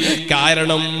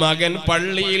 കാരണം മകൻ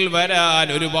പള്ളിയിൽ വരാൻ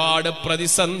ഒരുപാട്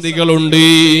പ്രതിസന്ധികളുണ്ട്.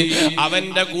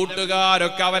 അവന്റെ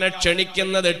കൂട്ടുകാരൊക്കെ അവനെ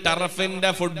ക്ഷണിക്കുന്നത്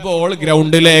ടർഫിന്റെ ഫുട്ബോൾ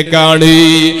ഗ്രൗണ്ടിലേക്കാണ്.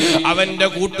 അവന്റെ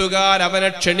കൂട്ടുകാർ അവനെ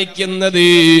ക്ഷണിക്കുന്നത്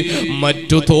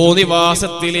മറ്റു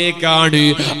തോന്നിവാസത്തിലേക്കാണ്.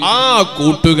 ആ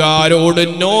കൂട്ടുകാരോട്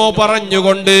നോ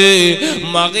പറഞ്ഞുകൊണ്ട്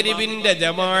മഗ്രിബിന്റെ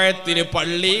ജമാഅത്തിന്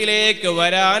പള്ളിയിലേക്ക്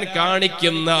വരാൻ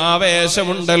കാണിക്കുന്ന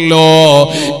ആവേശമുണ്ടല്ലോ,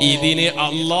 ഇതിന്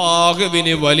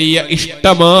അല്ലാഹുവിന് വലിയ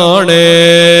ഇഷ്ടമാണ്.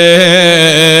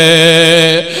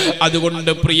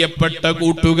 അതുകൊണ്ട് പ്രിയപ്പെട്ട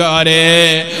കൂട്ടുകാരെ,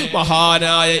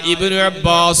 മഹാനായ ഇബ്നു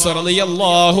അബ്ബാസ്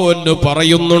റളിയല്ലാഹു അൻഹു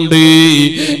പറയുന്നുണ്ട്,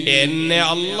 എന്നെ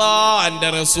അല്ലാഹുവിന്റെ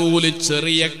റസൂൽ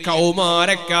ചെറിയ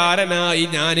കൗമാരക്കാരനായി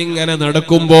ഞാനിങ്ങനെ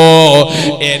നടക്കുമ്പോ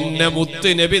എന്നെ മുത്ത്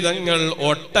നബി തങ്ങൾ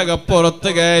ഒട്ടകപ്പുറത്ത്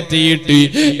കയറ്റിയിട്ട്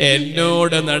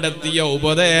എന്നോട് നടത്തിയ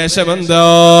ഉപദേശം എന്താ?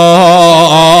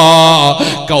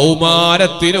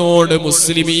 കൗമാരത്തിനോട്,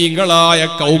 മുസ്ലിമീങ്ങളായ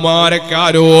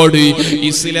കൗമാരക്കാരോട്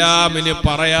ഇസ്ലാമിന്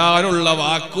പറയാനുള്ള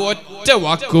വാക്ക് ഒറ്റ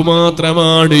വാക്കു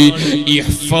മാത്രമാണ്,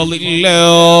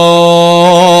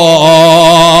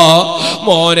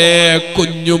 മോനെ,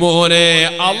 കുഞ്ഞുമോനെ,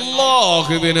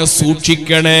 അല്ലാഹുവിനെ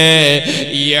സൂക്ഷിക്കണേ.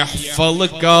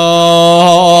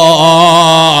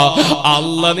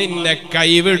 അല്ല നിന്നെ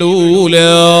കൈവിടൂല.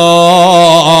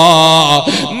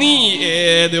 നീ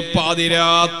ഏത്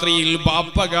പാതിരാത്രിയിൽ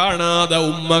ബാപ്പ കാണാതെ,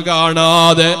 ഉമ്മ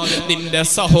കാണാതെ, നിന്റെ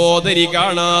സഹോദരി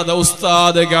കാണാതെ,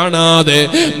 ഉസ്താദ് കാണാതെ,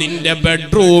 നിന്റെ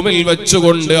ബെഡ്റൂമിൽ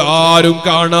വെച്ചുകൊണ്ട് ആരും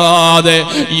കാണാതെ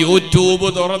യൂട്യൂബ്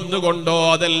തുറന്നുകൊണ്ടോ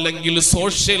അതല്ലെങ്കിൽ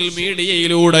സോഷ്യൽ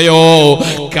മീഡിയയിലൂടെയോ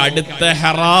കടുത്ത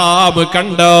ഹറാം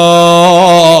കണ്ടാൽ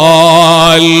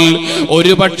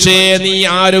ഒരു പക്ഷേ നീ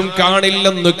ആരും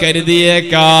കാണില്ലെന്ന്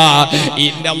കരുതിയേക്കാ.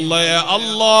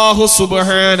 അല്ലാഹു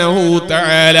സുബ്ഹാനഹു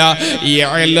തആല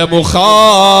യഅലമു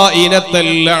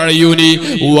ഖായിനത്തൽ അയുനി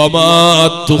വമാ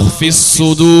തുഖ്ഫിസ്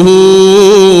സുദൂർ.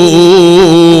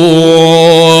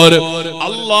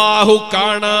 അല്ലാഹു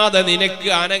കാണാതെ നിനക്ക്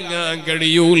അനങ്ങാൻ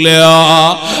കഴിയൂല.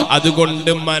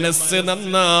 അതുകൊണ്ട് മനസ്സ്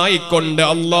നന്നായിക്കൊണ്ട്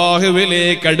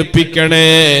അല്ലാഹുവിലേക്ക്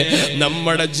അടുപ്പിക്കണേ.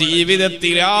 നമ്മുടെ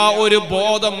ജീവിതത്തിൽ ആ ഒരു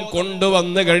ബോധം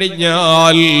കൊണ്ടുവന്നു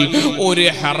കഴിഞ്ഞാൽ ഒരു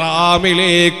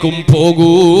ഹറാമിലേക്കും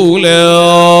പോകൂല.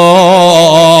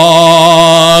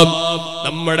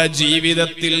 നമ്മുടെ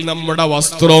ജീവിതത്തിൽ നമ്മുടെ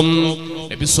വസ്ത്രം,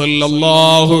 നബി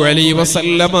സല്ലല്ലാഹു അലൈഹി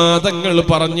വസല്ലമ തങ്ങൾ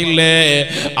പറഞ്ഞില്ലേ,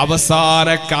 അവസാന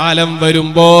കാലം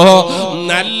വരുമ്പോ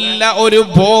നല്ല ഒരു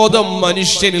ബോധം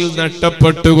മനുഷ്യനിൽ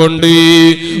നഷ്ടപ്പെട്ടുകൊണ്ട്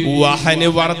വഹന്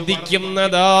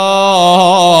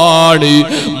വർദ്ധിക്കുന്നതാണ്.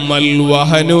 മൽ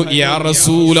വഹനു യാ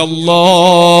റസൂലല്ലാഹ്.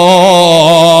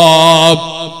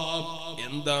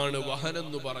 എന്താണ്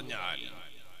വഹനെന്ന് പറഞ്ഞാൽ?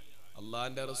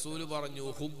 അല്ലാഹുവിന്റെ റസൂൽ പറഞ്ഞു,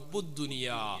 ഹുബ്ബുദ്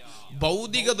ദുനിയാ,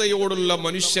 ഭൗതികതയോടുള്ള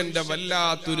മനുഷ്യന്റെ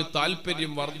വല്ലാത്തൊരു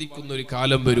താല്പര്യം വർദ്ധിക്കുന്ന ഒരു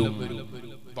കാലം വരും.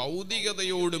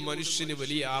 ഭൗതികതയോട് മനുഷ്യന്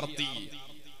വലിയ ആർത്തി.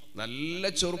 നല്ല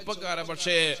ചെറുപ്പക്കാരെ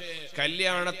പക്ഷേ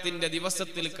കല്യാണത്തിന്റെ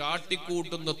ദിവസത്തിൽ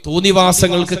കാട്ടിക്കൂട്ടുന്ന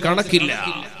തോന്നിവാസങ്ങൾക്ക് കണക്കില്ല.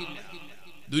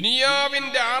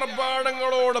 ദുനിയാവിന്റെ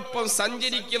ആർഭാടങ്ങളോടൊപ്പം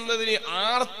സഞ്ചരിക്കുന്നതിന്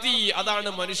ആർത്തി, അതാണ്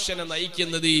മനുഷ്യനെ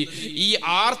നയിക്കുന്നത്. ഈ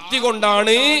ആർത്തി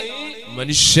കൊണ്ടാണ്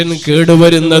മനുഷ്യൻ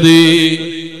കേടുവരുന്നത്.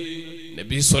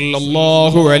 നബി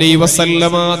സല്ലല്ലാഹു അലൈഹി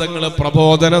വസല്ലമ തങ്ങൾ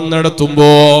പ്രബോധനം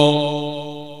നടത്തുമ്പോ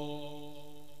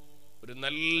ഒരു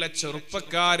നല്ല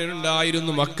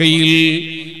ചെറുപ്പക്കാരനുണ്ടായിരുന്നു മക്കയിൽ.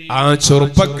 ആ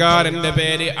ചെറുപ്പക്കാരന്റെ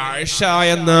പേര് ആയിഷ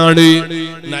എന്നാണ്.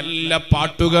 നല്ല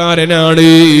പാട്ടുകാരനാണ്,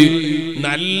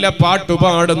 നല്ല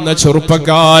പാട്ടുപാടുന്ന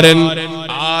ചെറുപ്പക്കാരൻ.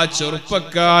 ആ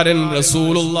ചെറുപ്പക്കാരൻ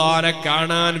റസൂലുള്ളാഹിനെ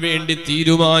കാണാൻ വേണ്ടി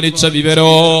തീരുമാനിച്ച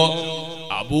വിവരോ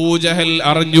അബൂജഹൽ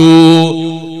അറിഞ്ഞു.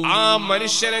 ആ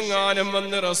മനുഷ്യനെങ്ങാനും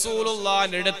വന്ന്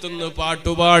റസൂലുള്ളാഹിന്റെ അടുത്തുനിന്ന്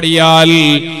പാട്ടുപാടിയാൽ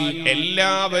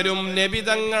എല്ലാവരും നബി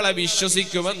തങ്ങളെ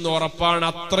വിശ്വസിക്കുമെന്ന് ഉറപ്പാണ്.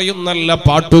 അത്രയും നല്ല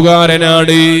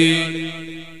പാട്ടുകാരനാണ്.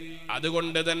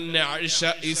 അതുകൊണ്ട് തന്നെ ആയിഷ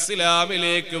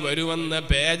ഇസ്ലാമിലേക്ക് വരുമെന്ന്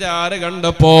ബേജാറ്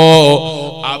കണ്ടപ്പോ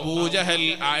അബൂജഹൽ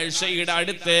ആയിഷയുടെ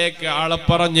അടുത്തേക്ക് ആളെ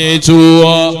പറഞ്ഞേച്ചു.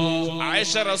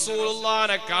 ആയിഷ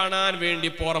റസൂലുള്ളാഹിനെ കാണാൻ വേണ്ടി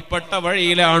പുറപ്പെട്ട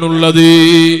വഴിയിലാണുള്ളത്.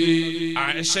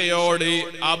 ആയിഷയോട്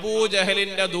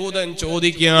അബൂജഹലിന്റെ ദൂതൻ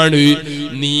ചോദിക്കുകയാണ്,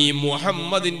 നീ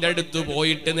മുഹമ്മദിന്റെ അടുത്ത്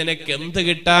പോയിട്ട് നിനക്ക് എന്ത്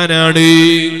കിട്ടാനാണ്?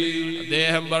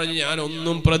 അദ്ദേഹം പറഞ്ഞു, ഞാൻ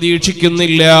ഒന്നും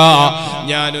പ്രതീക്ഷിക്കുന്നില്ല,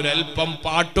 ഞാനൊരൽപ്പം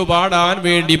പാട്ടുപാടാൻ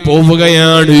വേണ്ടി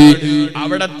പോവുകയാണ്.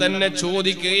 അവിടെ തന്നെ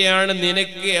ചോദിക്കുകയാണ്,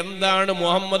 നിനക്ക് എന്താണ്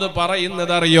മുഹമ്മദ്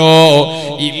പറയുന്നത് അറിയോ?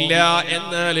 ഇല്ല,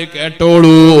 എന്നാൽ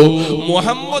കേട്ടോളൂ.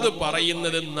 മുഹമ്മദ്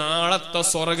പറയുന്നത് നാളത്തെ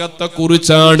സ്വർഗത്തെ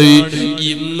കുറിച്ചാണ്,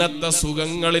 ഇന്നത്തെ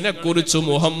സുഖങ്ങളിനെ കുറിച്ച്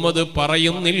മുഹമ്മദ്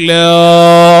പറയുന്നില്ല.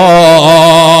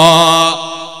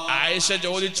 ആയിഷ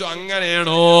ചോദിച്ചു,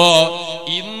 അങ്ങനെയാണോ?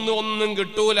 ഇന്നൊന്നും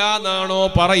കിട്ടൂല എന്നാണോ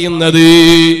പറയുന്നത്?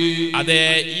 അതെ,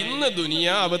 ഇന്ന്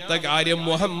ദുനിയാവത്തെ കാര്യം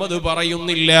മുഹമ്മദ്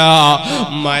പറയുന്നില്ല,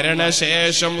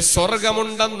 മരണശേഷം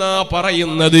സ്വർഗമുണ്ടെന്നാ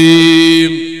പറയുന്നത്.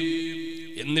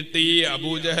 എന്നിട്ട് ഈ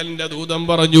അബൂജഹലിന്റെ ദൂതൻ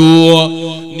പറഞ്ഞു,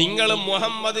 നിങ്ങൾ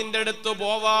മുഹമ്മദിന്റെ അടുത്ത്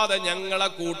പോവാതെ ഞങ്ങളെ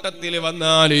കൂട്ടത്തിൽ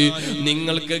വന്നാൽ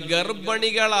നിങ്ങൾക്ക്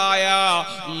ഗർഭിണികളായ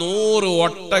 100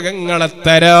 ഒട്ടകങ്ങളെ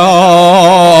തരാം.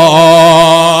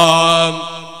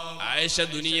 ആയിഷ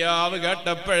ദുനിയാവ്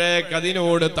കേട്ടപ്പോഴേക്ക്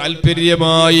അതിനോട്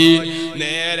താല്പര്യമായി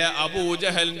നേരെ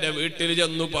അബൂജഹലിന്റെ വീട്ടിൽ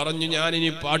ചെന്നു പറഞ്ഞു,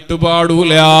 ഞാനിനി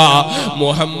പാട്ടുപാടൂല,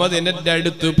 മുഹമ്മദിന്റെ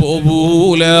അടുത്ത്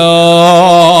പോവൂല,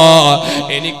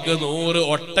 എനിക്ക് 100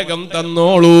 ഒട്ടകം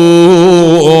തന്നോളൂ.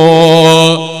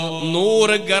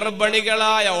 100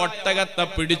 ഗർഭിണികളായ ഒട്ടകത്തെ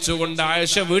പിടിച്ചുകൊണ്ട്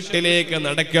ആയിഷ വീട്ടിലേക്ക്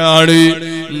നടക്കാണ്.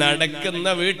 നടക്കുന്ന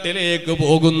വീട്ടിലേക്ക്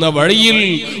പോകുന്ന വഴിയിൽ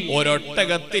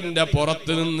ഒരൊട്ടകത്തിന്റെ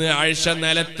പുറത്ത് നിന്ന് ആയിഷ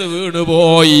നിലത്ത്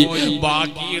വീണുപോയി.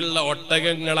 ബാക്കിയുള്ള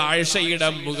ഒട്ടകങ്ങൾ ആയിഷയുടെ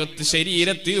മുഖത്ത്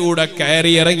ശരീരത്തിലൂടെ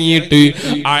കയറി ഇറങ്ങിയിട്ട്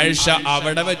ആയിഷ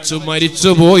അവിടെ വെച്ച്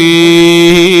മരിച്ചുപോയി.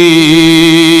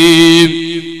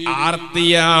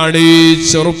 ആർത്തിയാണ്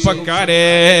ചെറുപ്പക്കാരെ.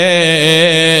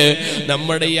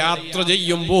 നമ്മുടെ യാത്ര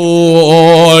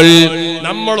ചെയ്യുമ്പോൾ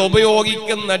നമ്മൾ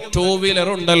ഉപയോഗിക്കുന്ന 2 വീലർ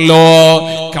ഉണ്ടല്ലോ,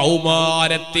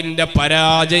 കൗമാരത്തിന്റെ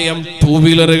പരാജയം 2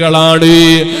 വീലറുകളാണ്.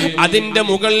 അതിന്റെ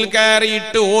മുകളിൽ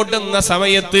കയറിയിട്ട് ഓടുന്ന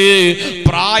സമയത്ത്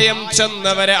പ്രായം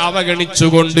ചെന്നവരെ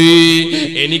അവഗണിച്ചുകൊണ്ട്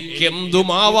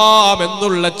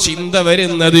എനിക്കെന്തുമാവാമെന്നുള്ള ചിന്ത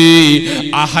വരുന്നത്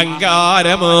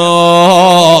അഹങ്കാരമാണ്.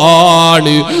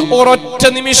 ഒരൊറ്റ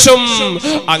നിമിഷം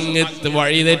അങ്ങത്ത്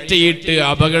വഴിതെറ്റിയിട്ട്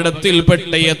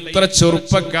അപകടത്തിൽപ്പെട്ട എത്ര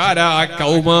ചെറുപ്പക്കാരാ,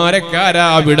 കൗമാരക്കാരാ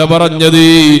വിട പറഞ്ഞത്.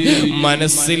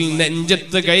 മനസ്സിൽ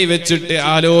നെഞ്ചത്ത് കൈവച്ചിട്ട്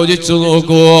ആലോചിച്ചു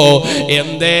നോക്കൂ,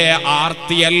 എന്തേ?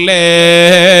 ആർത്തിയല്ലേ?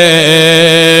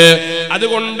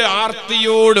 അതുകൊണ്ട്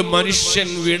ആർത്തിയോട് മനുഷ്യൻ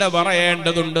വിട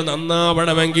പറയേണ്ടതുണ്ട്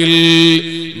നന്നാവണമെങ്കിൽ.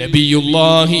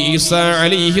 നബിയുല്ലാഹി ഈസാ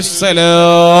അലൈഹിസ്സലാം,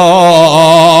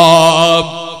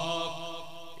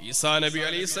 ഈസാ നബി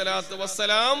അലൈഹിസ്സലാത്തു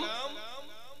വസ്സലാം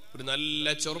ഒരു നല്ല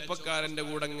ചെറുപ്പക്കാരന്റെ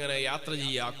കൂടെ ഇങ്ങനെ യാത്ര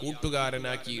ചെയ്യാ,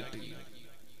 കൂട്ടുകാരനാക്കിയിട്ട്.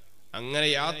 അങ്ങനെ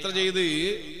യാത്ര ചെയ്ത്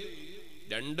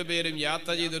രണ്ടുപേരും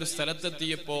യാത്ര ചെയ്തൊരു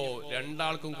സ്ഥലത്തെത്തിയപ്പോ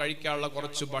രണ്ടാൾക്കും കഴിക്കാനുള്ള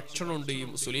കുറച്ച് ഭക്ഷണമുണ്ട് ഈ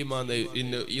സുലൈമാൻ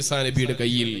ഈസാ നബിയുടെ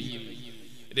കയ്യിൽ.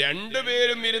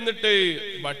 രണ്ടുപേരും ഇരുന്നിട്ട്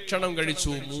ഭക്ഷണം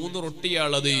കഴിച്ചു. 3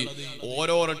 റൊട്ടിയാണത്.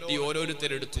 ഓരോ റൊട്ടി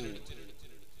ഓരോരുത്തരെടുത്തു.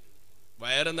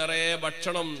 വയറ് നിറയെ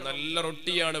ഭക്ഷണം, നല്ല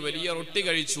റൊട്ടിയാണ്, വലിയ റൊട്ടി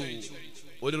കഴിച്ചു.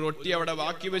 ഒരു റൊട്ടി അവിടെ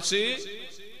ബാക്കി വെച്ച്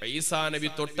ഈസാ നബി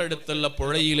തൊട്ടടുത്തുള്ള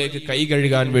പുഴയിലേക്ക് കൈ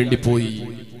കഴുകാൻ വേണ്ടി പോയി.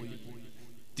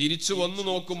 തിരിച്ചു വന്നു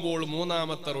നോക്കുമ്പോൾ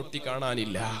 3ാമത്തെ റൊട്ടി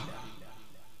കാണാനില്ല.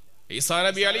 ഈസാ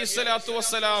നബി അലൈഹിസ്സലാത്തു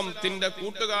വസ്സലാം തന്റെ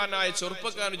കൂട്ടുകാരനായ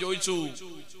ചെറുപ്പക്കാരൻ ചോദിച്ചു,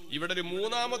 ഇവിടെ ഒരു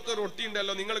 3ാമത്തെ റൊട്ടി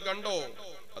ഉണ്ടല്ലോ, നിങ്ങൾ കണ്ടോ?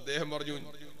 അദ്ദേഹം പറഞ്ഞു,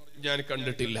 ഞാൻ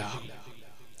കണ്ടിട്ടില്ല.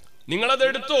 നിങ്ങളത്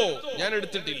എടുത്തോ? ഞാൻ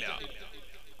എടുത്തിട്ടില്ല.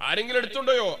 ആരെങ്കിലും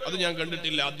എടുത്തുണ്ടോ? അത് ഞാൻ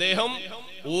കണ്ടിട്ടില്ല. അദ്ദേഹം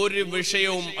ഒരു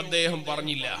വിഷയവും അദ്ദേഹം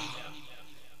പറഞ്ഞില്ല.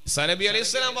 ഈസാ നബി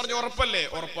അലൈഹിസ്സലാം പറഞ്ഞു, ഉറപ്പല്ലേ?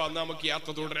 ഉറപ്പാ, നമുക്ക് യാത്ര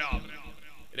തുടരാം.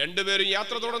 രണ്ടുപേരും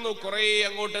യാത്ര തുടർന്നു. കുറെ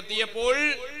അങ്ങോട്ട് എത്തിയപ്പോൾ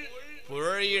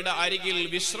പുഴയുടെ അരികിൽ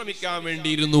വിശ്രമിക്കാൻ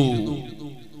വേണ്ടിയിരുന്നു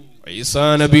ഈസാ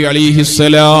നബി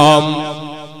അലൈഹിസ്സലാം.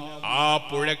 ആ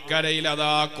പുഴക്കരയിൽ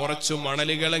അതാ കുറച്ചു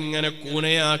മണലുകൾ ഇങ്ങനെ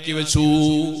കൂനയാക്കി വെച്ചു.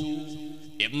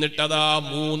 എന്നിട്ടതാ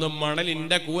 3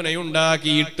 മണലിന്റെ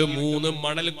കൂനയുണ്ടാക്കിയിട്ട് 3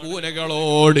 മണൽ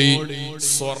കൂനകളോട്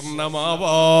സ്വർണമാവാൻ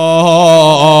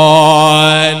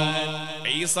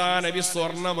ഈസാ നബി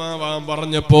സ്വർണമാവാൻ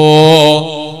പറഞ്ഞപ്പോ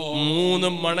 3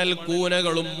 മണൽ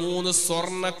കൂനകളും 3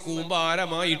 സ്വർണ്ണ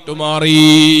കൂമ്പാരമായിട്ട് മാറി.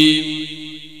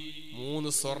 3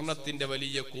 സ്വർണത്തിന്റെ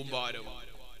വലിയ കൂമ്പാരം.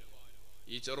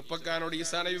 ഈ ചെറുപ്പക്കാരനോട്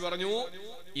ഈസാ നബി പറഞ്ഞു,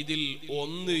 ഇതിൽ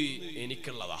 1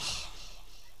 എനിക്കുള്ളതാ,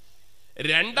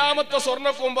 2ാമത്തെ സ്വർണ്ണ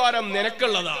കൂമ്പാരം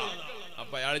നിനക്കുള്ളതാ.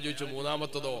 അപ്പൊ അയാൾ ചോദിച്ചു,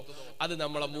 3ാമത്തതോ? അത്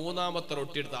നമ്മളെ 3ാമത്തെ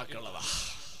റൊട്ടി എടുത്താക്കുള്ളതാ.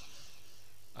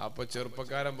 അപ്പൊ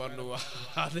ചെറുപ്പക്കാരൻ പറഞ്ഞു,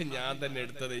 അത് ഞാൻ തന്നെ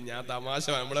എടുത്തത്, ഞാൻ തമാശ,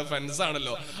 നമ്മളെ ഫ്രണ്ട്സ്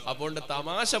ആണല്ലോ, അപ്പോൾ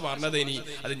തമാശ പറഞ്ഞത്, ഇനി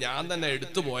അത് ഞാൻ തന്നെ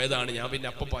എടുത്തു പോയതാണ്, ഞാൻ പിന്നെ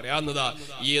അപ്പൊ പറയാവുന്നതാ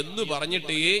എന്ന്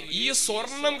പറഞ്ഞിട്ട് ഈ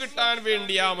സ്വർണം കിട്ടാൻ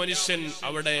വേണ്ടി ആ മനുഷ്യൻ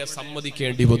അവിടെ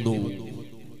സമ്മതിക്കേണ്ടി വന്നു.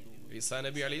 ഈസാ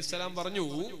നബി അലൈഹിസ്സലാം പറഞ്ഞു,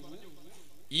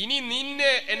 ഇനി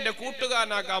നിന്നെ എന്റെ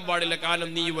കൂട്ടുകാരനാക്കാൻ പാടില്ല, കാരണം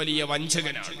നീ വലിയ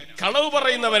വഞ്ചകനാണ്, കളവ്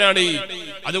പറയുന്നവനാണ്.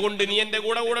 അതുകൊണ്ട് നീ എന്റെ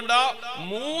കൂടെ കൂടണ്ട.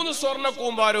 3 സ്വർണ്ണ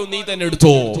കൂമ്പാരവും നീ തന്നെ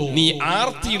എടുത്തോ. നീ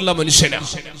ആർത്തിയുള്ള മനുഷ്യനാ.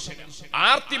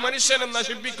 ആർത്തി മനുഷ്യനെ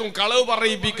നശിപ്പിക്കും, കളവ്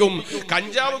പറയിപ്പിക്കും,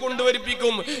 കഞ്ചാവ്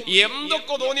കൊണ്ടുവരിപ്പിക്കും,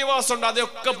 എന്തൊക്കെ തോന്നിവാസമുണ്ട്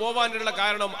അതൊക്കെ പോവാനുള്ള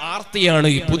കാരണം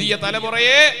ആർത്തിയാണ്. പുതിയ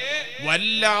തലമുറയെ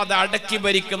വല്ലാതെ അടക്കി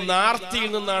ഭരിക്കുന്ന ആർത്തിയിൽ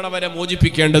നിന്നാണ് അവരെ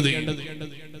മോചിപ്പിക്കേണ്ടത്.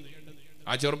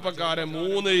 ആ ചെറുപ്പക്കാരൻ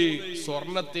 3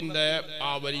 സ്വർണത്തിന്റെ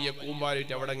ആ വലിയ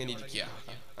കൂമ്പാരിട്ട് അവിടെ അങ്ങനെ ഇരിക്കുക.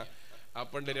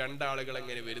 അപ്പണ്ട് 2 ആളുകൾ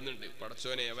എങ്ങനെ വരുന്നുണ്ട്.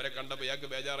 പടച്ചോനെ, അവരെ കണ്ടപ്പോ ഇയാൾക്ക്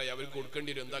ബേജാറായി, അവർക്ക്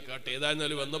കൊടുക്കേണ്ടി വരും, എന്താ കാട്ടെ.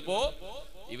 ഏതായിരുന്നാലും വന്നപ്പോ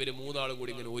ഇവര് 3 ആളും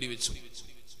കൂടി ഇങ്ങനെ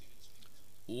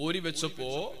ഓരി വെച്ചപ്പോ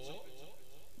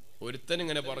ഒരുത്തൻ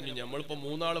ഇങ്ങനെ പറഞ്ഞു, നമ്മളിപ്പോ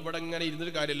 3 ആൾ ഇവിടെ ഇങ്ങനെ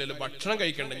ഇരുന്നൊരു കാര്യമില്ലല്ലോ, ഭക്ഷണം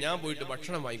കഴിക്കണ്ട, ഞാൻ പോയിട്ട്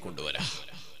ഭക്ഷണം വാങ്ങിക്കൊണ്ടുവരാ.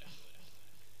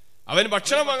 അവൻ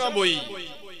ഭക്ഷണം വാങ്ങാൻ പോയി.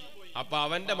 അപ്പൊ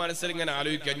അവന്റെ മനസ്സിൽ ഇങ്ങനെ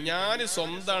ആലോചിക്കുക, ഞാൻ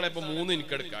സ്വന്തമാണ് ഇപ്പൊ 3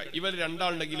 എനിക്കെടുക്കാം, ഇവർ 2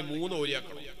 ആളുണ്ടെങ്കിൽ 3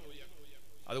 ഓരിയാക്കണം.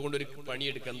 അതുകൊണ്ട് ഒരു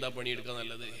പണിയെടുക്കുക. എന്താ പണിയെടുക്കുക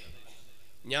നല്ലത്?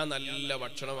 ഞാൻ നല്ല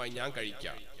ഭക്ഷണമായി ഞാൻ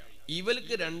കഴിക്കാം,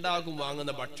 ഇവർക്ക് 2 ആൾക്കും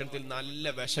വാങ്ങുന്ന ഭക്ഷണത്തിൽ നല്ല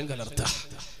വിഷം കലർത്ത,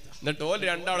 എന്നിട്ട് ഓൽ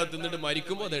 2 ആളെ തിന്നിട്ട്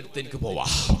മരിക്കുമ്പോ അതെടുത്ത് എനിക്ക് പോവാ.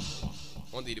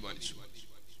 ഓൻ തീരുമാനിച്ചു.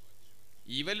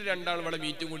 ഇവർ 2 ആൾ ഇവിടെ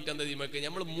മീറ്റും കൂട്ടി എന്താ തീരുമാനിക്കുക,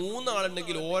 നമ്മൾ 3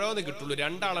 ആളുണ്ടെങ്കിൽ ഓരോന്ന് കിട്ടുള്ളൂ,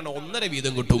 2 ആളാണ് 1.5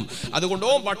 വീതം കിട്ടും. അതുകൊണ്ട്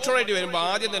ഓൻ ഭക്ഷണമായിട്ട് വരുമ്പോ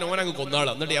ആദ്യം തന്നെ ഓനങ്ങ്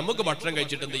കൊന്നാളാ, എന്നിട്ട് നമുക്ക് ഭക്ഷണം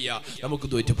കഴിച്ചിട്ട് എന്ത് ചെയ്യാ, നമുക്ക്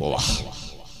തോറ്റ് പോവാ.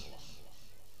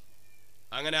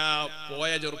 അങ്ങനെ ആ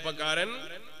പോയ ചെറുപ്പക്കാരൻ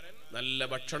നല്ല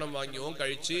ഭക്ഷണം വാങ്ങി ഓൻ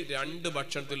കഴിച്ച് 2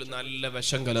 ഭക്ഷണത്തിൽ നല്ല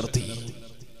വിഷം കലർത്തി.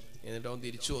 എന്നിട്ട് ഓൻ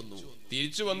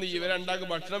തിരിച്ചു വന്ന് ഇവർ 2 ആൾക്ക്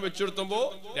ഭക്ഷണം വെച്ചു കൊടുത്തപ്പോ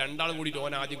 2 ആളും കൂടി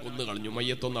ഓൻ ആദ്യം കൊന്നു കളഞ്ഞു.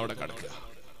 മയ്യത്തൊന്ന് അവിടെ കിടക്കുക.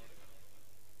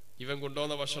 ഇവൻ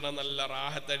കൊണ്ടുവന്ന ഭക്ഷണം നല്ല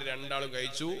റാഹത്തായിട്ട് 2 ആളും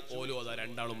കഴിച്ചു. ഓലും അതാ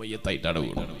 2 ആളും മയ്യത്തായിട്ടാണ്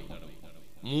വീണത്.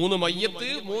 3 മയ്യത്ത്,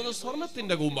 3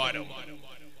 സ്വർണത്തിന്റെ കൂമ്പാരം.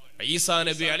 ഈസാ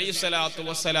നബി അലൈഹിസ്സലാത്തു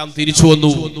വസ്സലാം തിരിച്ചു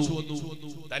വന്നു.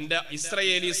 തന്റെ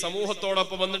ഇസ്രായേലി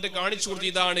സമൂഹത്തോടൊപ്പം വന്നിട്ട് കാണിച്ചു കൊടുത്തു,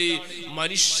 ഇതാണ്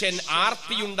മനുഷ്യൻ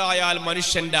ആർത്തിയുണ്ടായാൽ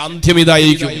മനുഷ്യന്റെ അന്ത്യം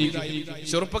ഇതായിരിക്കും.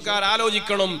 ചെറുപ്പക്കാർ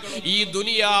ആലോചിക്കണം, ഈ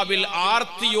ദുനിയാവിൽ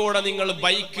ആർത്തിയോടെ നിങ്ങൾ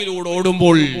ബൈക്കിലൂടെ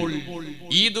ഓടുമ്പോൾ,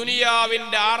 ഈ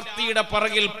ദുനിയാവിന്റെ ആർത്തിയുടെ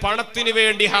പിറകിൽ പണത്തിന്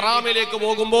വേണ്ടി ഹറാമിലേക്ക്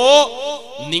പോകുമ്പോ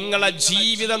നിങ്ങളെ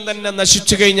ജീവിതം തന്നെ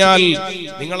നശിച്ചു കഴിഞ്ഞാൽ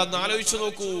നിങ്ങളൊന്ന് ആലോചിച്ചു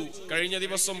നോക്കൂ. കഴിഞ്ഞ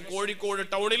ദിവസം കോഴിക്കോട്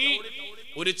ടൗണിൽ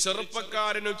ഒരു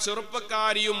ചെറുപ്പക്കാരനും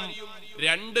ചെറുപ്പക്കാരിയും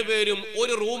 2 പേരും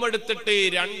ഒരു റൂം എടുത്തിട്ട്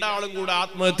 2 ആളും കൂടെ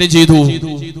ആത്മഹത്യ ചെയ്തു.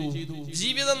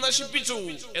 ജീവിതം നശിപ്പിച്ചു.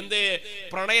 എന്തേ?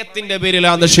 പ്രണയത്തിന്റെ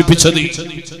പേരിലാ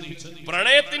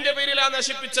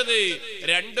നശിപ്പിച്ചത്.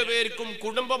 2 പേർക്കും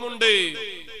കുടുംബമുണ്ട്.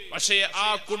 പക്ഷേ ആ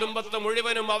കുടുംബത്തെ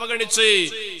മുഴുവനും അവഗണിച്ച്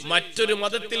മറ്റൊരു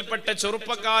മതത്തിൽപ്പെട്ട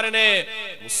ചെറുപ്പക്കാരനെ,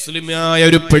 മുസ്ലിമായ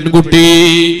ഒരു പെൺകുട്ടി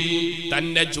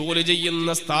തന്നെ ജോലി ചെയ്യുന്ന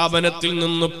സ്ഥാപനത്തിൽ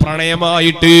നിന്ന്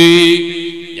പ്രണയമായിട്ട്,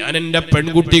 ഞാൻ എന്റെ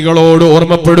പെൺകുട്ടികളോട്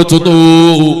ഓർമ്മപ്പെടുത്തുന്നു,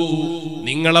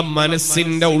 നിങ്ങളെ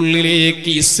മനസ്സിന്റെ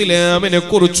ഉള്ളിലേക്ക് ഇസ്ലാമിനെ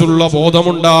കുറിച്ചുള്ള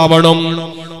ബോധമുണ്ടാവണം.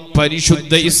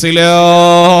 പരിശുദ്ധ ഇസ്ലാം,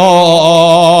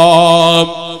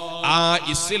 ആ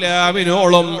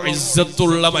ഇസ്ലാമിനോളം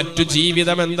ഇസ്സത്തുള്ള മറ്റു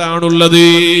ജീവിതം എന്താണുള്ളത്?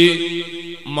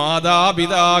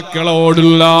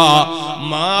 മാതാപിതാക്കളോടുള്ള,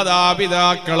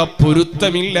 മാതാപിതാക്കളെ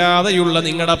പൊരുത്തമില്ലാതെയുള്ള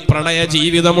നിങ്ങളുടെ പ്രണയ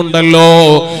ജീവിതമുണ്ടല്ലോ,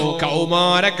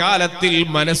 കൗമാരകാലത്തിൽ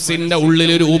മനസ്സിന്റെ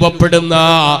ഉള്ളിൽ രൂപപ്പെടുന്ന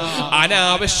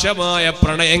അനാവശ്യമായ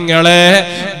പ്രണയങ്ങളെ,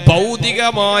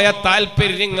 ഭൗതികമായ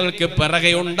താല്പര്യങ്ങൾക്ക്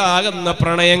പിറകെ ഉണ്ടാകുന്ന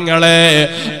പ്രണയങ്ങളെ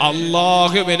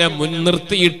അല്ലാഹുവിനെ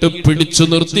മുൻനിർത്തിയിട്ട് പിടിച്ചു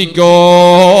നിർത്തിക്കോ.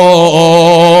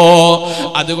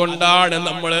 അതുകൊണ്ടാണ്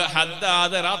നമ്മൾ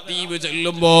ഹദ്ദാദ് റാത്തീബ്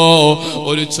ചൊല്ലുമ്പോ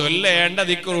ഒരു ചൊല്ലേണ്ട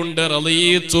ദിക്റുണ്ട്,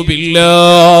 റളീതു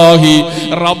ബില്ലാഹി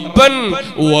റബ്ബൻ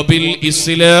വബിൽ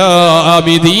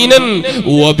ഇസ്ലാമി ദീനൻ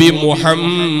വബി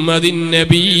മുഹമ്മദിൻ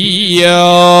നബിയ്യാ.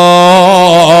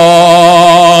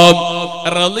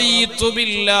 റളീതു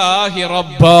ബില്ലാഹി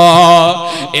റബ്ബാ,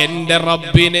 എന്റെ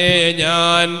റബ്ബിനെ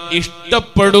ഞാൻ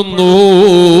ഇഷ്ടപ്പെടുന്നു.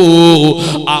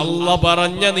 അല്ലാഹ്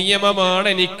പറഞ്ഞ നിയമമാണ്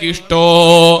എനിക്കിഷ്ടോ,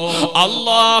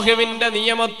 അല്ലാഹുവിന്റെ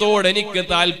നിയമത്തോട് എനിക്ക്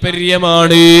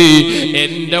താല്പര്യമാണ്.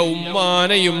 എന്റെ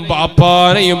ഉമ്മാനെയും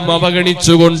ബാപ്പാനെയും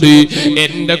അവഗണിച്ചുകൊണ്ട്,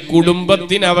 എന്റെ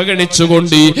കുടുംബത്തിനെ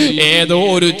അവഗണിച്ചുകൊണ്ട് ഏതോ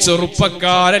ഒരു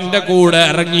ചെറുപ്പക്കാരന്റെ കൂടെ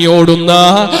ഇറങ്ങിയോടുന്ന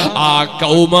ആ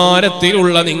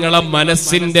കൗമാരത്തിലുള്ള നിങ്ങളെ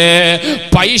മനസ്സിന്റെ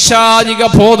പൈശാചിക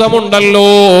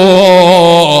ബോധമുണ്ടല്ലോ,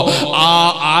 ആ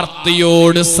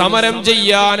ആർത്തിയോട് സമരം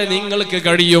ചെയ്യാൻ നിങ്ങൾക്ക്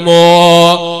കഴിയുമോ?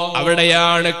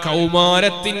 അവിടെയാണ്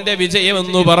കൗമാരത്തിന്റെ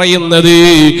വിജയമെന്ന് പറയുന്നത്.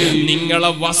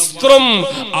 നിങ്ങളെ വസ്ത്രം,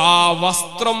 ആ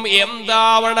വസ്ത്രം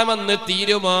എന്താവണമെന്ന്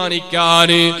തീരുമാനിക്കാൻ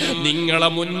നിങ്ങളെ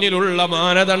മുന്നിലുള്ള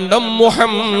മാനദണ്ഡം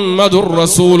മുഹമ്മദുർ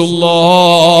റസൂലുള്ളാഹ്.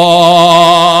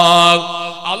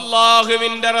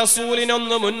 അല്ലാഹുവിന്റെ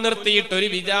റസൂലിനൊന്ന് മുൻനിർത്തിയിട്ട് ഒരു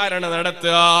വിചാരണ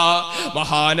നടത്തുക.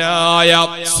 മഹാനായ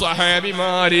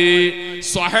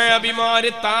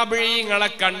സ്വഹാബിമാര് താബിഈങ്ങളെ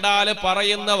കണ്ടാല്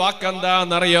പറയുന്ന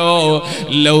വാക്കെന്താന്നറിയോ?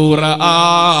 ലൗ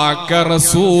റആക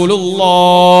റസൂലുള്ളാഹ്,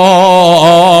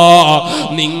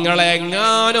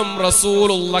 നിങ്ങളെങ്ങാനും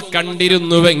റസൂലുള്ള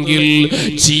കണ്ടിരുന്നുവെങ്കിൽ,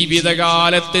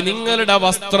 ജീവിതകാലത്ത് നിങ്ങളുടെ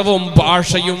വസ്ത്രവും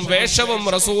ഭാഷയും വേഷവും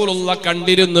റസൂലുള്ള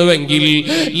കണ്ടിരുന്നുവെങ്കിൽ,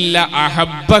 ല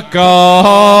അഹബ്ബക,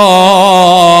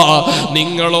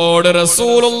 നിങ്ങളോട്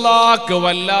റസൂലുള്ളാഹിക്ക്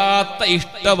വല്ലാത്ത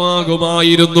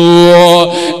ഇഷ്ടമാകുമായിരുന്നു.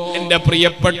 എന്റെ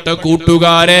പ്രിയപ്പെട്ട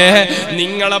കൂട്ടുകാരെ,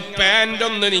 നിങ്ങളെ പാന്റ്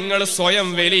ഒന്ന് നിങ്ങൾ സ്വയം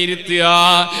വിലയിരുത്തുക.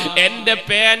 എന്റെ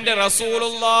പാന്റ്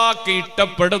റസൂലുള്ളാഹിക്ക്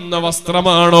ഇഷ്ടപ്പെടുന്ന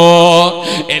വസ്ത്രമാണോ?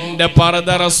 എന്റെ പർദ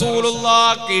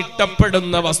റസൂലുള്ളാഹിക്ക്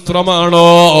ഇഷ്ടപ്പെടുന്ന വസ്ത്രമാണോ?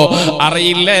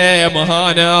 അറിയില്ലേ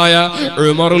മഹാനായ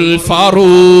ഉമറുൽ ഫാറൂഖ്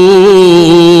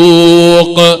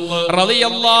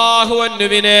റളിയല്ലാഹു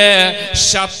അൻഹുവിനെ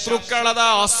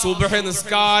ശത്രുക്കളതാ സുബ്ഹ്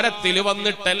നിസ്കാരത്തിൽ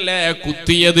വന്നിട്ടല്ലേ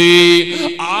കുത്തിയത്.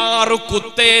 6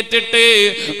 കുത്തേറ്റിട്ട്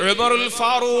ഉമറുൽ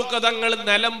ഫാറൂഖ് തങ്ങൾ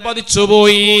നിലം പതിച്ചു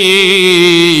പോയി.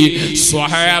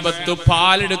 സ്വഹാബത്ത്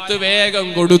പാലെടുത്ത് വേഗം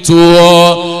കൊടുത്തു.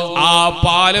 ആ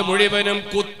പാല് മുഴുവനും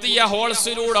കുത്തിയ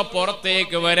ഹോൾസിലൂടെ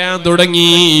പുറത്തേക്ക് വരാൻ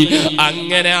തുടങ്ങി.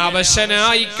 അങ്ങനെ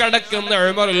അവശനായി കിടക്കുന്ന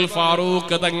ഉമറുൽ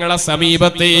ഫാറൂഖ് തങ്ങളെ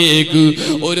സമീപത്തേക്ക്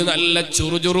ഒരു നല്ല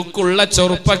ചുറുചുറുക്കുള്ള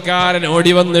ചെറുപ്പക്കാരൻ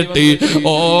ഓടി വന്നിട്ട്,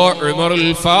 ഓ ഉമറുൽ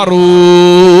ഫാറൂഖ്,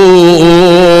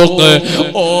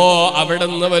 ഓ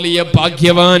അവിടുന്ന് വലിയ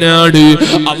ഭാഗ്യവാനാണ്.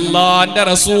 അള്ളാന്റെ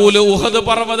റസൂല് ഉഹദ്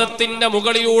പർവ്വതത്തിന്റെ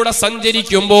മുകളിലൂടെ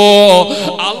സഞ്ചരിക്കുമ്പോ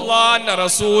അള്ളാന്റെ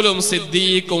റസൂലും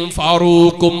സിദ്ദീഖും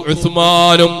ഫാറൂഖും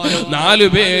ഉസ്മാനും 4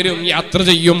 പേരും യാത്ര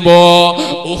ചെയ്യുമ്പോ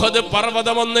ഉഹദ്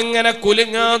പർവ്വതം ഒന്നിങ്ങനെ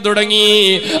കുലുങ്ങാൻ തുടങ്ങി.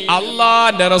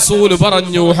 അള്ളാന്റെ റസൂല്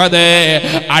പറഞ്ഞു, ഉഹദേ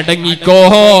അടങ്ങിക്കോ,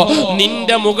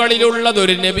 നിന്റെ മുകളിലുള്ളത്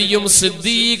ഒരു നബിയും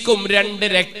സിദ്ദീഖും 2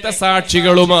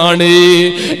 രക്തസാക്ഷികളുമാണ്.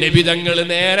 നബി തങ്ങൾ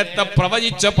നേരത്തെ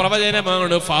പ്രവചിച്ച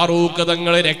പ്രവചനമാണ്. ഫാറൂഖ്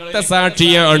തങ്ങൾ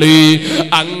രക്തസാക്ഷിയാണ്.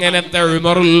 അങ്ങനത്തെ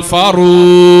ഉമറുൽ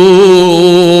ഫാറൂഖ്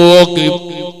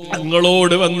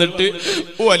തങ്ങളോട് വന്നിട്ട്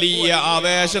വലിയ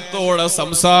ആവേശത്തോടെ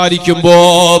സംസാരിക്കുമ്പോ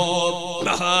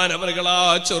മഹാനവറുകളാ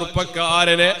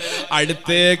ചെറുപ്പക്കാരനെ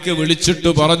അടുത്തേക്ക് വിളിച്ചിട്ട്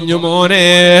പറഞ്ഞു, മോനെ,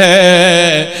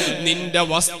 നിന്റെ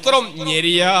വസ്ത്രം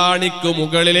ഞെരിയാണിക്ക്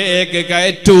മുകളിലേക്ക്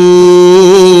കയറ്റൂ.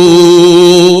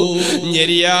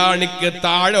 ഞെരിയാണിക്ക്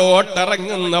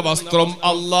താഴോട്ടിറങ്ങുന്ന വസ്ത്രം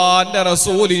അള്ളാന്റെ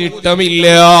റസൂലിന് ഇഷ്ടമില്ല.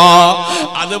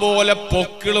 അതുപോലെ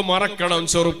പൊക്കിള് മറക്കണം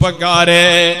ചെറുപ്പക്കാരെ.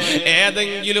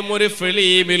 ഏതെങ്കിലും ഒരു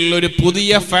ഫിലിമിൽ ഒരു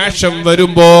പുതിയ ഫാഷൻ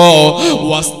വരുമ്പോ,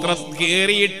 വസ്ത്രം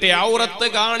കീറിയിട്ട് ഔറത്ത്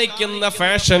കാണിക്കുന്ന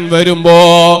ഫാഷൻ വരുമ്പോ,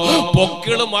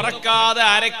 പൊക്കിള് മറക്കാതെ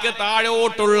അരക്ക്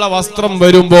താഴോട്ടുള്ള വസ്ത്രം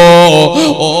വരുമ്പോ,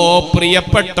 ഓ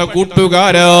പ്രിയപ്പെട്ട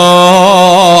കൂട്ടുകാരാ,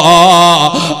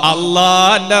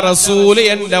 അള്ളാന്റെ റസൂല്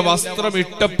എന്റെ വസ്ത്രം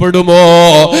ഇഷ്ടപ്പെടുമോ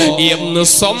എന്ന്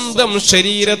സ്വന്തം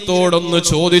ശരീരത്തോടൊന്ന്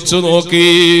ചോദിച്ചു നോക്കി.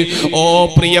 ഓ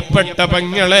പ്രിയപ്പെട്ട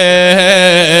പെങ്ങളെ,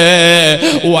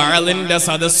 വാളിന്റെ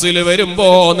സദസ്സിൽ വരുമ്പോ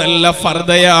നല്ല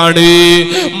പർദ്ദയാണ്.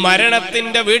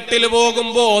 മരണത്തിന്റെ വീട്ടിൽ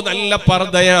പോകുമ്പോ നല്ല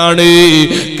പർദ്ദയാണ്.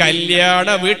 കല്യാണ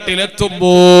വീട്ടിലെത്തുമ്പോൾ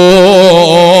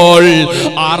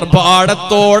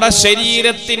ആർഭാടത്തോടെ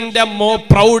ശരീരത്തിന്റെ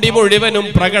പ്രൗഢി മുഴുവനും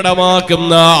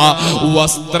പ്രകടമാക്കുന്ന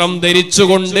വസ്ത്രം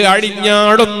ധരിച്ചുകൊണ്ട്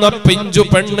അഴിഞ്ഞാടുന്ന പിഞ്ചു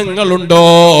പെണ്ണുങ്ങളുണ്ടോ?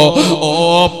 ഓ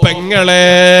പെങ്ങളെ,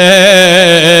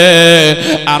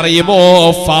 അറിയുമോ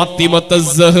ഫാത്തിമത്ത്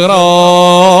സഹ്റാ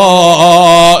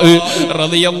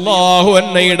റളിയല്ലാഹു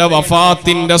അൻഹയുടെ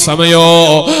വഫാത്തിന്റെ സമയോ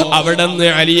അവിടുന്ന്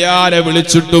അലിയാരെ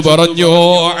വിളിച്ചിട്ട് പറഞ്ഞു,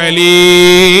 അലി,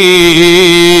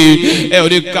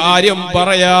 ഒരു കാര്യം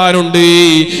പറയാനുണ്ട്.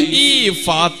 ഈ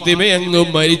ഫാത്തിമ അങ്ങ്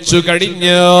മരിച്ചു കഴിഞ്ഞാൽ,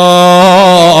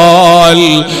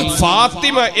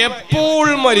 ഫാത്തിമ എപ്പോൾ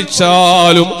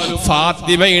മരിച്ചാലും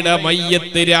ഫാത്തിമയുടെ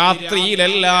മയ്യത്ത്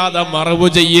രാത്രിയിലല്ലാതെ മറവ്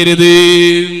ചെയ്യരുത്.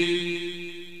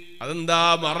 അതെന്താ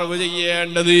മറവ്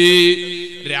ചെയ്യേണ്ടത്?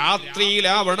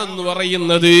 രാത്രിയിലാവണമെന്ന്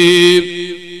പറയുന്നത്.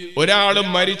 ഒരാള്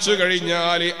മരിച്ചു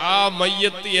കഴിഞ്ഞാൽ ആ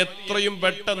മയ്യത്ത് എത്രയും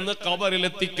പെട്ടെന്ന്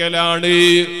ഖബറിലെത്തിക്കലാണ്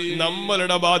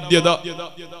നമ്മളുടെ ബാധ്യത.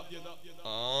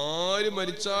 ആര്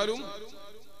മരിച്ചാലും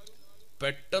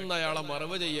പെട്ടെന്ന് അയാളെ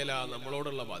മറവ് ചെയ്യലാ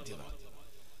നമ്മളോടുള്ള ബാധ്യത.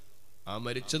 ആ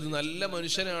മരിച്ചത് നല്ല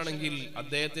മനുഷ്യനാണെങ്കിൽ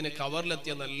അദ്ദേഹത്തിന്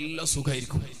ഖബറിലെത്തിയ നല്ല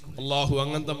സുഖമായിരിക്കും. അല്ലാഹു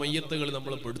അങ്ങനത്തെ മയ്യത്തുകൾ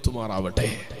നമ്മൾ പെടുത്തുമാറാവട്ടെ.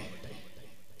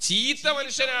 ചീത്ത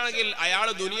മനുഷ്യനാണെങ്കിൽ അയാൾ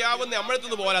ദുനിയാവെന്ന്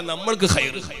നമ്മളെത്തുന്ന പോലെ നമ്മൾക്ക്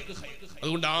ഖൈർ.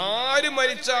 അതുകൊണ്ട് ആര്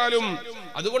മരിച്ചാലും,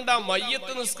 അതുകൊണ്ട് ആ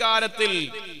മയ്യത്ത് നിസ്കാരത്തിൽ,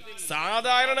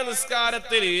 സാധാരണ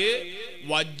നിസ്കാരത്തിൽ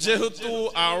വജ്ജഹ്തു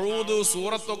അഊദു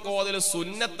സൂറത്തൊക്കെ ഓതൽ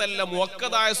സുന്നത്തല്ല,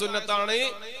 മുഅക്കദായ സുന്നത്താണ്.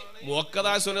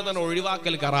 മുഅക്കദായ സുന്നത്താണ്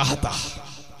ഒഴിവാക്കൽ കറാഹത്താ.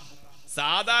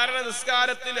 സാധാരണ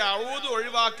നിസ്കാരത്തിൽ അഊദു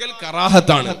ഒഴിവാക്കൽ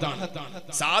കറാഹത്താണ്.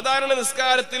 സാധാരണ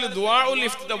നിസ്കാരത്തിൽ ദുആഉൽ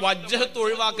ഇഫ്തിത വജ്ജഹ്തു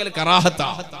ഒഴിവാക്കൽ കറാഹത്താ.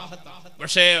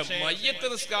 പക്ഷേ മയ്യത്ത്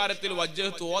നിസ്കാരത്തിൽ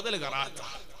വജ്ജഹ്തു ഓതൽ കറാഹത്താ.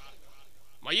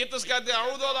 മയ്യത്ത് നിസ്കാരത്തിൽ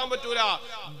അഊദു ഓതാൻ പറ്റൂല.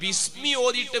 ബിസ്മി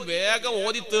ഓതിയിട്ട് വേഗം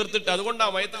ഓതി തീർത്തിട്ട്,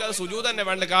 അതുകൊണ്ടാണ് മയ്യത്ത് സുജൂദ് തന്നെ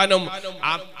വേണ്ട. കാരണം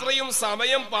അത്രയും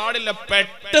സമയം പാടില്ല,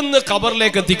 പെട്ടെന്ന്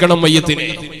ഖബറിലേക്ക് എത്തിക്കണം മയ്യത്തിനെ.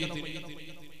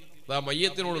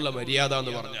 മയ്യത്തിനോടുള്ള മര്യാദ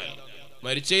എന്ന് പറഞ്ഞാൽ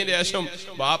മരിച്ചതിന് ശേഷം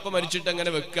ബാപ്പ മരിച്ചിട്ട് അങ്ങനെ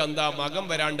വെക്കുക, എന്താ മകൻ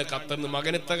വരാണ്ട് കത്തുന്നു.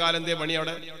 മകൻ ഇത്ര കാലം എന്തേ പണി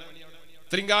അവിടെ?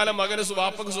 ഇത്രയും കാലം മകന്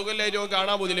ബാപ്പക്ക് സുഖമില്ലായിരുന്നു,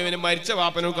 കാണാൻ പോതില്ല. ഇവന് മരിച്ച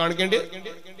ബാപ്പനോ കാണിക്കേണ്ടി?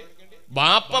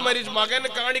 ബാപ്പ മരിച്ച് മകനെ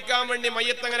കാണിക്കാൻ വേണ്ടി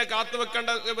മയ്യത്ത് അങ്ങനെ കാത്തു വെക്കേണ്ട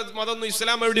മതൊന്നും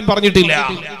ഇസ്ലാം എവിടെയും പറഞ്ഞിട്ടില്ല.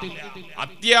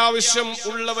 അത്യാവശ്യം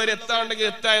ഉള്ളവർ എത്താണ്ടെങ്കിൽ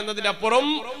എത്താ എന്നതിന്റെ അപ്പുറം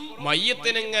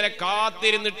മയ്യത്തിനെങ്ങനെ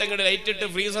കാത്തിരുന്നിട്ട് എങ്ങനെ ലൈറ്റിട്ട്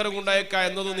ഫ്രീസർ കൊണ്ടയക്ക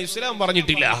എന്നതൊന്നും ഇസ്ലാം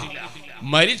പറഞ്ഞിട്ടില്ല.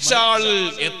 മരിച്ച ആൾ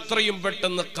എത്രയും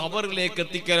പെട്ടെന്ന് ഖബറിലേക്ക്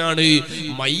എത്തിക്കാനാണ്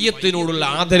മയ്യത്തിനോടുള്ള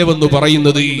ആദരവെന്ന്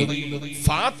പറയുന്നത്.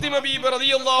 ഫാത്തിമ ബീബി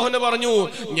റളിയല്ലാഹു അൻഹ പറഞ്ഞു,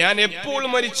 ഞാൻ എപ്പോൾ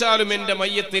മരിച്ചാലും എന്റെ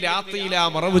മയ്യത്ത് രാത്രിയിലാ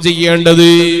മറവ്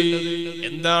ചെയ്യേണ്ടത്.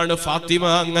 എന്താണ് ഫാത്തിമ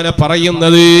അങ്ങനെ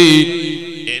പറയുന്നത്?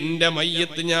 എന്റെ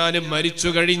മയ്യത്ത് ഞാൻ മരിച്ചു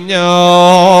കഴിഞ്ഞാൽ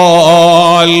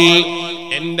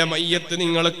എന്റെ മയ്യത്ത്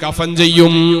നിങ്ങൾ കഫൻ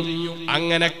ചെയ്യും.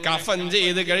 അങ്ങനെ കഫൻ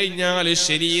ചെയ്ത് കഴിഞ്ഞാൽ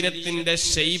ശരീരത്തിന്റെ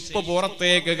ഷേപ്പ്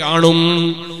പുറത്തേക്ക് കാണും.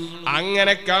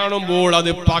 അങ്ങനെ കാണുമ്പോൾ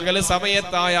അത് പകല്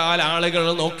സമയത്തായാൽ ആളുകൾ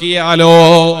നോക്കിയാലോ,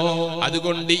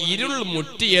 അതുകൊണ്ട് ഇരുൾ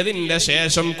മുറ്റിയതിന്റെ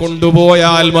ശേഷം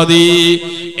കൊണ്ടുപോയാൽ മതി.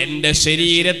 എന്റെ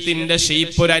ശരീരത്തിന്റെ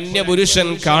ഷേപ്പ് ഒരു അന്യപുരുഷൻ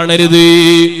കാണരുത്.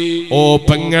 ഓ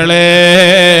പെങ്ങളെ,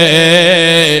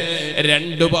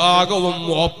 രണ്ടു ഭാഗവും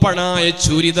ഓപ്പണായ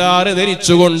ചുരിദാർ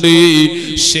ധരിച്ചുകൊണ്ട്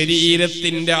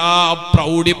ശരീരത്തിന്റെ ആ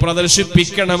പ്രൗഢി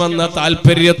പ്രദർശിപ്പിക്കണമെന്ന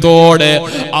താല്പര്യത്തോടെ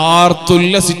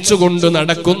ആർത്തുല്ലസിച്ചുകൊണ്ട്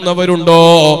നടക്കുന്നവരുണ്ടോ?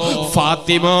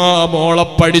 ഫാത്തിമ മോളെ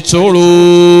പഠിച്ചോളൂ.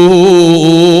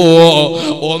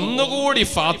 ഒന്നുകൂടി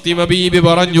ഫാത്തിമ ബീബി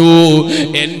പറഞ്ഞു,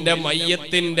 എന്റെ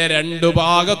മയ്യത്തിന്റെ രണ്ടു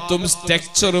ഭാഗത്തും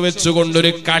സ്ട്രക്ചർ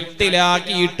വെച്ചുകൊണ്ടൊരു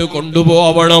കട്ടിലാക്കിയിട്ട്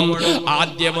കൊണ്ടുപോവണം.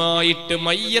 ആദ്യമായിട്ട്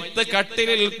മയ്യത്ത്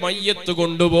കട്ടിലിൽ മയ്യത്ത്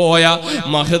കൊണ്ടുപോയ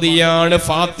മഹദിയാണ്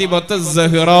ഫാത്തിമത്ത്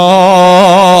സഹ്റാ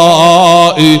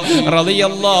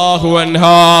റളിയല്ലാഹു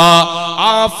അൻഹാ.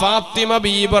 ആ ഫാത്തിമ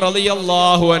ബീബി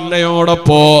റളിയല്ലാഹു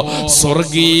അൻഹയോടൊപ്പം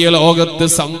സ്വർഗീയ ലോകത്ത്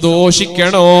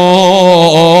സന്തോഷിക്കണോ?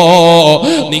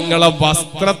 നിങ്ങളെ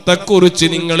വസ്ത്രത്തെ കുറിച്ച്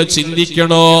നിങ്ങൾ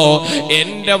ചിന്തിക്കണോ?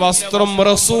 എന്റെ വസ്ത്രം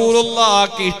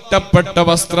റസൂലുള്ളാഹിക്ക് ഇഷ്ടപ്പെട്ട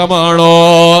വസ്ത്രമാണോ?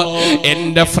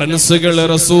 എന്റെ ഫ്രണ്ട്സുകൾ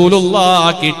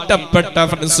റസൂലുള്ളാഹിക്ക് ഇഷ്ടപ്പെട്ട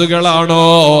ഫ്രണ്ട്സുകളാണോ?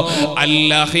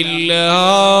 അല്ലഹില്ലാഉ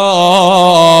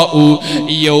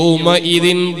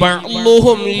യൗമഇദിൻ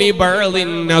ബഅ്ളുഹും ലിബഅ്ളിൻ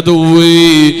അദുവ്.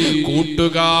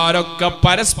 കൂട്ടുകാരൊക്കെ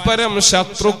പരസ്പരം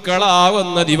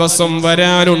ശത്രുക്കളാവുന്ന ദിവസം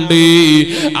വരാനുണ്ട്.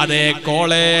 അതേ,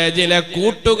 കോളേജിലെ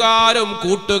കൂട്ടുകാരും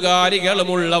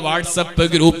കൂട്ടുകാരികളുമുള്ള വാട്സപ്പ്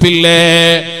ഗ്രൂപ്പില്ലേ,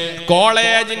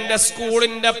 കോളേജിന്റെ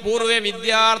സ്കൂളിന്റെ പൂർവ്വ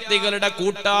വിദ്യാർത്ഥികളുടെ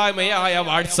കൂട്ടായ്മയായ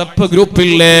വാട്സപ്പ്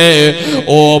ഗ്രൂപ്പില്ലേ,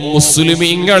 ഓ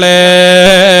മുസ്ലിമീങ്ങളെ,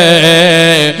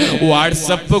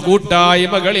 വാട്സപ്പ്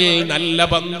കൂട്ടായ്മകളിൽ നല്ല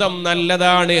ബന്ധം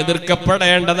നല്ലതാണ്,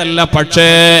 എതിർക്കപ്പെടേണ്ടതല്ല.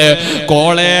 പക്ഷേ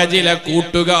കോളേജിലെ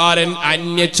കൂട്ടുകാരൻ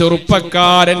അന്യ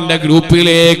ചെറുപ്പക്കാരന്റെ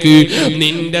ഗ്രൂപ്പിലേക്ക്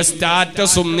നിന്റെ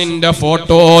സ്റ്റാറ്റസും നിന്റെ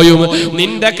ഫോട്ടോയും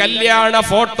നിന്റെ കല്യാണ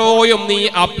ഫോട്ടോയും നീ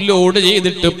അപ്ലോഡ്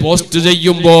ചെയ്തിട്ട് പോസ്റ്റ്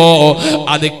ചെയ്യുമ്പോ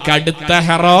അത് കടുത്ത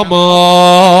ഹറാമാണ്.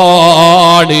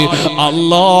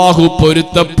 അല്ലാഹു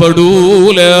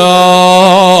പൊരുത്തപ്പെടൂല.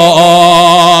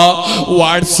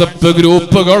 വാട്സപ്പ്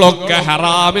ഗ്രൂപ്പുകളൊക്കെ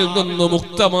ഹറാമിൽ നിന്ന്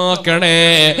മുക്തമാക്കണേ.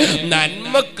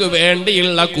 നന്മക്ക്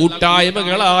വേണ്ടിയുള്ള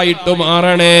കൂട്ടായ്മകളായിട്ട്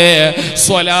മാറണേ.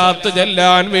 സ്വലാത്ത്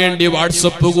ചെല്ലാൻ വേണ്ടി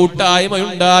വാട്സപ്പ് കൂട്ടായ്മ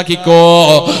ഉണ്ടാക്കിക്കോ.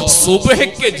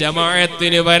 സുബ്ഹിക്ക്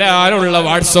ജമാഅത്തിന് വരാനുള്ള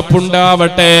വാട്സപ്പ്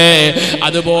ഉണ്ടാവട്ടെ.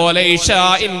 അതുപോലെ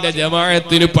ഇശാഇന്റെ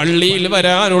ജമാഅത്തിന് പള്ളിയിൽ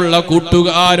വരാനുള്ള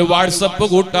കൂട്ടുകാർ വാട്സപ്പ്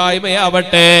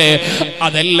കൂട്ടായ്മയാവട്ടെ.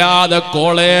 അതല്ലാതെ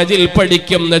കോളേജിൽ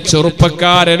പഠിക്കുന്ന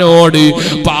ചെറുപ്പക്കാരനോട്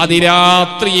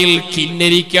പാതിരാത്രിയിൽ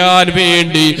കിന്നരിക്കാൻ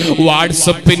വേണ്ടി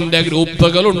വാട്സപ്പിന്റെ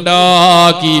ഗ്രൂപ്പുകൾ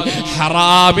ഉണ്ടാക്കി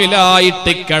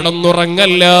ഹറാമിലായിട്ട്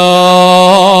കിടന്നുറങ്ങല്ല.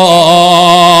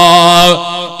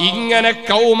 ഇങ്ങനെ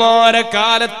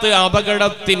കൗമാരകാലത്ത്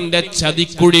അപകടത്തിന്റെ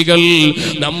ചതിക്കുഴികൾ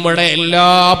നമ്മുടെ എല്ലാ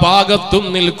ഭാഗത്തും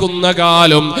നിൽക്കുന്ന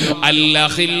കാലം.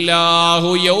 അല്ലഹില്ലാഹു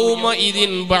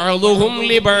യൗമഇദിൻ ബഅ്ളുഹും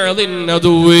ലിബഅ്ളിൻ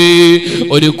അദുവ്.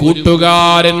 ഒരു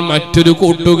കൂട്ടുകാരൻ മറ്റൊരു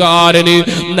കൂട്ടുകാരന്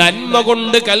നന്മ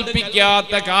കൊണ്ട്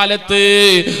കൽപ്പിക്കാത്ത കാലത്ത്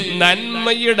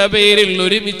നന്മയുടെ പേരിൽ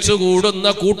ഒരുമിച്ച് കൂടുന്ന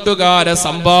കൂട്ടുകാരെ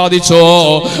സമ്പാദിച്ചോ.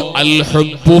 അൽ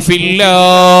ഹുബ്ബു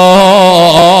ഫില്ലാഹ്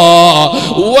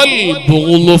വൽ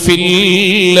ബുഗ്ളു ഫില്ലാഹ്.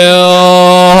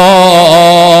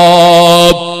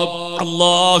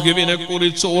 അല്ലാഹുവിനെ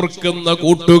കുറിച്ച് ഓർക്കുന്ന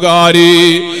കൂട്ടുകാര്,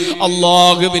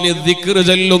 അല്ലാഹുവിനെ ദിക്ർ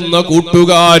ചൊല്ലുന്ന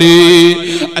കൂട്ടുകാര്,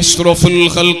 അഷ്റഫുൽ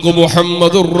ഖൽഖ്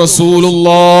മുഹമ്മദുർ റസൂലുള്ളാഹ്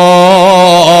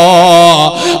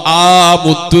ആ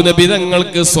മുത്തുനബി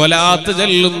തങ്ങൾക്ക് സ്വലാത്ത്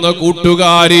ചൊല്ലുന്ന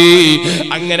കൂട്ടുകാരി,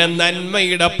 അങ്ങനെ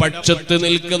നന്മയുടെ പക്ഷത്ത്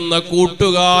നിൽക്കുന്ന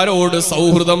കൂട്ടുകാരോട്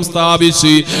സൗഹൃദം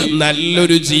സ്ഥാപിച്ച്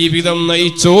നല്ലൊരു ജീവിതം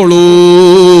നയിച്ചോളൂ.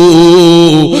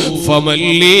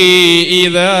 ഫമല്ലി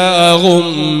ഇദാ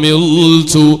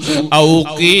ഗുമ്മിൽതു ഔ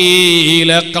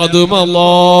ഖീല ഖദ് മളാ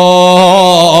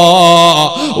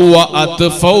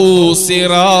വഅത്ഫൗ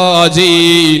സിറാജി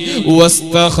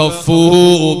വസ്തഖഫു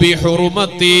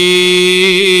ബിഹുർമതി.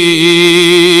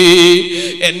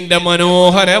 എന്റെ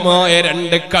മനോഹരമായ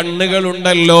രണ്ട്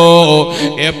കണ്ണുകളുണ്ടല്ലോ,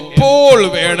 എപ്പോൾ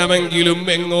വേണമെങ്കിലും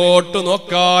എങ്ങോട്ട്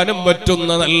നോക്കാനും പറ്റുന്ന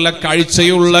നല്ല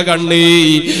കാഴ്ചയുള്ള കണ്ണ്.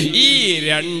 ഈ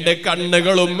രണ്ട്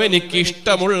കണ്ണുകളും എനിക്ക്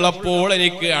ഇഷ്ടമുള്ളപ്പോൾ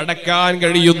എനിക്ക് അടക്കാൻ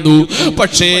കഴിയുന്നു.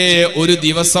 പക്ഷേ ഒരു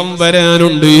ദിവസം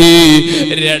വരാനുണ്ട്,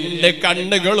 രണ്ട്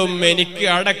കണ്ണുകളും എനിക്ക്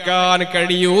അടക്കാൻ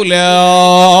കഴിയൂല.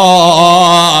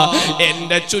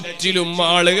 എന്റെ ചുറ്റിലും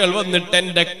ആളുകൾ വന്നിട്ട്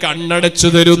എന്റെ കണ്ണടച്ചു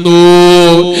തരുന്നു.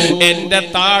 എന്റെ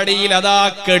താടിയിൽ അതാ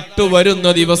കെട്ടുവരുന്ന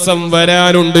ദിവസം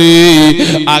വരാനുണ്ട്.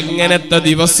 അങ്ങനത്തെ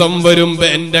ദിവസം വരുമ്പോ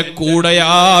എന്റെ കൂടെ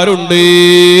ആരുണ്ട്?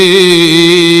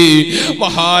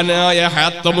 മഹാനായ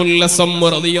ഹാത്തമുൽ അസം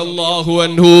റളിയല്ലാഹു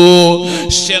അൻഹു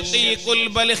ഷഖീഖുൽ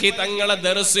ബൽഖി തങ്ങളെ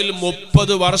ദർസിൽ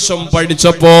 30 വർഷം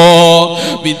പഠിച്ചപ്പോ,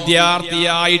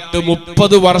 വിദ്യാർത്ഥിയായിട്ട്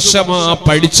 30 വർഷമാ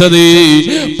പഠിച്ചത്.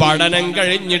 പഠനം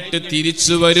കഴിഞ്ഞിട്ട്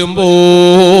തിരിച്ചു വരുമ്പോൾ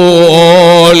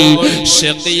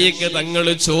ഷഖീഖ് തങ്ങൾ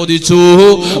ചോദിച്ചു,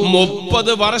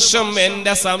 30 വർഷം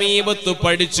എന്റെ സമീപത്ത്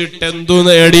പഠിച്ചിട്ട് എന്തു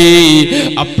നേടി?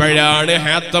 അപ്പോഴാണ്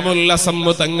ഹാത്തമുൽ അസം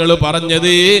തങ്ങൾ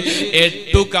പറഞ്ഞത്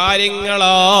 8 കാര്യങ്ങളാണ്.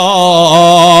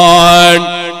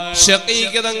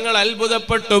 ഷഖീഖ് തങ്ങൾ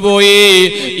അത്ഭുതപ്പെട്ടു പോയി.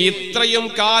 ഇത്രയും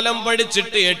കാലം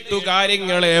പഠിച്ചിട്ട് 8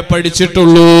 കാര്യങ്ങളെ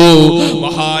പഠിച്ചിട്ടുള്ളൂ.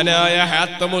 മഹാനായ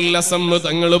ഹാത്തമുൽ അസം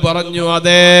തങ്ങൾ പറഞ്ഞു,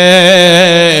 അതെ,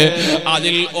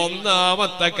 അതിൽ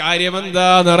ഒന്നാമത്തെ കാര്യം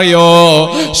എന്താണെന്നറിയോ?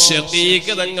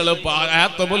 ഷഖീഖ് തങ്ങൾ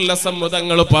ഹാത്തമുൽ അസം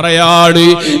തങ്ങൾ പറയാണ്,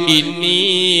 ഇന്നി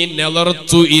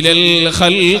നദർതു ഇലൽ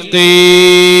ഖൽഖി.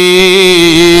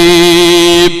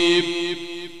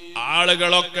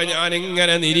 ആളുകളൊക്കെ ഞാൻ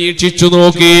ഇങ്ങനെ നിരീക്ഷിച്ചു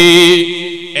നോക്കി.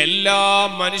 എല്ലാ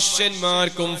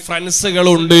മനുഷ്യന്മാർക്കും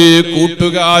ഫ്രണ്ട്സുകളുണ്ട്,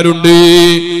 കൂട്ടുകാരുണ്ട്.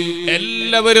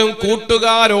 എല്ലാവരും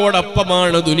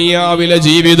കൂട്ടുകാരോടൊപ്പമാണ് ദുനിയാവിലെ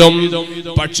ജീവിതം.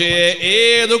 പക്ഷേ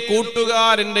ഏത്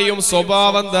കൂട്ടുകാരന്റെയും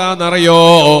സ്വഭാവം എന്താണെന്നറിയോ?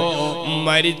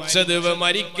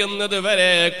 മരിക്കുന്നത്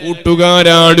വരെ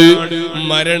കൂട്ടുകാരാണ്.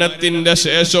 മരണത്തിന്റെ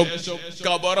ശേഷം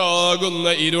ഖബറാകുന്ന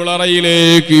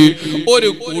ഇരുളറയിലേക്ക് ഒരു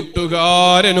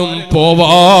കൂട്ടുകാരനും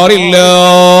പോവാറില്ല.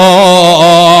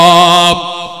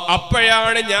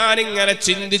 അപ്പോഴാണ് ഞാൻ ഇങ്ങനെ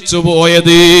ചിന്തിച്ചു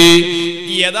പോയത്,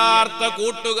 യഥാർത്ഥ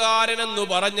കൂട്ടുകാരൻ എന്ന്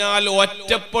പറഞ്ഞാൽ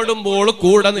ഒറ്റപ്പെടുമ്പോൾ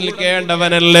കൂടെ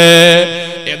നിൽക്കേണ്ടവനല്ലേ?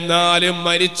 എന്നാലും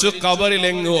മരിച്ചു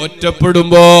ഖബറിലെങ്ങ്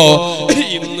ഒറ്റപ്പെടുമ്പോ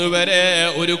ഇന്ന് വരെ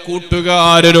ഒരു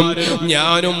കൂട്ടുകാരനും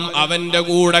ഞാനും അവന്റെ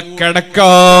കൂടെ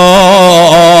കിടക്കാം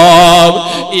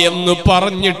എന്ന്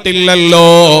പറഞ്ഞിട്ടില്ലല്ലോ.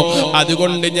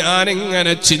 അതുകൊണ്ട് ഞാൻ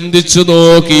ഇങ്ങനെ ചിന്തിച്ചു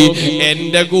നോക്കി,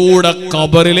 എന്റെ കൂടെ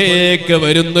ഖബറിലേക്ക്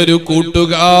വരുന്നൊരു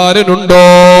കൂട്ടുകാരനുണ്ടോ?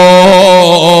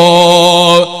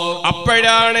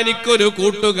 അപ്പോഴാണ് എനിക്കൊരു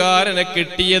കൂട്ടുകാരനെ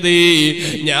കിട്ടിയത്.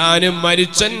 ഞാനും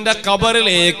മരിച്ചെന്റെ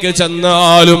ഖബറിലേക്ക്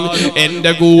ചെന്നാലും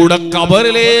എന്റെ കൂടെ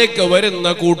ഖബറിലേക്ക് വരുന്ന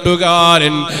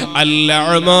കൂട്ടുകാരൻ അൽ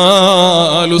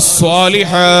അഅ്മാലു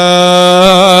സ്വാലിഹാ,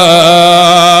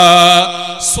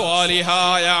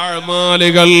 സ്വാലിഹായ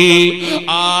അമലുകൾ.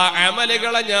 ആ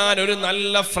അമലുകളെ ഞാൻ ഒരു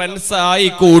നല്ല ഫ്രണ്ട്സായി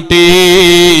കൂട്ടി.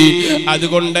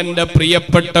 അതുകൊണ്ട് എന്റെ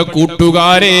പ്രിയപ്പെട്ട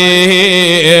കൂട്ടുകാരെ,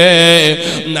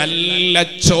 നല്ല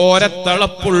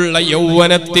ചോരത്തളപ്പുള്ള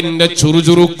യൗവനത്തിന്റെ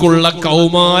ചുറുചുറുക്കുള്ള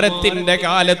കൗമാരത്തിന്റെ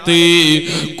കാലത്ത്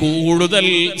കൂടുതൽ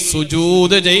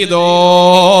സുജൂദ് ചെയ്തോ,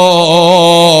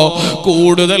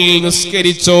 കൂടുതൽ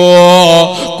നിസ്കരിച്ചോ,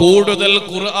 കൂടുതൽ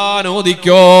ഖുർആൻ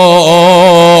ഓതിക്കോ.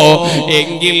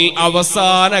 എങ്കിൽ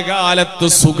അവസാന കാലത്ത്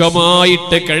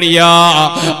സുഖമായിട്ട് കഴിയാ.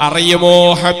 അറിയുമോ,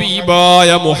 ഹബീബായ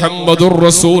മുഹമ്മദുർ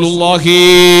റസൂലുള്ളാഹി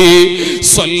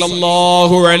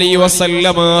സ്വല്ലല്ലാഹു അലൈഹി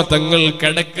വസല്ലമ തങ്ങൾ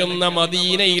കിടക്കുന്ന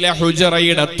മദീനയിലെ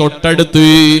ഹുജറയുടെ തൊട്ടടുത്ത്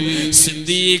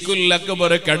സിദ്ദീഖുൽ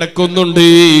അക്ബർ കിടക്കുന്നുണ്ട്.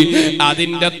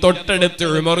 അതിന്റെ തൊട്ടടുത്ത്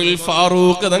ഉമറുൽ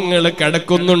ഫാറൂഖ് തങ്ങൾ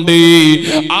കിടക്കുന്നുണ്ട്.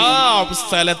 ആ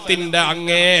സ്ഥലത്തിന്റെ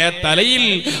അങ്ങേ തലയിൽ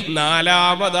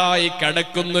നാലാമതായി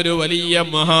കിടക്കുന്നൊരു വലിയ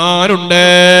മഹാനുണ്ട്,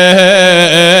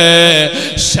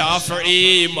 ശാഫഈ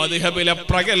മദ്ഹബിലെ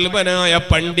പ്രഗൽഭനായ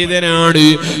പണ്ഡിതനാണ്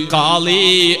ഖാളി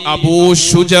അബൂ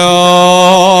ശുജാ.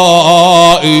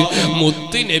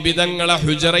 മുത്ത് നബി തങ്ങളെ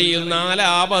ഹുജറയിൽ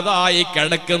നാലാമതായി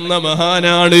കിടക്കുന്ന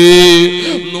മഹാനാണ്.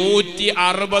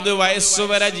 160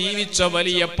 വയസ്സുവരെ ജീവിച്ച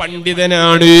വലിയ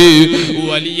പണ്ഡിതനാണ്,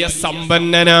 വലിയ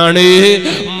സമ്പന്നനാണ്.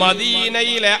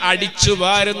 മദീനയിലെ അടിച്ചു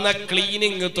വാരുന്ന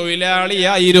ക്ലീനിങ്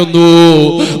തൊഴിലാളിയായിരുന്നു.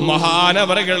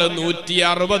 മഹാനവറുകൾ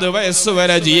 160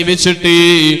 വയസ്സുവരെ ജീവിച്ചിട്ട്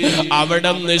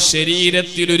അവിടുന്ന്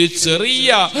ശരീരത്തിൽ ഒരു ചെറിയ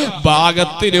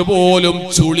ഭാഗത്തിന് പോലും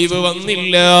ചുളിവ്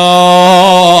വന്നില്ല.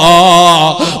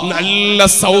 നല്ല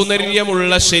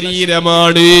സൗന്ദര്യമുള്ള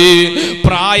ശരീരമാണ്.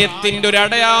 പ്രായത്തിന്റെ ഒരു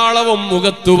അടയാളവും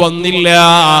മുഖത്തു വന്നില്ല.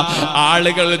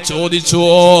 ആളുകൾ ചോദിച്ചു,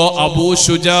 അബൂ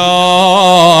ശുജാ,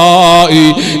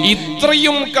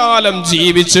 ഇത്രയും കാലം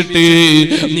ജീവിച്ചിട്ട്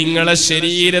നിങ്ങളെ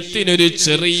ശരീരത്തിനൊരു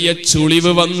ചെറിയ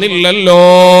ചുളിവ് വന്നില്ലല്ലോ?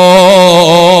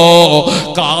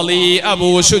 ഖാളി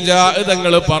അബൂ ശുജാ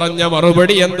തങ്ങൾ പറഞ്ഞ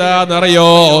മറുപടി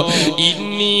എന്താണെന്നറിയോ?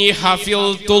 ഇന്നി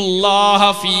ഹഫിൾതുല്ലാഹ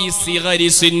ഫീ സിഗരി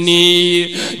സിന്നി.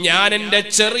 ഞാൻ എൻ്റെ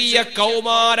ചെറിയ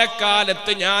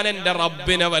കൗമാരക്കാലത്ത് ഞാൻ എൻ്റെ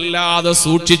റബ്ബിനെ വല്ലാതെ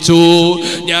സൂക്ഷിച്ചു.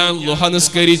 ഞാൻ ളുഹ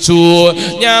നിസ്കരിച്ചു,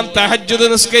 ഞാൻ തഹജ്ജുദ്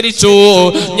നിസ്കരിച്ചു,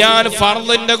 ഞാൻ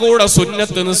ഫർളിന്റെ കൂടെ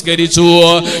സുന്നത്ത് നിസ്കരിച്ചു,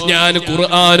 ഞാൻ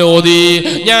ഖുർആൻ ഓതി,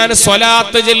 ഞാൻ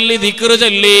സ്വലാത്ത് ചൊല്ലി, ദിക്ർ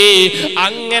ചൊല്ലി.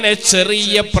 അങ്ങനെ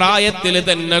ചെറിയ പ്രായത്തിൽ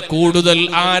തന്നെ കൂടുതൽ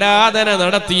ആരാധന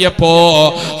നടത്തിയപ്പോ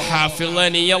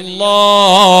ഹഫിളനി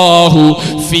അല്ലാഹു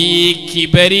ഫീ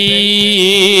കിബരി,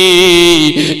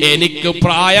 എനിക്ക്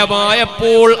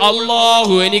പ്രായമായപ്പോൾ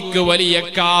അല്ലാഹു എനിക്ക് വലിയ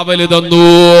കാവല് തന്നു.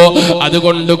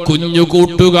 അതുകൊണ്ട് കുഞ്ഞു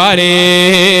കൂട്ടുകാരെ,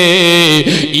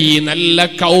 ഈ നല്ല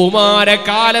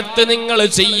കൗമാരകാലത്ത് നിങ്ങൾ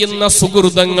ചെയ്യുന്ന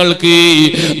സുഹൃതങ്ങൾക്ക്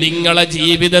നിങ്ങളെ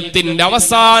ജീവിതത്തിന്റെ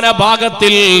അവസാന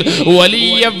ഭാഗത്തിൽ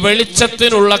വലിയ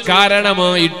വെളിച്ചത്തിനുള്ള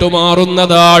കാരണമായിട്ട്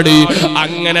മാറുന്നതാണ്.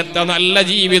 അങ്ങനത്തെ നല്ല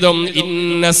ജീവിതം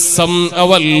ഇന്ന സംഅ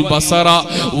വൽ ബസറ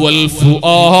വൽ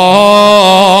ഫുആദ്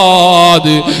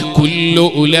കുല്ലു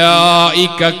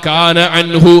ഉലൈക കാന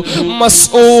അൻഹു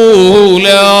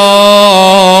മസ്ഊലാ.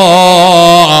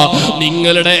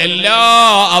 നിങ്ങളുടെ എല്ലാ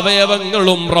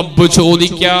അവയവങ്ങളും റബ്ബ്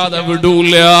ചോദിക്കാതെ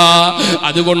വിടൂല.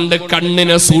 അതുകൊണ്ട്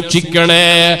കണ്ണിനെ സൂക്ഷിക്കണേ,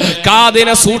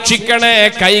 കാതിനെ സൂക്ഷിക്കണേ,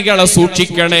 കൈകളെ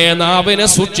സൂക്ഷിക്കണേ, നാവിനെ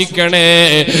സൂക്ഷിക്കണേ.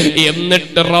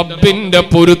 എന്നിട്ട് റബ്ബിന്റെ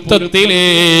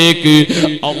പൊരുത്തത്തിലേക്ക്,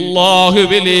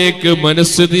 അല്ലാഹുവിലേക്ക്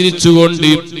മനസ്സ്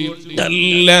തിരിച്ചുകൊണ്ട്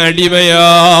നല്ല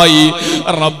അടിമയായി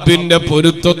റബ്ബിന്റെ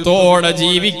പൊരുത്തത്തോടെ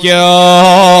ജീവിക്കാൻ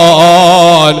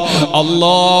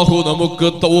അല്ലാഹു നമുക്ക്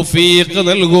തൗഫീഖ്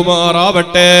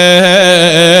നൽകുമാറാവട്ടെ.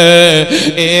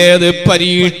 ഏത്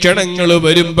പരീക്ഷണങ്ങൾ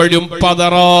വരുമ്പോഴും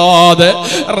പതറാതെ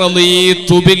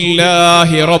റളീതു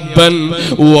ബില്ലാഹി റബ്ബൻ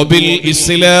വബിൽ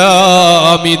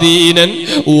ഇസ്ലാമി ദീനൻ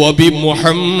വബി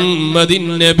മുഹമ്മദിൻ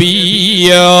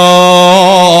നബിയ്യാ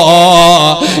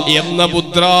എന്ന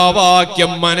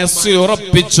മുദ്രാവാക്യം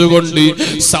മനസ്സിലുറപ്പിച്ചുകൊണ്ട്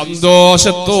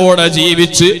സന്തോഷത്തോടെ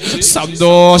ജീവിച്ച്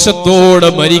സന്തോഷത്തോടെ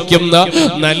മരിക്കുന്ന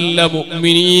നല്ല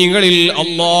മുഅ്മിനീങ്ങളിൽ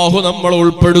അല്ലാഹു നമ്മൾ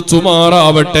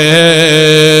ഉൾപ്പെടുത്തുമാറാവട്ടെ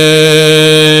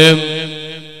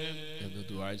എന്ന്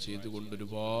ദുആ ചെയ്തുകൊണ്ട്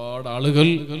ഒരുപാട് ആളുകൾ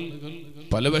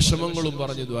പല വിഷമങ്ങളും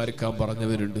പറഞ്ഞ് ദ്വാരക്കാൻ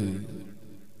പറഞ്ഞവരുണ്ട്.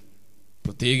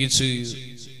 പ്രത്യേകിച്ച്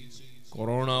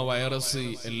കൊറോണ വൈറസ്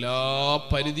എല്ലാ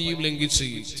പരിധിയും ലംഘിച്ച്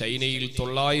ചൈനയിൽ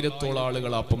 900-ഓളം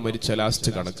ആളുകൾ അപ്പം മരിച്ച ലാസ്റ്റ്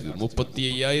കണക്ക്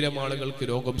 35,000 ആളുകൾക്ക്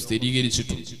രോഗം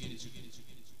സ്ഥിരീകരിച്ചിട്ടുണ്ട്.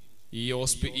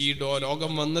 ഈ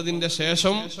രോഗം വന്നതിന്റെ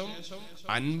ശേഷം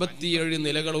 57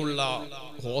 നിലകളുള്ള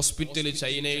ഹോസ്പിറ്റൽ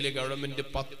ചൈനയിലെ ഗവൺമെന്റ്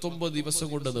 19 ദിവസം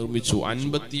കൊണ്ട് നിർമ്മിച്ചു.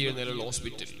 57 നിലയുള്ള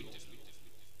ഹോസ്പിറ്റൽ.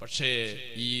 പക്ഷേ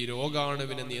ഈ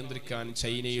രോഗാണുവിനെ നിയന്ത്രിക്കാൻ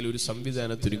ചൈനയിൽ ഒരു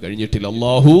സംവിധാനത്തിന് കഴിഞ്ഞിട്ടില്ല.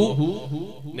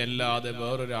 അല്ലാഹുവിനല്ലാതെ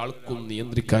വേറൊരാൾക്കും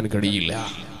നിയന്ത്രിക്കാൻ കഴിയില്ല.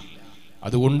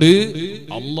 അതുകൊണ്ട്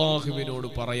അള്ളാഹുവിനോട്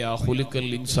പറയാ, ഖുലിഖൽ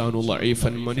ഇൻസാനു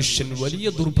ളഈഫൻ, മനുഷ്യൻ വലിയ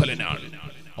ദുർബലനാണ്.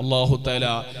 അല്ലാഹു തആല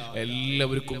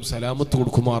എല്ലാവർക്കും സലാമത്ത്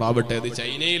കൊടുക്കുമാറാവട്ടെ. ഇത്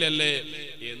ചൈനയിലല്ലേ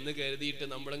എന്ന് കരുതിയിട്ട്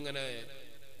നമ്മളിങ്ങനെ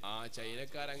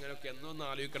ചൈനക്കാരങ്ങനെയൊക്കെ എന്നൊന്നും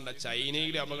ആലോചിക്കണ്ട.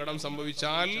 ചൈനയിൽ അപകടം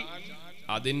സംഭവിച്ചാൽ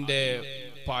അതിന്റെ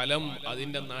ഫലം,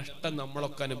 അതിന്റെ നഷ്ടം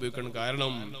നമ്മളൊക്കെ അനുഭവിക്കണം.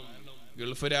 കാരണം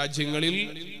ഗൾഫ് രാജ്യങ്ങളിൽ,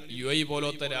 UAE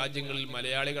പോലത്തെ രാജ്യങ്ങളിൽ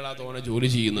മലയാളികളാ തോന്നെ ജോലി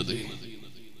ചെയ്യുന്നത്.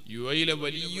 UAE-യിലെ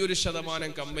വലിയൊരു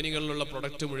ശതമാനം കമ്പനികളിലുള്ള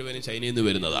പ്രൊഡക്റ്റ് മുഴുവനും ചൈനയിൽ നിന്ന്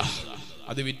വരുന്നതാ.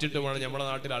 അത് വിറ്റിട്ട് വേണം നമ്മുടെ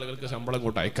നാട്ടിലെ ആളുകൾക്ക് ശമ്പളം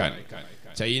കൊണ്ട് അയക്കാൻ.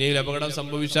 ചൈനയിൽ അപകടം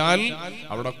സംഭവിച്ചാൽ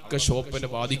അവിടൊക്കെ ഷോപ്പിനെ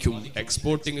ബാധിക്കും.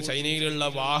 എക്സ്പോർട്ടിങ്, ചൈനയിലുള്ള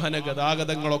വാഹന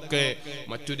ഗതാഗതങ്ങളൊക്കെ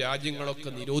മറ്റു രാജ്യങ്ങളൊക്കെ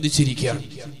നിരോധിച്ചിരിക്കുകയാണ്.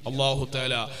 അല്ലാഹു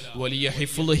തആല വലിയ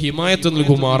ഹിഫ്ള്, ഹിമായത്ത്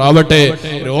നൽകുമാറാവട്ടെ.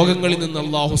 രോഗങ്ങളിൽ നിന്ന്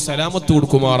അല്ലാഹു സലാമത്ത്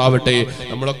കൊടുക്കുമാറാവട്ടെ.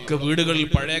 നമ്മളൊക്കെ വീടുകളിൽ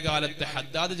പഴയ കാലത്തെ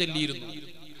ഹദ്ദാദ് ചൊല്ലിയിരുന്നു.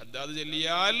 ഹദ്ദാദ്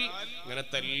ചൊല്ലിയാൽ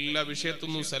ഇങ്ങനത്തെ എല്ലാ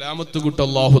വിഷയത്തിനും സലാമത്ത് കിട്ടും.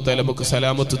 അല്ലാഹു തആല നമുക്ക്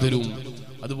സലാമത്ത് തരും.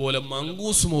 അതുപോലെ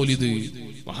മങ്കൂസ് മൗലിദ്,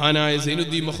 മഹാനായ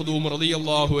സൈനുദ്ദീൻ മഖ്ദൂം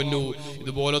റളിയല്ലാഹു അൻഹു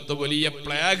ഇതുപോലത്തെ വലിയ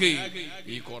പ്ലേഗ്,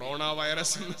 ഈ കൊറോണ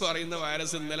വൈറസ് എന്ന് പറയുന്ന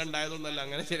വൈറസ് ഇന്നലെ ഉണ്ടായതൊന്നല്ല.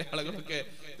 അങ്ങനെ ചില ആളുകളൊക്കെ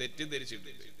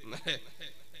തെറ്റിദ്ധരിച്ചിട്ടുണ്ട്.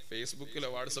 ഫേസ്ബുക്കിലോ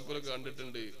വാട്സപ്പിലോ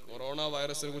കണ്ടിട്ടുണ്ട്. കൊറോണ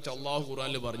വൈറസിനെ കുറിച്ച് അള്ളാഹു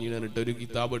ഖുർആനിൽ പറഞ്ഞു തന്നിട്ട് ഒരു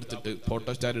കിതാബ് എടുത്തിട്ട്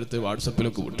ഫോട്ടോസ്റ്റാർ എടുത്ത്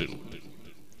വാട്സപ്പിലൊക്കെ വിട്ടിട്ടുണ്ട്.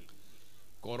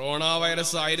 കൊറോണ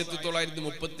വൈറസ്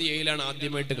 1937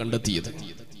 ആദ്യമായിട്ട് കണ്ടെത്തിയത്.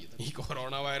 ഈ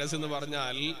കൊറോണ വൈറസ് എന്ന്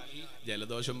പറഞ്ഞാൽ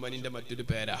ജലദോഷം പനിന്റെ മറ്റൊരു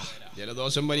പേരാ.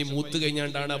 ജലദോഷം പനി മൂത്ത്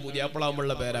കഴിഞ്ഞാണ്ടാണ്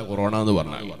പുതിയാപ്പളാകുമ്പോഴുള്ള പേരാ കൊറോണ എന്ന്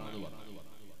പറഞ്ഞാൽ.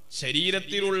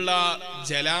 ശരീരത്തിലുള്ള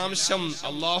ജലാംശം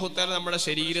അല്ലാഹു തആല നമ്മുടെ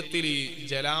ശരീരത്തിൽ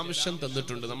ജലാംശം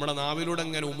തന്നിട്ടുണ്ട്. നമ്മുടെ നാവിലൂടെ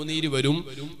അങ്ങനെ ഉമിനീര് വരും,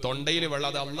 തൊണ്ടയിൽ വെള്ളം.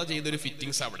 അത് അള്ളാഹ് ചെയ്തൊരു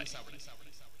ഫിറ്റിങ്സ് അവിടെ.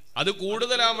 അത്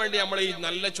കൂടുതലാൻ വേണ്ടി നമ്മൾ ഈ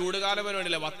നല്ല ചൂടുകാലം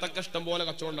വരുവാണില്ല, വത്തക്ക ഇഷ്ടം പോലെ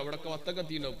കച്ചവടം. അവിടെയൊക്കെ വത്തക്ക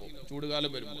തീണ്ടാവും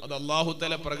ചൂടുകാലം വരും. അത് അല്ലാഹു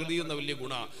തആല പ്രകൃതി എന്ന വലിയ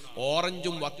ഗുണ.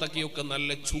 ഓറഞ്ചും വത്തക്കയും ഒക്കെ നല്ല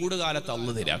ചൂടുകാലത്ത്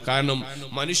അള്ളാഹ് തരാ. കാരണം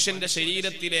മനുഷ്യന്റെ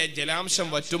ശരീരത്തിലെ ജലാംശം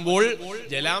വറ്റുമ്പോൾ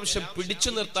ജലാംശം പിടിച്ചു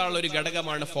നിർത്താനുള്ള ഒരു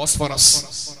ഘടകമാണ് ഫോസ്ഫറസ്.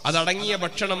 അതടങ്ങിയ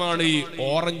ഭക്ഷണമാണ് ഈ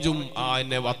ഓറഞ്ചും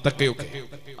വത്തക്കയൊക്കെ.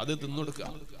 അത് തിന്നൊടുക്കുക.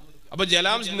 അപ്പൊ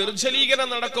ജലാംശം നിർജ്ജലീകരണം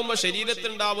നടക്കുമ്പോൾ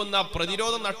ശരീരത്തിലുണ്ടാവുന്ന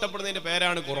പ്രതിരോധം നഷ്ടപ്പെടുന്നതിന്റെ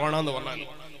പേരാണ് കൊറോണ എന്ന് പറഞ്ഞാൽ.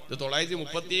 ഇത്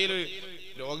 1937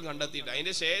 രോഗം കണ്ടെത്തിയിട്ട്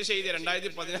അതിന്റെ ശേഷം എഴുതിയ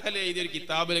 2014 എഴുതിയ ഒരു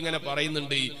കിതാബിൽ ഇങ്ങനെ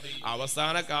പറയുന്നുണ്ട്,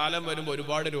 അവസാന കാലം വരുമ്പോ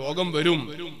ഒരുപാട് രോഗം വരും.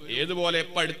 ഏതുപോലെ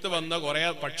ഇപ്പൊ അടുത്ത് വന്ന കുറെ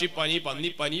പക്ഷിപ്പനി,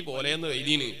 പന്നിപ്പനി പോലെയെന്ന്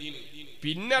എഴുതിന്.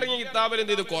 പിന്നെ ഇറങ്ങിയ കിതാബിൽ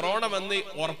എന്ത് ചെയ്തു, കൊറോണ വന്ന്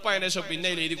ഉറപ്പായതിനു ശേഷം പിന്നെ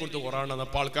എഴുതി കൊടുത്തു കൊറോണ.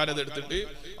 അപ്പൊ ആൾക്കാരത് എടുത്തിട്ട്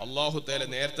അല്ലാഹു തആല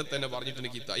നേരത്തെ തന്നെ പറഞ്ഞിട്ടുണ്ട്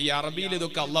കിതാബ്. ഈ അറബിയിൽ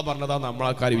ഇതൊക്കെ അള്ളാഹ് പറഞ്ഞതാ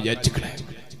നമ്മളാൾക്കാർ വിചാരിച്ചിക്കണേ.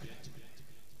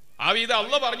 ആ ഇത്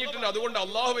അള്ളാഹ് പറഞ്ഞിട്ടുണ്ട്. അതുകൊണ്ട്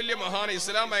അള്ളാഹു വലിയ മഹാൻ,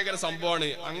 ഇസ്ലാം ഭയങ്കര സംഭവമാണ്.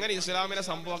 അങ്ങനെ ഇസ്ലാമിനെ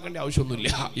സംഭവമാക്കേണ്ട ആവശ്യമൊന്നുമില്ല.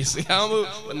 ഇസ്ലാം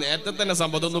നേരത്തെ തന്നെ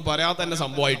സംഭവം, അതൊന്നും പറയാതെ തന്നെ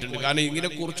സംഭവമായിട്ടുണ്ട്. കാരണം ഇതിനെ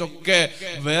കുറിച്ചൊക്കെ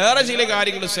വേറെ ചില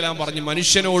കാര്യങ്ങൾ ഇസ്ലാം പറഞ്ഞു.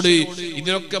 മനുഷ്യനോട്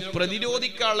ഇതിനൊക്കെ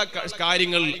പ്രതിരോധിക്കാനുള്ള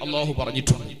കാര്യങ്ങൾ അള്ളാഹു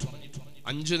പറഞ്ഞിട്ടുണ്ട്.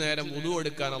 5 നേരം വുദു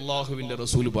എടുക്കാൻ അള്ളാഹുവിന്റെ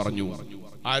റസൂൽ പറഞ്ഞു.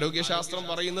 ആരോഗ്യശാസ്ത്രം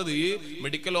പറയുന്നത്,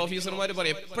 മെഡിക്കൽ ഓഫീസർമാർ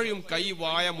പറയും എപ്പോഴും കൈ,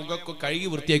 വായ, മുഖമൊക്കെ കഴുകി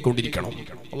വൃത്തിയായിക്കൊണ്ടിരിക്കണം.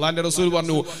 അള്ളാഹിന്റെ റസൂൽ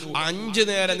പറഞ്ഞു 5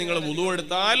 നേരം നിങ്ങൾ വുദു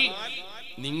എടുത്താൽ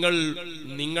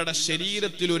നിങ്ങളുടെ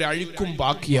ശരീരത്തിൽ ഒരു അഴുക്കും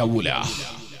ബാക്കിയാവൂല.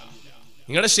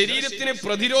 നിങ്ങളുടെ ശരീരത്തിന്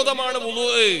പ്രതിരോധമാണ് വുദു.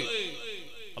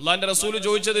 അള്ളാഹിന്റെ റസൂൽ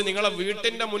ചോദിച്ചത്, നിങ്ങളെ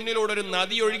വീട്ടിന്റെ മുന്നിലൂടെ ഒരു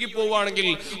നദി ഒഴുകി പോവുകയാണെങ്കിൽ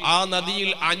ആ നദിയിൽ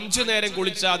 5 നേരം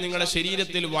കുളിച്ചാൽ നിങ്ങളുടെ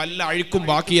ശരീരത്തിൽ വല്ല അഴുക്കും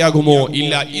ബാക്കിയാകുമോ?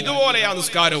 ഇല്ല. ഇതുപോലെയാ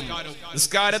നിസ്കാരം.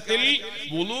 നിസ്കാരത്തിൽ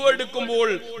വുളു എടുക്കുമ്പോൾ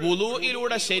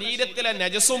വുളുയിലൂടെ ശരീരത്തിലെ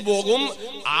നജസും പോകും,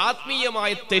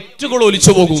 ആത്മീയമായ തെറ്റുകൾ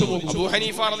ഒലിച്ചു പോകും. അബൂ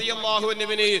ഹനീഫ റളിയല്ലാഹു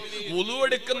അൻഹുവിന് വുളു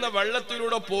എടുക്കുന്ന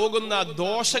വെള്ളത്തിലൂടെ പോകുന്ന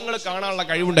ദോഷങ്ങൾ കാണാനുള്ള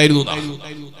കഴിവുണ്ടായിരുന്നു.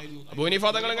 അബൂ ഹനീഫ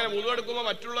തങ്ങൾ ഇങ്ങനെ വുളു എടുക്കുമ്പോൾ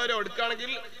മറ്റുള്ളവരെ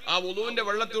എടുക്കുകയാണെങ്കിൽ ആ വുളുവിന്റെ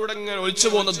വെള്ളത്തിലൂടെ ഇങ്ങനെ ഒലിച്ചു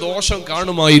പോകുന്ന ദോഷം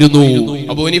കാണുമായിരുന്നു.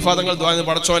 അബൂ ഹനീഫ തങ്ങൾ ദുആ ചെയ്തു,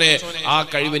 പടച്ചോനെ ആ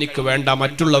കഴിവ് എനിക്ക് വേണ്ട,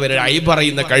 മറ്റുള്ളവരെ അയബ്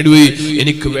പറയുന്ന കഴിവ്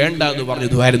എനിക്ക് വേണ്ട എന്ന് പറഞ്ഞു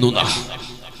ദുആയിരുന്നു.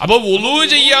 അപ്പൊ വുളു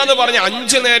ചെയ്യാന്ന് പറഞ്ഞ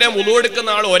 5 നേരം വുളു എടുക്കുന്ന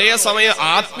ആൾ ഒരേ സമയം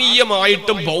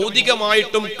ആത്മീയമായിട്ടും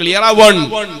ഭൗതികമായിട്ടും ക്ലിയർ ആവാൻ.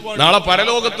 നാളെ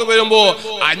പരലോകത്ത് വരുമ്പോ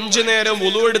 5 നേരം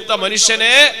വുളു എടുത്ത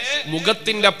മനുഷ്യനെ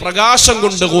മുഖത്തിന്റെ പ്രകാശം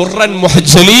കൊണ്ട് ഖുർറൻ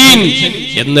മുഹജ്ജലീൻ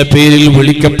എന്ന പേരിൽ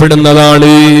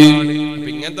വിളിക്കപ്പെടുന്നതാണ്.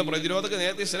 ഇങ്ങനത്തെ പ്രതിരോധക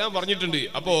നേരത്തെ ഇസ്ലാം പറഞ്ഞിട്ടുണ്ട്.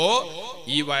 അപ്പോ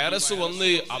ഈ വൈറസ് വന്ന്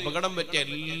അപകടം പറ്റിയ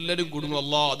എല്ലാവരും കുടുങ്ങും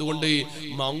അല്ലാഹ്. അതുകൊണ്ട്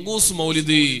മങ്കൂസ്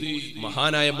മൗലിദ്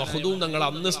മഹാനായ മഖ്ദൂം തങ്ങൾ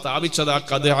അന്ന് സ്ഥാപിച്ചതാ.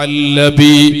 ഖദ്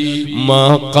അല്ലബി മാ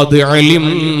ഖദ്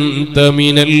അലിംത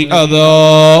മിനൽ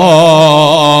അദാബ്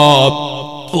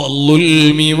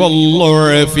വൽളുൽമി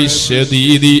വൽളുഅഫി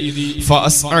ശദീദി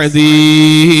ഫഅസ്അദി.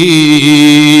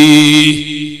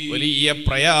 വലിയ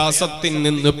പ്രയാസത്തിൽ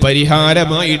നിന്ന്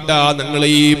പരിഹാരമായിട്ടാ ഞങ്ങൾ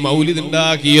ഈ മൗലിദ്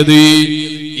ഉണ്ടാക്കിയത്.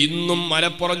 ഇന്നും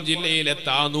മലപ്പുറം ജില്ലയിലെ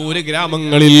താനൂര്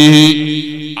ഗ്രാമങ്ങളിൽ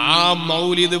ആ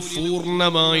മൗലിദ്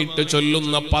പൂർണ്ണമായിട്ട്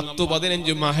ചൊല്ലുന്ന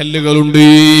 10-15 മഹല്ലുകളുണ്ട്.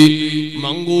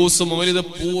 മങ്കൂസ് മൗലിദ്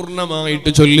പൂർണ്ണമായിട്ട്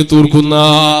ചൊല്ലി തീർക്കുന്ന.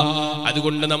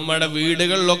 അതുകൊണ്ട് നമ്മുടെ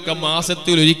വീടുകളിലൊക്കെ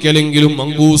മാസത്തിൽ ഒരിക്കലെങ്കിലും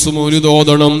മങ്കൂസ് മൗലിദ്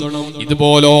ഓതണം.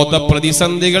 ഇതുപോലത്തെ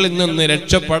പ്രതിസന്ധികളിൽ നിന്ന്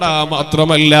രക്ഷപ്പെടാൻ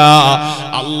മാത്രമല്ല,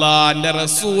 അള്ളാന്റെ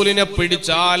റസൂലിനെ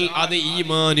പിടിച്ചാൽ അത്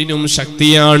ഈമാനിനും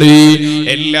ശക്തിയാണ്,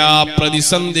 എല്ലാ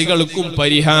പ്രതിസന്ധികൾക്കും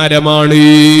പരിഹാരമാണ്.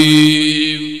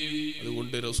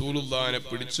 അതുകൊണ്ട് റസൂലുള്ളാഹിനെ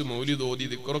പിടിച്ച് മൗലിദ് ഓതി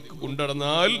ദിക്റൊക്കെ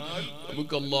കൊണ്ടുനടന്നാൽ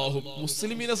നമുക്ക് അല്ലാഹു.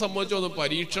 മുസ്ലിമിനെ സംബന്ധിച്ചോളം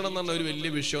പരീക്ഷണം എന്ന് പറഞ്ഞ ഒരു വലിയ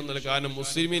വിഷയമൊന്നുമല്ല. കാരണം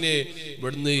മുസ്ലിമിനെ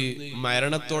ഇവിടുന്ന്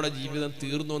മരണത്തോടെ ജീവിതം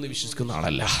തീർന്നു എന്ന് വിശ്വസിക്കുന്ന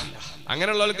ആളല്ല.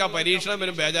 അങ്ങനെയുള്ളവർക്ക് ആ പരീക്ഷണം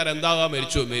വരും, ബേജാർ എന്താകാ,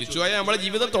 മരിച്ചുപോയാൽ നമ്മളെ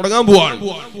ജീവിതം തുടങ്ങാൻ പോവാണ്.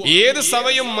 ഏത്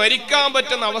സമയം മരിക്കാൻ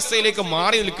പറ്റുന്ന അവസ്ഥയിലേക്ക്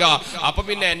മാറി നിൽക്കുക. അപ്പൊ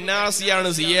പിന്നെ NRC ആണ്,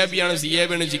 CAB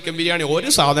ആണ്, ചിക്കൻ ബിരിയാണി, ഒരു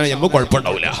സാധനം നമുക്ക്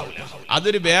കുഴപ്പമുണ്ടാവില്ല.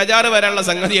 അതൊരു ബേജാറ് വരാനുള്ള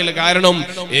സംഗതിയല്ല. കാരണം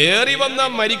ഏറി വന്നാൽ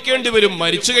മരിക്കേണ്ടി വരും.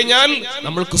 മരിച്ചു കഴിഞ്ഞാൽ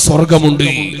നമ്മൾക്ക് സ്വർഗമുണ്ട്.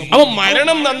 അപ്പൊ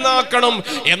മരണം നന്നാക്കണം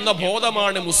എന്ന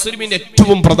ബോധമാണ് മുസ്ലിമിന്റെ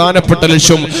ഏറ്റവും പ്രധാനപ്പെട്ട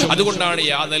ലക്ഷ്യം. അതുകൊണ്ടാണ്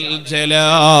യാദൽ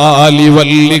ജലാലി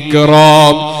വൽ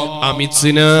ഇക്റാം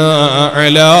അമിത്നാ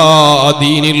അലാ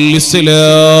ദീനിൽ ഇസ്ലാം.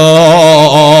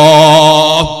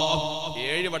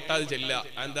 7 വട്ടം അത് ചെല്ല.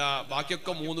 എന്താ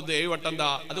ബാക്കിയൊക്കെ 3 7 വട്ടം. എന്താ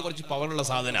അത് കുറച്ച് പവറുള്ള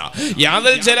സാധന.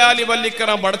 യാദൽ ജലാലി വൽ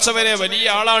ഇക്റാം, പടച്ചവനെ വലിയ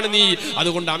ആളാണ് നീ,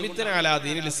 അതുകൊണ്ട് അമിത്നാ അലാ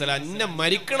ദീനിൽ ഇസ്ലാം, എന്നെ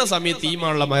മരിക്കണ സമയത്ത്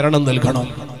ഈമാനുള്ള മരണം നൽകണം.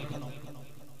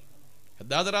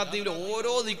 ഹദ്ദാദറാത്തിയുടെ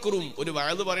ഓരോ ദിക്റും ഒരു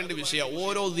വഅദ് പറയേണ്ട വിഷയം.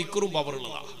 ഓരോ ദിക്റും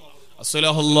പവറുള്ളതാ.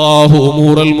 അസ്സലാഹു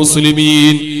ഉമൂറൽ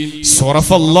മുസ്ലിമീൻ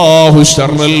സ്വറഫല്ലാഹു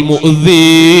ശർറൽ മുഅ്ദിൻ.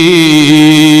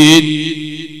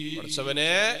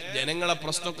 പടച്ചവനെ ജനങ്ങളെ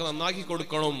പ്രശ്നമൊക്കെ നന്നാക്കി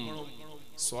കൊടുക്കണം.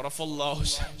 സ്വറഫല്ലാഹു,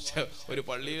 ഒരു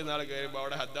പള്ളിയിൽ നാളെ കയറുമ്പോ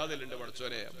അവിടെ ഹദ്ദാദിലുണ്ട്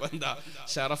പടച്ചവനെ. അപ്പൊ എന്താ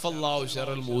ശറഫല്ലാഹു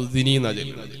ശർറൽ മുഅ്ദിനീൻ എന്നാ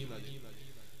ചൊല്ലുന്നത്.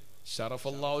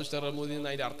 ഷറഫല്ലാഹു ശർറൽ മുഅ്ദിനീൻ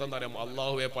അതിന്റെ അർത്ഥം എന്താ അറിയാം?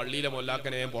 അള്ളാഹുവെ പള്ളിയിലെ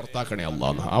മൊല്ലാക്കനെ പുറത്താക്കണേ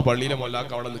അള്ളാഹ്. ആ പള്ളിയിലെ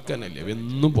മൊല്ലാക്ക അവിടെ നിൽക്കാനല്ലേ,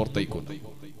 എന്നും പുറത്തേക്കൊണ്ട്.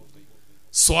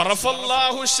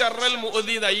 സ്വറഫല്ലാഹു ശർറൽ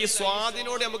മുഅ്ദിന, ഈ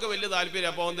സ്വാദിനോട് നമുക്ക് വലിയ താല്പര്യം.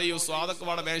 അപ്പൊ എന്താ ഈ സ്വാദൊക്കെ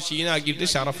അവിടെ വേണം ഷീനാക്കിയിട്ട്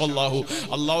ഷറഫല്ലാഹു,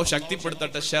 അള്ളാഹു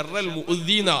ശക്തിപ്പെടുത്തട്ടെ. ഷർറൽ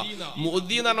മുഅ്ദിന,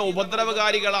 മുഅ്ദിന എന്ന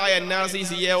ഉപദ്രവകാരികളായ NRC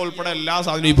CA ഉൾപ്പെടെ എല്ലാ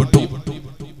സാധനവും പെട്ടു.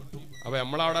 അപ്പൊ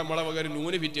നമ്മളവിടെ നമ്മളെ ഒരു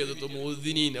നൂന് ഫിറ്റ് ചെയ്തു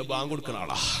മുഅ്ദിനീൻ, ബാങ്ക് കൊടുക്കുന്ന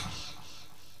ആളാ.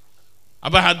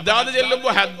 അപ്പൊ ഹദ്ദാദ് ചെല്ലുമ്പോ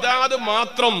ഹദ്ദാദ്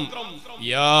മാത്രം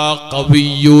യാ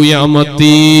ഖവിയ്യു യാ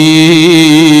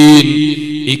മതീൻ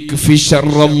ഇക്ഫി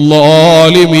ശർറൽ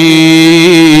ളാലിമീൻ,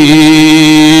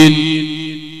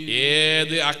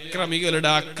 ഏത് അക്രമികളുടെ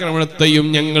ആക്രമണത്തെയും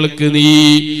ഞങ്ങൾക്ക് നീ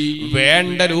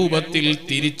വേണ്ട രൂപത്തിൽ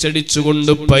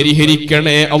തിരിച്ചടിച്ചുകൊണ്ട്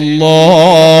പരിഹരിക്കണേ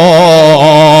അല്ലാഹ്.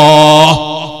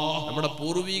 നമ്മുടെ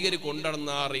പൂർവികര് കൊണ്ടുവന്ന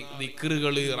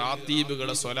ദിക്റുകള്,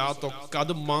 റാത്തീബുകള്, സ്വലാത്തൊക്കെ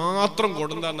അത് മാത്രം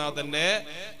കൊണ്ടുവന്നാ തന്നെ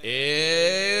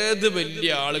ഏത് വലിയ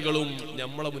ആളുകളും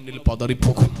നമ്മളെ മുന്നിൽ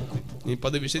പതറിപ്പോകും. ഇപ്പൊ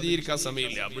അത് വിശദീകരിക്കാൻ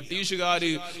സമയമില്ല. ബ്രിട്ടീഷുകാര്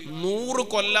 100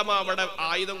 കൊല്ലം അവിടെ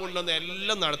ആയുധം കൊണ്ടുവന്ന്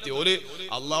എല്ലാം നടത്തി. ഒരു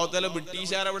അള്ളാഹു തആല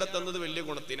ബ്രിട്ടീഷുകാരവിടെ തന്നത് വലിയ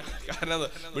ഗുണത്തിനാണ്. കാരണം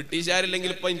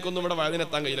ബ്രിട്ടീഷുകാരില്ലെങ്കിൽ ഇപ്പൊ എനിക്കൊന്നും ഇവിടെ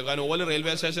വയതിനെത്താൻ കഴിയില്ല. കാരണം ഓല്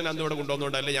റെയിൽവേ സ്റ്റേഷൻ അന്ന് ഇവിടെ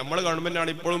കൊണ്ടുവന്നുകൊണ്ടല്ലേ. നമ്മളെ ഗവൺമെന്റ് ആണ്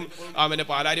ഇപ്പോഴും അവന്റെ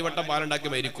പാലാരിവട്ടം പാലുണ്ടാക്കി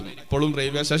മരിക്കും. ഇപ്പോഴും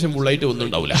റെയിൽവേ സ്റ്റേഷൻ ഫുള്ളായിട്ട് ഒന്നും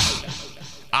ഉണ്ടാവില്ല.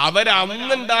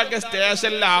 അവരന്നുണ്ടാക്കിയ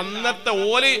സ്റ്റേഷനിൽ അന്നത്തെ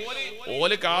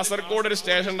ഓല് കാസർഗോഡ് ഒരു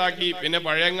സ്റ്റേഷൻ ഉണ്ടാക്കി, പിന്നെ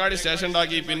പഴയങ്ങാടി സ്റ്റേഷൻ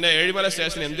ഉണ്ടാക്കി, പിന്നെ ഏഴിമല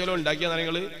സ്റ്റേഷൻ, എന്തെങ്കിലും ഉണ്ടാക്കിയ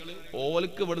നിങ്ങള്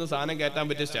ഓൽക്ക് ഇവിടുന്ന് സാധനം കയറ്റാൻ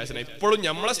പറ്റിയ സ്റ്റേഷനാണ്. ഇപ്പോഴും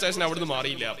നമ്മളെ സ്റ്റേഷൻ അവിടുന്ന്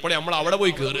മാറിയില്ല. അപ്പോൾ നമ്മൾ അവിടെ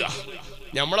പോയി കയറുക.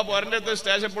 നമ്മളെ പോരന്റെ അടുത്ത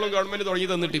സ്റ്റേഷൻ ഇപ്പോഴും ഗവൺമെന്റ് തുടങ്ങി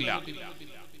തന്നിട്ടില്ല.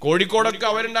 കോഴിക്കോടൊക്കെ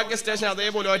അവരുണ്ടാക്കിയ സ്റ്റേഷൻ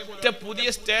അതേപോലെ ഒറ്റ പുതിയ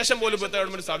സ്റ്റേഷൻ പോലും ഇപ്പോഴത്തെ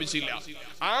ഗവൺമെന്റ് സ്ഥാപിച്ചില്ല.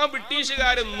 ആ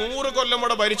ബ്രിട്ടീഷുകാര് 100 കൊല്ലം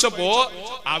ഇവിടെ ഭരിച്ചപ്പോ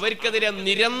അവർക്കെതിരെ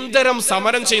നിരന്തരം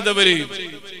സമരം ചെയ്തവര്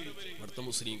ഇവിടുത്തെ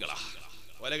മുസ്ലിങ്ങളാ.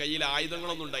 ഓലെ കയ്യിൽ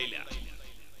ആയുധങ്ങളൊന്നും ഉണ്ടായില്ല.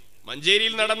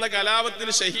 മഞ്ചേരിയിൽ നടന്ന കലാപത്തിൽ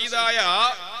ഷഹീദായ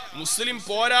മുസ്ലിം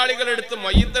പോരാളികളെടുത്ത്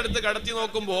മയ്യത്തെടുത്ത് കടത്തി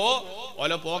നോക്കുമ്പോ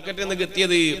ഓല പോക്കറ്റിൽ നിന്ന്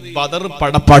എത്തിയത് ബദർ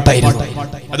പടപ്പാട്ടായിരുന്നു.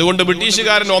 അതുകൊണ്ട്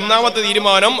ബ്രിട്ടീഷുകാരൻ ഒന്നാമത്തെ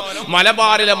തീരുമാനം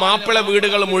മലബാറിലെ മാപ്പിള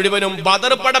വീടുകൾ മുഴുവനും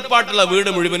ബദർ പടപ്പാട്ടുള്ള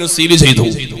വീട് മുഴുവനും സീൽ ചെയ്തു.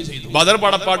 ബദർ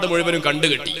പടപ്പാട്ട് മുഴുവനും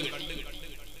കണ്ടുകെട്ടി.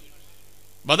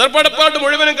 ബദർ പടപ്പാട്ട്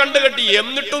മുഴുവനും കണ്ടുകെട്ടി.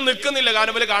 എന്നിട്ടും നിൽക്കുന്നില്ല.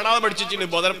 കാരണം പോലെ കാണാതെ പഠിച്ചിട്ടുണ്ട്.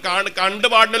 ബദർ കണ്ട്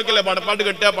പാടിനല്ലേ പടപ്പാട്ട്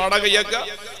കെട്ടുക, പാടാൻ കഴിയാക്ക,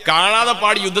 കാണാതെ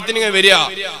പാടി യുദ്ധത്തിന് വരിക.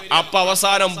 അപ്പൊ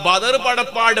അവസാനം ബദർ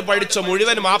പടപ്പാട് പഠിച്ച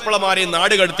മുഴുവൻ മാപ്പിളമാരെ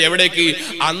നാട് കടത്തി. എവിടേക്ക്?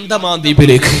 അന്തമാൻ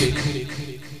ദ്വീപിലേക്ക്.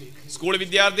 സ്കൂൾ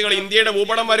വിദ്യാർത്ഥികൾ ഇന്ത്യയുടെ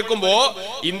ഭൂപടം വരക്കുമ്പോ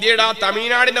ഇന്ത്യയുടെ ആ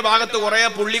തമിഴ്നാടിന്റെ ഭാഗത്ത് കുറെ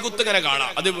പുള്ളിക്കുത്ത് ഇങ്ങനെ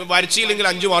കാണാം. അത് വരച്ചില്ലെങ്കിൽ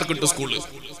 5 മാർക്ക് കിട്ടും സ്കൂളിൽ.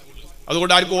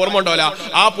 അതുകൊണ്ട് ആർക്കും ഓർമ്മ ഉണ്ടാവില്ല.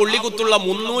 ആ പുള്ളിക്കുത്തുള്ള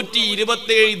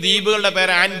 327 ദ്വീപുകളുടെ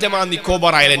പേര് ആൻഡമാൻ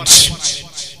നിക്കോബാർ ഐലൻഡ്.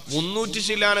 300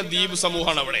 ശിലാന ദ്വീപ്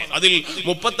സമൂഹമാണ് അവിടെ. അതിൽ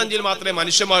 35 മാത്രമേ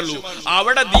മനുഷ്യന്മാരുള്ളൂ.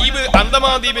 അവിടെ ദ്വീപ്,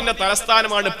 അന്തമാൻ ദ്വീപിന്റെ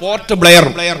തലസ്ഥാനമാണ് പോർട്ട് ബ്ലെയർ.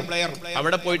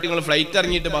 അവിടെ പോയിട്ട് നിങ്ങൾ ഫ്ലൈറ്റ്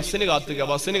ഇറങ്ങിയിട്ട് ബസ്സിന് കാത്തുക.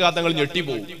 ബസ്സിന് കാത്ത് നിങ്ങൾ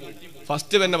ഞെട്ടിപ്പോവും.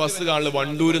 ഫസ്റ്റ് തന്നെ ബസ് കാണുന്നത്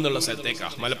വണ്ടൂർ എന്നുള്ള സ്ഥലത്തേക്കാ.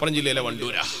 മലപ്പുറം ജില്ലയിലെ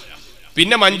വണ്ടൂരാ.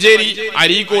 പിന്നെ മഞ്ചേരി,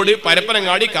 അരീക്കോട്,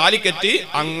 പരപ്പനങ്ങാടി, കാലിക്കറ്റ്,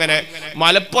 അങ്ങനെ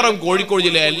മലപ്പുറം, കോഴിക്കോട്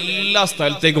ജില്ല എല്ലാ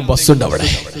സ്ഥലത്തേക്കും ബസ്സുണ്ട്. അവിടെ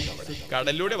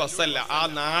കടലിലൂടെ ബസ്സല്ല, ആ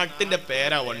നാട്ടിന്റെ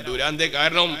പേരാ വണ്ടൂര്. എന്തേ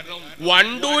കാരണം?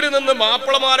 വണ്ടൂര് നിന്ന്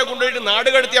മാപ്പിളമാരെ കൊണ്ടുപോയിട്ട് നാട്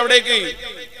കടത്തി. അവിടേക്ക്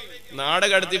നാട്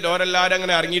കടത്തിയിട്ട് ഓരെല്ലാരും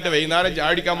അങ്ങനെ ഇറങ്ങിയിട്ട് വൈകുന്നേരം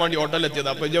ചാടിക്കാൻ വേണ്ടി ഹോട്ടലിലെത്തിയത്.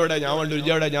 അപ്പൊ ഇജവിടെ ഞാൻ വണ്ടൂർ,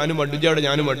 ഇജവിടെ ഞാനും വണ്ടു, ഇജവിടെ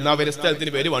ഞാനും വണ്ടു. ആ ഒരു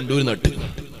സ്ഥലത്തിന് പേര് വണ്ടൂർ നട്ട്.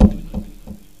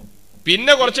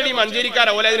 പിന്നെ കുറച്ചടി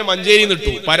മഞ്ചേരിക്കാരെ ഓലെ അതിന് മഞ്ചേരി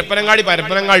നിട്ടു, പരപ്പനങ്ങാടി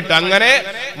പരപ്പനങ്ങാട്ട്. അങ്ങനെ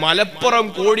മലപ്പുറം,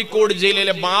 കോഴിക്കോട്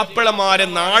ജില്ലയിലെ മാപ്പിളമാരെ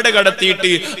നാട്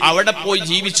കടത്തിയിട്ട് അവിടെ പോയി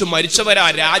ജീവിച്ചു മരിച്ചവരാ.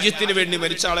 രാജ്യത്തിന് വേണ്ടി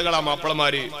മരിച്ച ആളുകളാ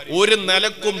മാപ്പിളമാര്. ഒരു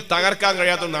നിലക്കും തകർക്കാൻ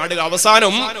കഴിയാത്ത നാട്.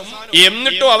 അവസാനം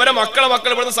എന്നിട്ടും അവരെ മക്കൾ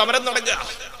ഇവിടുന്ന് സമരം നടക്കുക.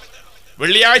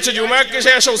 വെള്ളിയാഴ്ച ജുമയ്ക്ക്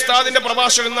ശേഷം ഉസ്താദിന്റെ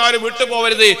പ്രഭാഷണം ആരും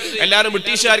വിട്ടുപോകരുത്, എല്ലാരും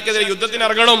ബ്രിട്ടീഷുകാർക്കെതിരെ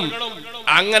യുദ്ധത്തിനിറങ്ങണം.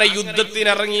 അങ്ങനെ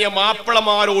യുദ്ധത്തിനിറങ്ങിയ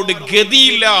മാപ്പിളമാരോട്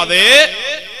ഗതിയില്ലാതെ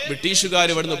ബ്രിട്ടീഷുകാർ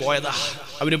ഇവിടുന്ന് പോയതാ.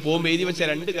 അവര് പോകുമ്പോൾ എഴുതി വെച്ച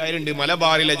 2 കാര്യമുണ്ട്.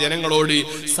 മലബാറിലെ ജനങ്ങളോട്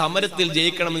സമരത്തിൽ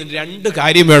ജയിക്കണമെന്ന് 2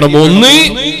 കാര്യം വേണം. ഒന്ന്,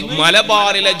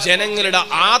 മലബാറിലെ ജനങ്ങളുടെ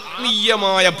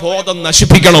ആത്മീയമായ ബോധം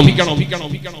നശിപ്പിക്കണം.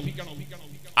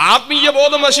 ആത്മീയ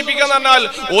ബോധം നശിപ്പിക്കുക എന്ന് പറഞ്ഞാൽ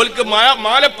ഓൽക്ക്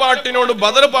മാലപ്പാട്ടിനോടും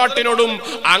ബദർ പാട്ടിനോടും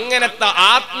അങ്ങനത്തെ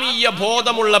ആത്മീയ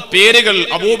ബോധമുള്ള പേരുകൾ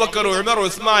അബൂബക്കർ, ഉമർ,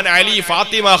 ഉസ്മാൻ, അലി,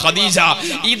 ഫാത്തിമ, ഖദീജ,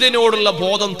 ഇതിനോടുള്ള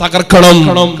ബോധം തകർക്കണം.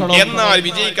 എന്നാൽ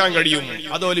വിജയിക്കാൻ കഴിയും.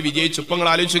 അതുപോലെ വിജയിച്ചു. ഇപ്പൊ നിങ്ങൾ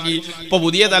ആലോചിക്കി, ഇപ്പൊ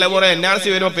പുതിയ തലമുറ NRC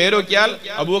വരുമ്പോ പേര് നോക്കിയാൽ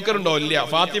അബൂബക്കർ ഉണ്ടോ ഇല്ല,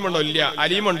 ഫാത്തിമ ഉണ്ടോ ഇല്ല,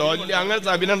 അലീമുണ്ടോ ഇല്ല,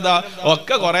 അങ്ങനത്തെ അഭിനന്ദ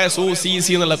ഒക്കെ കുറെ സി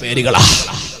എന്നുള്ള പേരുകളാ.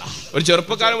 ഒരു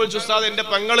ചെറുപ്പക്കാരൻ വിളിച്ചു, ഉസ്താദ് എന്റെ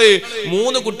പെങ്ങള്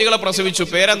 3 കുട്ടികളെ പ്രസവിച്ചു,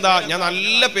 പേരെന്താ? ഞാൻ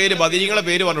നല്ല പേര് ബദരീങ്ങളെ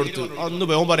പേര് പറഞ്ഞു കൊടുത്തു. അന്ന്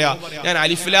പോകാൻ പറയാ, ഞാൻ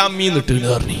അലിഫ്ലാം മീം ഇട്ടിട്ട്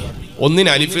പറഞ്ഞു. ഒന്നിന്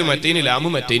അലിഫ്, മറ്റേന് ലാമ്,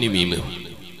 മറ്റേന് മീമ്.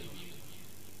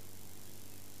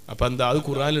 അപ്പൊ എന്താ അത്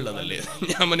ഖുർആനിലുള്ളതല്ലേ?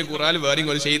 ഞാൻ പറഞ്ഞു ഖുർആനിൽ വേറെ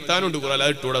ഒരു ശൈത്താനുണ്ട് ഖുർആൻ,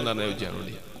 അത് ഇട്ടൂടെന്ന് പറഞ്ഞു ചോദിച്ചാൽ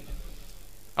മതി.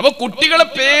 അപ്പൊ കുട്ടികളെ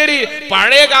പേര്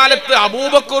പഴയ കാലത്ത്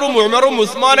അബൂബക്കറും ഉമറും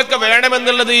ഉസ്മാനൊക്കെ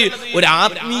വേണമെന്നുള്ളത് ഒരു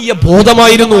ആത്മീയ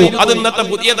ബോധമായിരുന്നു. അത് ഇന്നത്തെ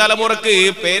പുതിയ തലമുറക്ക്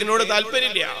പേരിനോട്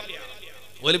താല്പര്യമില്ല.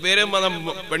 ഒരു പേര്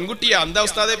പെൺകുട്ടിയാ, എന്താ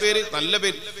ഉസ്താദേ പേര്? നല്ല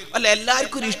പേര് അല്ല,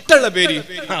 എല്ലാവർക്കും ഒരു ഇഷ്ടമുള്ള പേര്.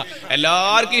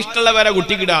 എല്ലാവർക്കും ഇഷ്ടമുള്ള പേരാ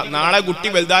കുട്ടിക്കിടാ. നാളെ കുട്ടി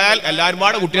വലുതായാൽ എല്ലാവരും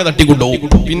പാടെ കുട്ടിയെ തട്ടിക്കൊണ്ടുപോകും.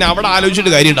 പിന്നെ അവിടെ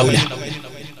ആലോചിച്ചിട്ട് കാര്യം ഉണ്ടാവില്ല.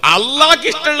 അള്ളാഹ്ക്ക്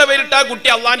ഇഷ്ടമുള്ള പേരിട്ടാ കുട്ടി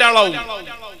അള്ളാന്റെ ആളാവും.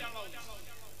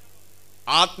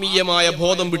 ആത്മീയമായ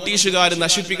ബോധം ബ്രിട്ടീഷുകാർ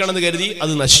നശിപ്പിക്കണമെന്ന് കരുതി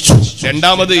അത് നശിച്ചു.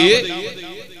 രണ്ടാമത്,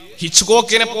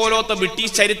 ഹിച്ച്കോക്കിനെ പോലത്തെ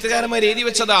ബ്രിട്ടീഷ് ചരിത്രകാരന്മാർ എഴുതി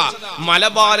വെച്ചതാ,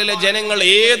 മലബാറിലെ ജനങ്ങൾ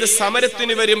ഏത്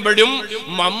സമരത്തിന് വരുമ്പോഴും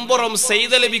മമ്പുറം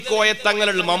സെയ്ദ് അലവി കോയ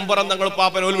തങ്ങളുള്ള മമ്പുറം തങ്ങൾ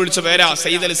പാപ്പനോൽ വിളിച്ച പേരാ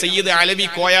സെയ്ദ് അലവി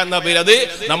കോയ എന്ന പേര്. അത്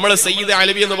നമ്മൾ സെയ്ദ്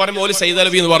അലവി എന്ന് പറയുമ്പോൾ സെയ്ദ്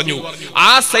അലവി എന്ന് പറഞ്ഞു.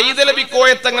 ആ സെയ്ദ് അലവി കോയ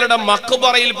തങ്ങളുടെ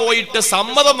മക്ബറയിൽ പോയിട്ട്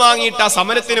സമ്മതം വാങ്ങിയിട്ട് ആ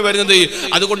സമരത്തിന് വരുന്നത്.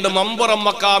 അതുകൊണ്ട് മമ്പുറം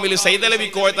മക്കാമിൽ സെയ്ദ് അലവി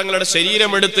കോയ തങ്ങളുടെ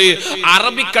ശരീരം എടുത്ത്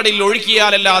അറബിക്കടലിൽ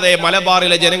ഒഴുക്കിയാലല്ലാതെ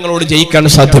മലബാറിലെ ജനങ്ങളോട് ജയിക്കാൻ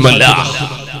സാധ്യമല്ല.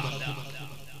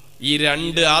 ഈ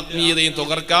 2 ആത്മീയതയും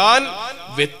തകർക്കാൻ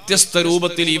വ്യത്യസ്ത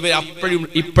രൂപത്തിൽ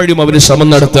ഇപ്പോഴും അവർ ശ്രമം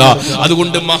നടത്തുക.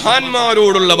 അതുകൊണ്ട്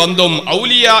മഹാന്മാരോടുള്ള ബന്ധം,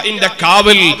 ഔലിയാഇന്റെ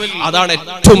കാവൽ, അതാണ്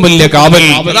ഏറ്റവും വലിയ കാവൽ.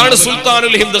 അതാണ്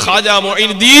സുൽത്താനുൽ ഹിന്ദ് ഖാജ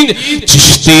മുഈനുദ്ദീൻ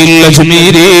ചിശ്തി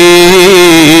അജ്മീരി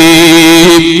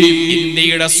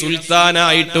ഇന്ത്യയുടെ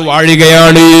സുൽത്താനായിട്ട്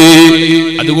വാഴുകയാണ്.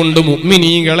 അതുകൊണ്ട്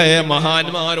മുഅ്മിനീങ്ങളെ,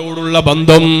 മഹാന്മാരോടുള്ള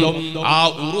ബന്ധം ആ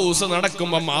ഉറൂസ്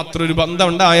നടക്കുമ്പോൾ മാത്രം ഒരു ബന്ധം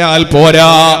ഉണ്ടായാൽ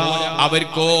പോരാ.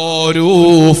 അവർക്കൊരു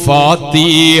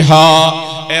ഫാത്തിഹ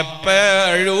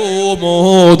എപ്പോഴും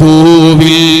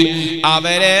ഓതുവിൽ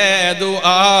അവരെ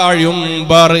ദുആയും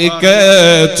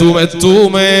ബർക്കത്തുമെത്തുമേ.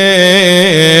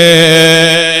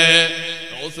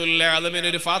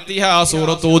 ഒരു ഫാത്തിഹ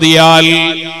സൂറത്ത് ഓതിയാൽ,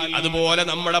 അതുപോലെ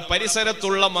നമ്മുടെ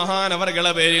പരിസരത്തുള്ള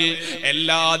മഹാനവറുകളുടെ പേരിൽ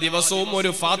എല്ലാ ദിവസവും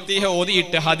ഒരു ഫാത്തിഹ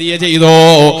ഓതിയിട്ട് ഹദിയ ചെയ്തോ,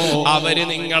 അവര്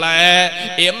നിങ്ങളെ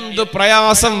എന്ത്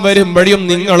പ്രയാസം വരുമ്പോഴും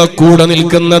നിങ്ങളെ കൂടെ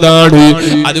നിൽക്കുന്നതാണ്.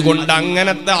 അതുകൊണ്ട്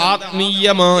അങ്ങനത്തെ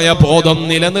ആത്മീയമായ ബോധം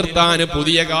നിലനിർത്താൻ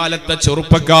പുതിയ കാലത്തെ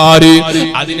ചെറുപ്പക്കാര്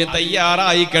അതിന്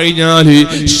തയ്യാറായി കഴിഞ്ഞാൽ,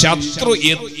 ശത്രു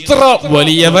എത്ര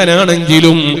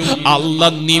വലിയവനാണെങ്കിലും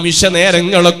അല്ലാഹ് നിമിഷ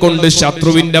നേരങ്ങളെ കൊണ്ട്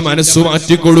ശത്രുവിന്റെ മനസ്സ്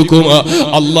മാറ്റിക്കൊടുക്കും.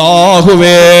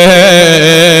 അല്ലാഹുവേ,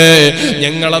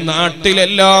 ഞങ്ങളെ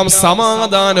നാട്ടിലെല്ലാം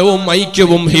സമാധാനവും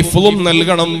ഐക്യവും ഹിഫ്ളും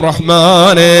നൽകണം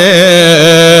റഹ്മാനേ.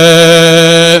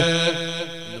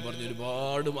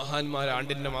 മഹാന്മാർ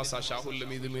ആണ്ടിന്റെ മാസ ഷാഹുൽ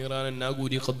ഹമീദ് മീറാൻ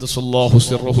നാഗൂരി ഖദ്ദസല്ലാഹു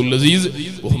സിർറഹുൽ അസീസ്,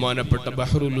 ബഹുമാനപ്പെട്ട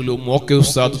ബഹ്റുൽ ഉലൂം മോക്കെ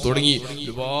ഉസ്താദ് തുടങ്ങി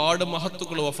ഒരുപാട്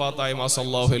മഹത്തുക്കൾ വഫാത്തായ മാസം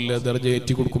അല്ലാഹു എല്ലാ ദർജ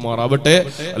ഏറ്റി കൊടുക്കുമാറാവട്ടെ.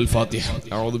 അൽ ഫാത്തിഹ.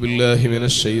 അഊദു ബില്ലാഹി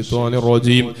മിനശ് ശൈത്വാനിർ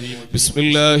റജീം.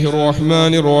 ബിസ്മില്ലാഹിർ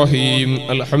റഹ്മാനിർ റഹീം.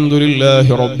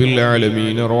 അൽഹംദുലില്ലാഹി റബ്ബിൽ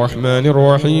ആലമീൻ റഹ്മാനിർ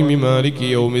റഹീം മാലികി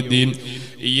യൗമിദ്ദീൻ.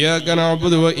 إياك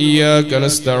نعبد وإياك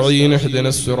نستعين. اهدنا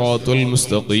الصراط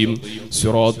المستقيم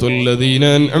صراط الذين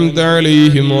أنعمت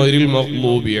عليهم غير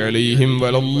المغضوب عليهم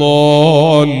ولا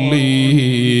الضالين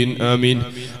آمين.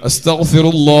 أستغفر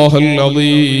الله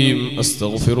العظيم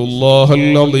أستغفر الله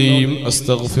العظيم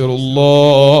أستغفر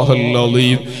الله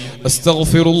العظيم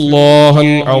أستغفر الله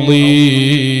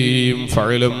العظيم.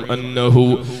 فاعلم أنه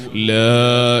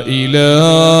لا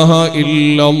إله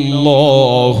إلا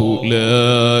الله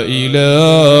لا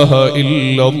إله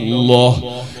إلا الله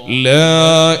لا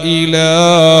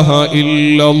إله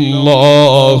إلا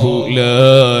الله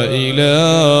لا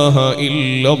إله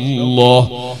إلا الله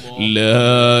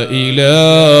لا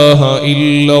إله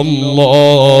إلا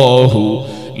الله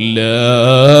لا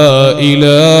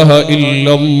إله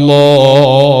إلا الله.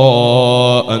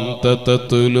 أنت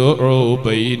تطلع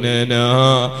بيننا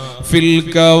في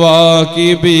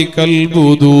الكواكب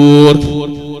كالبدور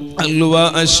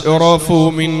وأشرف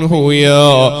منه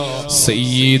يا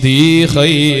سيدي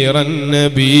خير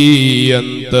النبي.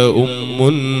 أنت أم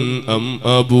أم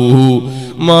أبوه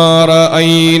ما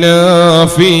رأينا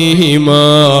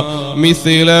فيهما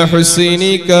مثل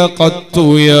حسنك قط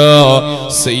يا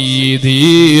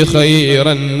سيدي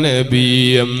خير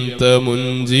النبي أنت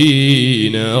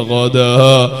منجينا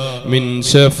غدا من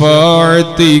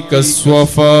شفاعتك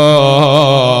الصفا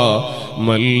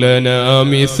من لنا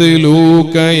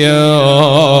مثلك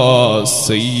يا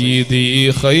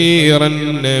سيدي خير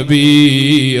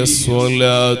النبي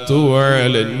الصلاة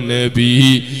على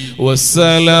النبي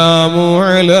والسلام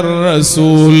على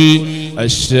الرسول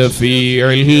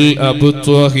الشفيع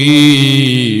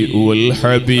الأبطهي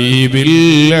والحبيب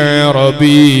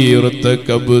العربي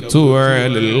ارتكبت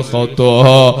على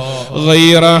الخطا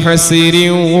غير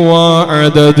حسر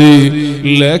وعدد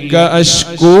لك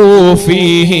أشكو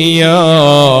فيه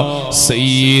يا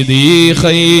سيدي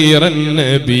خير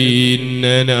النبي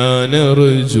إننا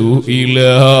نرجو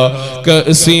إلى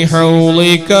كأس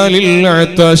حوضك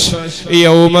للعطش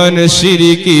يوم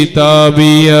نشر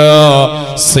كتابي يا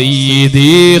سيدي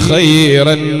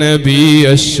خير النبي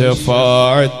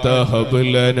الشفاعة هب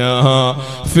لنا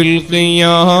في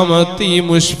القيامة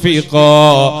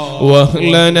مشفقا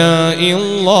واهلنا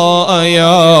الله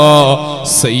يا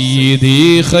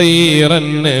سيدي خير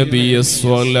النبي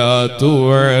الصلاة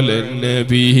على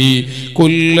النبي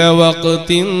كل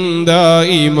وقت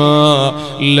دائما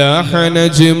لاح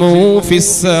نجم في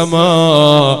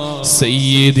السماء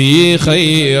سيدي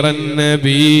خير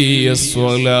النبي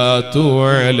الصلاة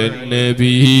على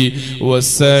النبي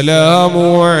والسلام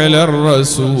على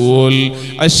الرسول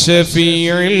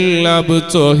الشفيع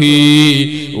الأبطهي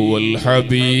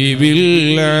والحبيب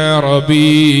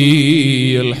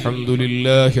العربي الحمد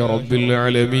لله رب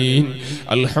العالمين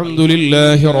الحمد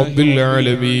لله رب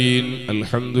العالمين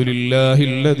الحمد لله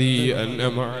الذي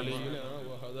أنعم علينا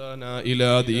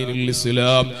إلى دين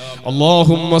الإسلام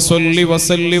اللهم صل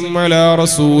وسلم على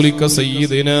رسولك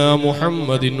سيدنا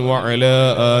محمد وعلى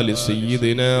آل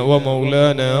سيدنا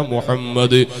ومولانا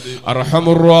محمد أرحم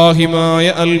الراحمين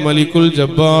يا الملك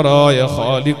الجبار يا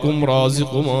خالق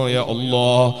رازق يا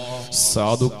الله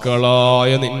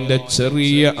സാധുക്കളായ നിന്റെ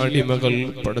ചെറിയ അടിമകൾ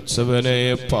പഠിച്ചവനെ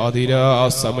പാതിരാ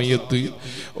സമയത്ത്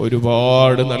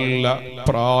ഒരുപാട് നല്ല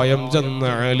പ്രായം ചെന്ന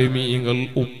ആലിമീങ്ങൾ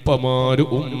ഉപ്പമാര്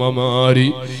ഉമ്മമാര്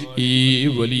ഈ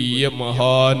വലിയ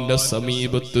മഹാന്റെ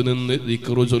സമീപത്ത് നിന്ന്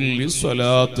ദിക്റ് ചൊല്ലി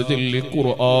സ്വലാത്ത് ചൊല്ലി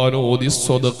ഖുർആൻ ഓതി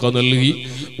സ്വദഖ നൽകി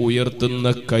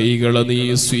ഉയർത്തുന്ന കൈകളെ നീ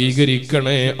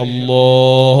സ്വീകരിക്കണേ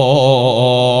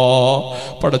അല്ലാഹ്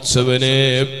പടച്ചവനെ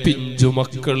പിഞ്ചു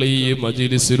മക്കൾ ഈ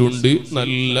മജ്ലിസിലുണ്ട്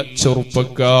നല്ല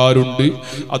ചെറുപ്പക്കാരുണ്ട്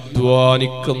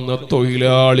അധ്വാനിക്കുന്ന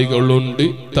തൊഴിലാളികളുണ്ട്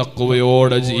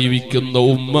തഖ്വയോടെ ജീവിക്കുന്ന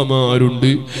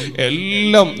ഉമ്മമാരുണ്ട്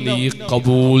എല്ലാം നീ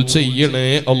ഖബൂൽ ചെയ്യണേ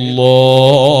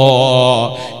അല്ലാഹ്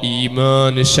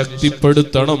ഈമാൻ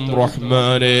ശക്തിപ്പെടുത്തണം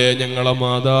റഹ്മാനെ ഞങ്ങളെ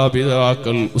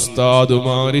മാതാപിതാക്കൾ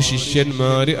ഉസ്താദുമാര്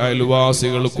ശിഷ്യന്മാര്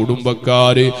അയൽവാസികൾ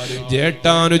കുടുംബക്കാര്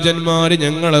ജേഷ്ഠാനുജന്മാര്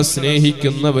ഞങ്ങളെ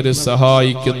സ്നേഹിക്കുന്നവര്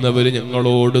സഹായിക്കുന്നവര്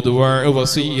ഞങ്ങളോട് ദുആ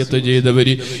വസിയ്യത്ത്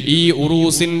ചെയ്തവര് ഈ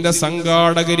ഉറൂസിന്റെ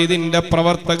സംഘാടകര് ഇതിന്റെ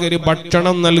പ്രവർത്തകര്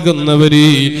ഭക്ഷണം നൽകുന്നവര്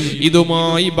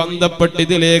ഇതുമായി ബന്ധപ്പെട്ട്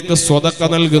ഇതിലേക്ക് സ്വതക്ക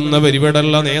നൽകുന്നവർ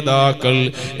ഇവിടെയുള്ള നേതാക്കൾ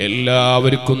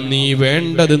എല്ലാവർക്കും നീ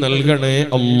വേണ്ടത് നൽകണേ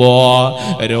അല്ലാഹ്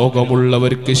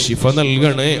രോഗമുള്ളവർക്ക് ശിഫ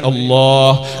നൽകണേ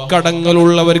അല്ലാഹ്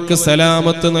കടങ്ങളുള്ളവർക്ക്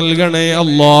സലാമത്ത് നൽകണേ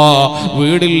അല്ലാഹ്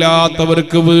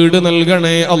വീടില്ലാത്തവർക്ക് വീട്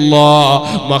നൽകണേ അല്ലാഹ്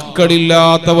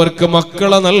മക്കളില്ലാത്തവർക്ക്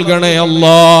മക്കളെ നൽകണേ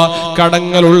അല്ലാഹ്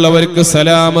കടങ്ങളുള്ളവർക്ക്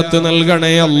സലാമത്ത്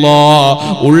നൽകണേ അല്ലാഹ്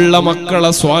ഉള്ള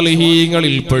മക്കളെ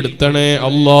സ്വാലിഹീങ്ങളിൽ പെടുത്തണേ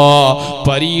അല്ലാഹ്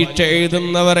പരീക്ഷ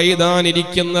എഴുതുന്നവർ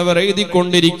എഴുതാനിരിക്കുന്നവർ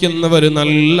എഴുതിക്കൊണ്ടിരിക്കുന്നവർ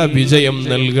നല്ല വിജയം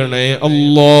നൽകണേ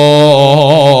അല്ലാഹ്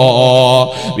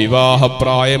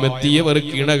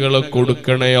വിവാഹപ്രായമെത്തിയവർക്ക് ഇണകളെ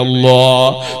കൊടുക്കണേ അല്ലാഹ്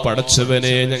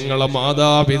പടച്ചവനെ ഞങ്ങളെ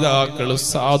മാതാപിതാക്കൾ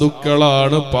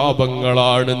സാധുക്കളാണ്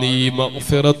പാപങ്ങളാണ് നീ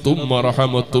മഗ്ഫിറത്തും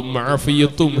മർഹമത്തും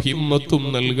ആഫിയത്തും ഹിമ്മത്തും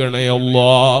നൽകണേ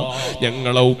അല്ലാഹ്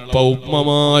ഞങ്ങളെ ഉപ്പ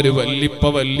ഉമ്മമാര് വല്ലിപ്പ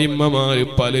വല്ലിമ്മമാര്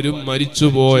പലരും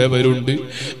മരിച്ചുപോയവരുണ്ട്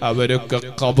അവരൊക്കെ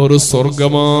ഖബർ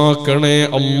സ്വർഗമാക്കണേ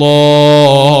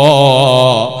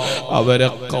അല്ലാഹ് അവരെ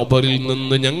ഖബറിൽ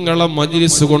നിന്ന് ഞങ്ങളെ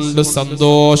മജ്ലിസ് കൊണ്ട്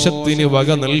സന്തോഷത്തിന് വക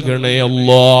നൽകണേ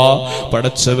അല്ലാഹ്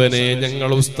പടച്ചവനെ ഞങ്ങൾ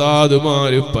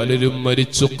ഉസ്താദുമാര് പലരും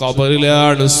മരിച്ചു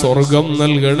ഖബറിലാണ് സ്വർഗം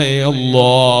നൽകണേ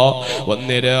അല്ലാഹ്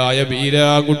വന്യരായ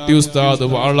വീരാകുട്ടി ഉസ്താദ്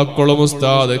വാളക്കുളം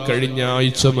ഉസ്താദ് കഴിഞ്ഞ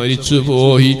ആഴ്ച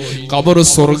മരിച്ചുപോയി ഖബർ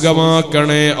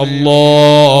സ്വർഗമാക്കണേ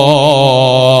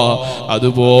അല്ലാഹ്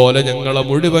അതുപോലെ ഞങ്ങളെ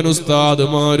മുഴുവൻ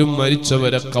ഉസ്താദുമാരും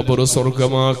മരിച്ചവരെ ഖബർ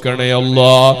സ്വർഗമാക്കണേ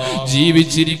അല്ലാഹ്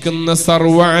ജീവിച്ചിരിക്കുന്ന ഇരിക്കുന്ന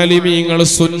സർവ്വ ആലിമീങ്ങൾ,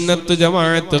 സുന്നത്ത്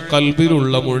ജമാഅത്ത്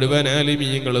ഖൽബിലുള്ള മുഴുവൻ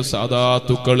ആലിമീങ്ങൾ,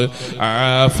 സാദാത്തുക്കൾ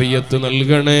ആഫിയത്ത്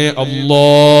നൽകണേ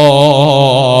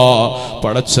അല്ലാഹ്.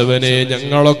 പടച്ചവനെ,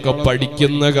 ഞങ്ങളൊക്കെ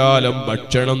പഠിക്കുന്ന കാലം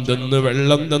ഭക്ഷണം തന്ന്,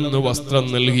 വെള്ളം തന്ന്, വസ്ത്രം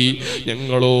നൽകി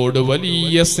ഞങ്ങളോട്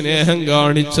വലിയ സ്നേഹം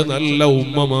കാണിച്ച നല്ല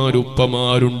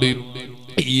ഉമ്മമാരുപ്പമാരുണ്ട്.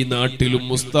 ഈ നാട്ടിലും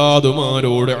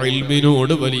ഉസ്താദുമാരോട്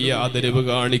ഇൽമിനോട് വലിയ ആദരവ്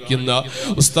കാണിക്കുന്ന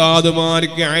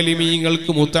ഉസ്താദുമാർക്ക്,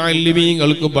 ആലിമീങ്ങൾക്ക്,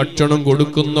 മുതഅല്ലിമീങ്ങൾക്ക് ഭക്ഷണം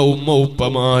കൊടുക്കുന്ന ഉമ്മ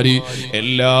ഉപ്പമാര്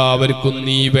എല്ലാവർക്കും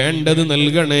നീ വേണ്ടത്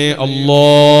നൽകണേ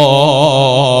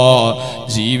അല്ലാഹ്.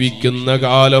 ജീവിക്കുന്ന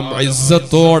കാലം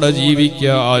ഇസ്സത്തോടെ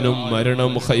ജീവിക്കാനും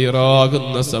മരണം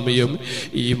ഖൈറാകുന്ന സമയം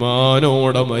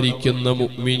ഈമാനോടെ മരിക്കുന്ന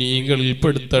മുഅ്മിനീങ്ങളിൽ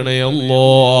പെടുത്തണേ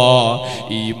അല്ലാഹ്.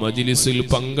 ഈ മജ്ലിസിൽ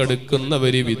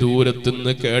പങ്കെടുക്കുന്നവര്, വിദൂരത്ത്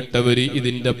കേട്ടവര്,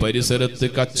 ഇതിന്റെ പരിസരത്ത്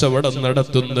കച്ചവടം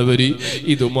നടത്തുന്നവര്,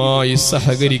 ഇതുമായി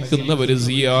സഹകരിക്കുന്നവര്,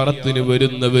 സിയാറത്തിന്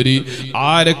വരുന്നവര്,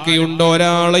 ആരൊക്കെയുണ്ടോ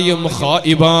ഒരാളെയും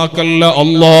ഖായിബാക്കല്ല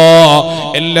അല്ലാഹ്.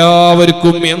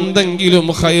 എല്ലാവർക്കും എന്തെങ്കിലും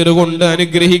ഖൈറ് കൊണ്ട്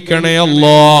അനുഗ്രഹിക്കണേ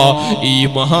അല്ലാഹ്. ഈ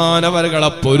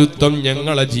മഹാനവറുകളെ പൊരുത്തം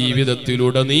ഞങ്ങളെ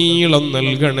ജീവിതത്തിലുടനീളം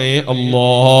നൽകണേ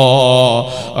അല്ലാഹ്.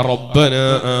 റബ്ബനാ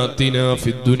ആതിനാ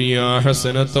ഫിദ്ദുനിയാ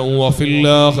ഹസനതൻ വഫിൽ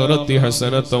ആഖിറതി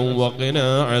ഹസനതൻ വഖിനാ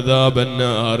അദാബൻ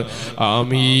النار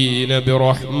آمين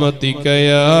برحمتك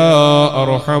يا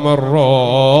أرحم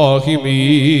الراحمين.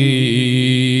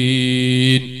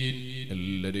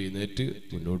 എല്ലാവരും എഴുന്നേറ്റ്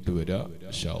മുന്നോട്ട് വരാ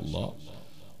ഇൻഷാ അല്ലാഹ്.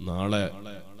 നാളെ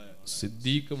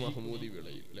സിദ്ദീഖ് മഹ്മൂദി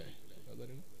വിളയിൽ അല്ലേ,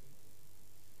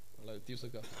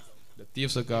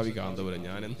 ലത്തീഫ് സക്കാവി കാന്തപുരം.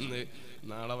 ഞാനെന്ന്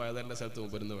നാളെ വേദന്റെ സ്ഥലത്ത്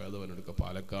മുമ്പരുന്ന് വേദവൻ എടുക്കുക,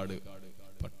 പാലക്കാട്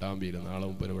പട്ടാമ്പിയിൽ. നാളെ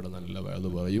മുമ്പ് നല്ല വേദ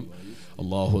പറയും.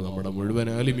 അള്ളാഹു നമ്മുടെ മുഴുവൻ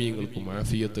ആലിമീങ്ങൾക്കും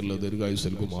ആഫിയത്തുള്ള ദീർഘായുസ്സ്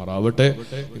നൽകുമാറാവട്ടെ.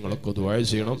 നിങ്ങളൊക്കെ ദുആ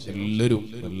ചെയ്യണം. എല്ലാവരും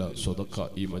നല്ല സ്വതക്ക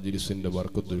ഈ മജ്ലിസിന്റെ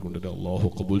ബർക്കത്ത് കൊണ്ടിട്ട് അള്ളാഹു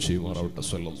ഖബൂൽ ചെയ്യുമാറാവട്ടെ.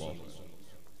 സല്ലല്ലാഹു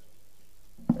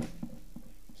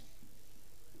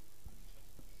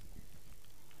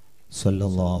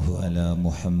സല്ലല്ലാഹു അലാ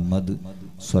മുഹമ്മദ്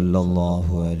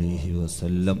സല്ലല്ലാഹു അലൈഹി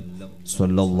വസല്ലം.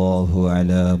 സല്ലല്ലാഹു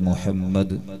അലാ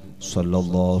മുഹമ്മദ്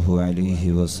സല്ലല്ലാഹു അലൈഹി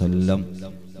വസല്ലം.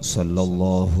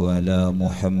 സല്ലല്ലാഹു അലാ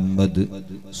മുഹമ്മദ്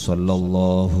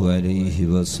സല്ലല്ലാഹു അലൈഹി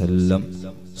വസല്ലം.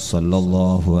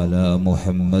 സല്ലല്ലാഹു അലാ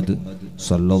മുഹമ്മദ്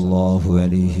സല്ലല്ലാഹു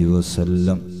അലൈഹി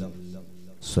വസല്ലം.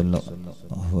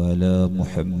 സല്ലല്ലാഹു അലാ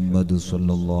മുഹമ്മദ്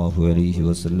സല്ലല്ലാഹു അലൈഹി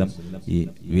വസല്ലം. ഈ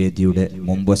വേദിയുടെ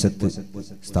മുൻവശത്ത്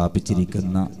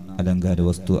സ്ഥാപിച്ചിരിക്കുന്ന അലങ്കാര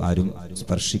വസ്തു ആരും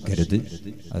സ്പർശിക്കരുത്.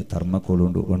 അത് തെർമോക്കോൾ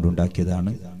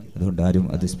കൊണ്ടുണ്ടാക്കിയതാണ്. അതുകൊണ്ട് ആരും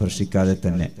അത് സ്പർശിക്കാതെ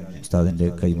തന്നെ ഉസ്താദിന്റെ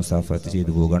കൈ മുസാഫത്ത്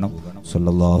ചെയ്തു പോകണം.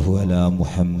 സല്ലല്ലാഹു അലാ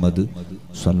മുഹമ്മദ്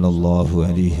സല്ലല്ലാഹു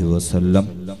അലൈഹി വസല്ലം.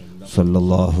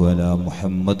 സല്ലല്ലാഹു അലാ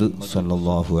മുഹമ്മദ്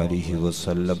സല്ലല്ലാഹു അലൈഹി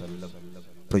വസല്ലം.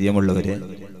 പ്രിയമുള്ളവരെ,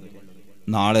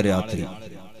 നാളെ രാത്രി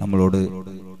നമ്മളോട്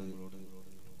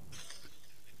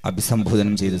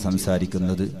അഭിസംബോധനം ചെയ്ത്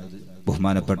സംസാരിക്കുന്നത്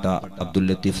ബഹുമാനപ്പെട്ട അബ്ദുൽ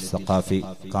ലത്തീഫ് സഖാഫി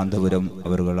കാന്തപുരം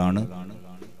അവറുകളാണ്.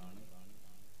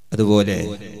 അതുപോലെ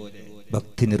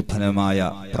ഭക്തി നിർഭരമായ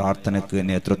പ്രാർത്ഥനയ്ക്ക്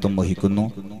നേതൃത്വം വഹിക്കുന്നു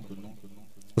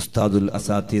ഉസ്താദുൽ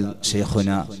അസാത്തിദ് ഷെയ്ഖുന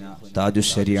താജുൽ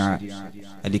ശരിയ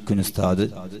അലിക്കുൻ ഉസ്താദ്.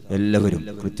 എല്ലാവരും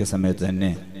കൃത്യസമയത്ത്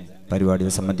തന്നെ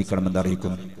പരിപാടിയിൽ സംബന്ധിക്കണമെന്ന്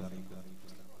അറിയിക്കുന്നു.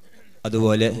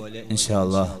 അതുപോലെ ഇൻഷാ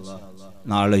അല്ലാഹ്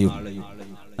നാളെയും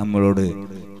നമ്മളോട്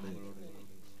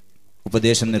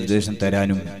ഉപദേശം നിർദ്ദേശം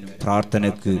തരാനും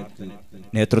പ്രാർത്ഥനയ്ക്ക്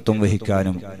നേതൃത്വം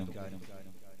വഹിക്കാനും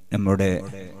നമ്മുടെ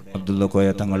അബ്ദുള്ള കോയ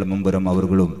തങ്ങൾ മുമ്പുറം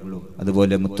അവറുകളും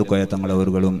അതുപോലെ മുത്തുക്കോയ തങ്ങൾ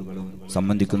അവറുകളും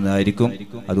സംബന്ധിക്കുന്നതായിരിക്കും.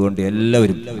 അതുകൊണ്ട്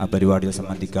എല്ലാവരും ആ പരിപാടിയിൽ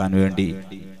സംബന്ധിക്കാൻ വേണ്ടി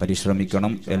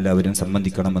പരിശ്രമിക്കണം, എല്ലാവരും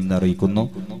സംബന്ധിക്കണമെന്ന് അറിയിക്കുന്നു.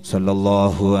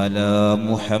 സല്ലല്ലാഹു അലാ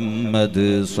മുഹമ്മദ്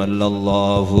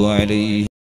സല്ലല്ലാഹു അലൈഹി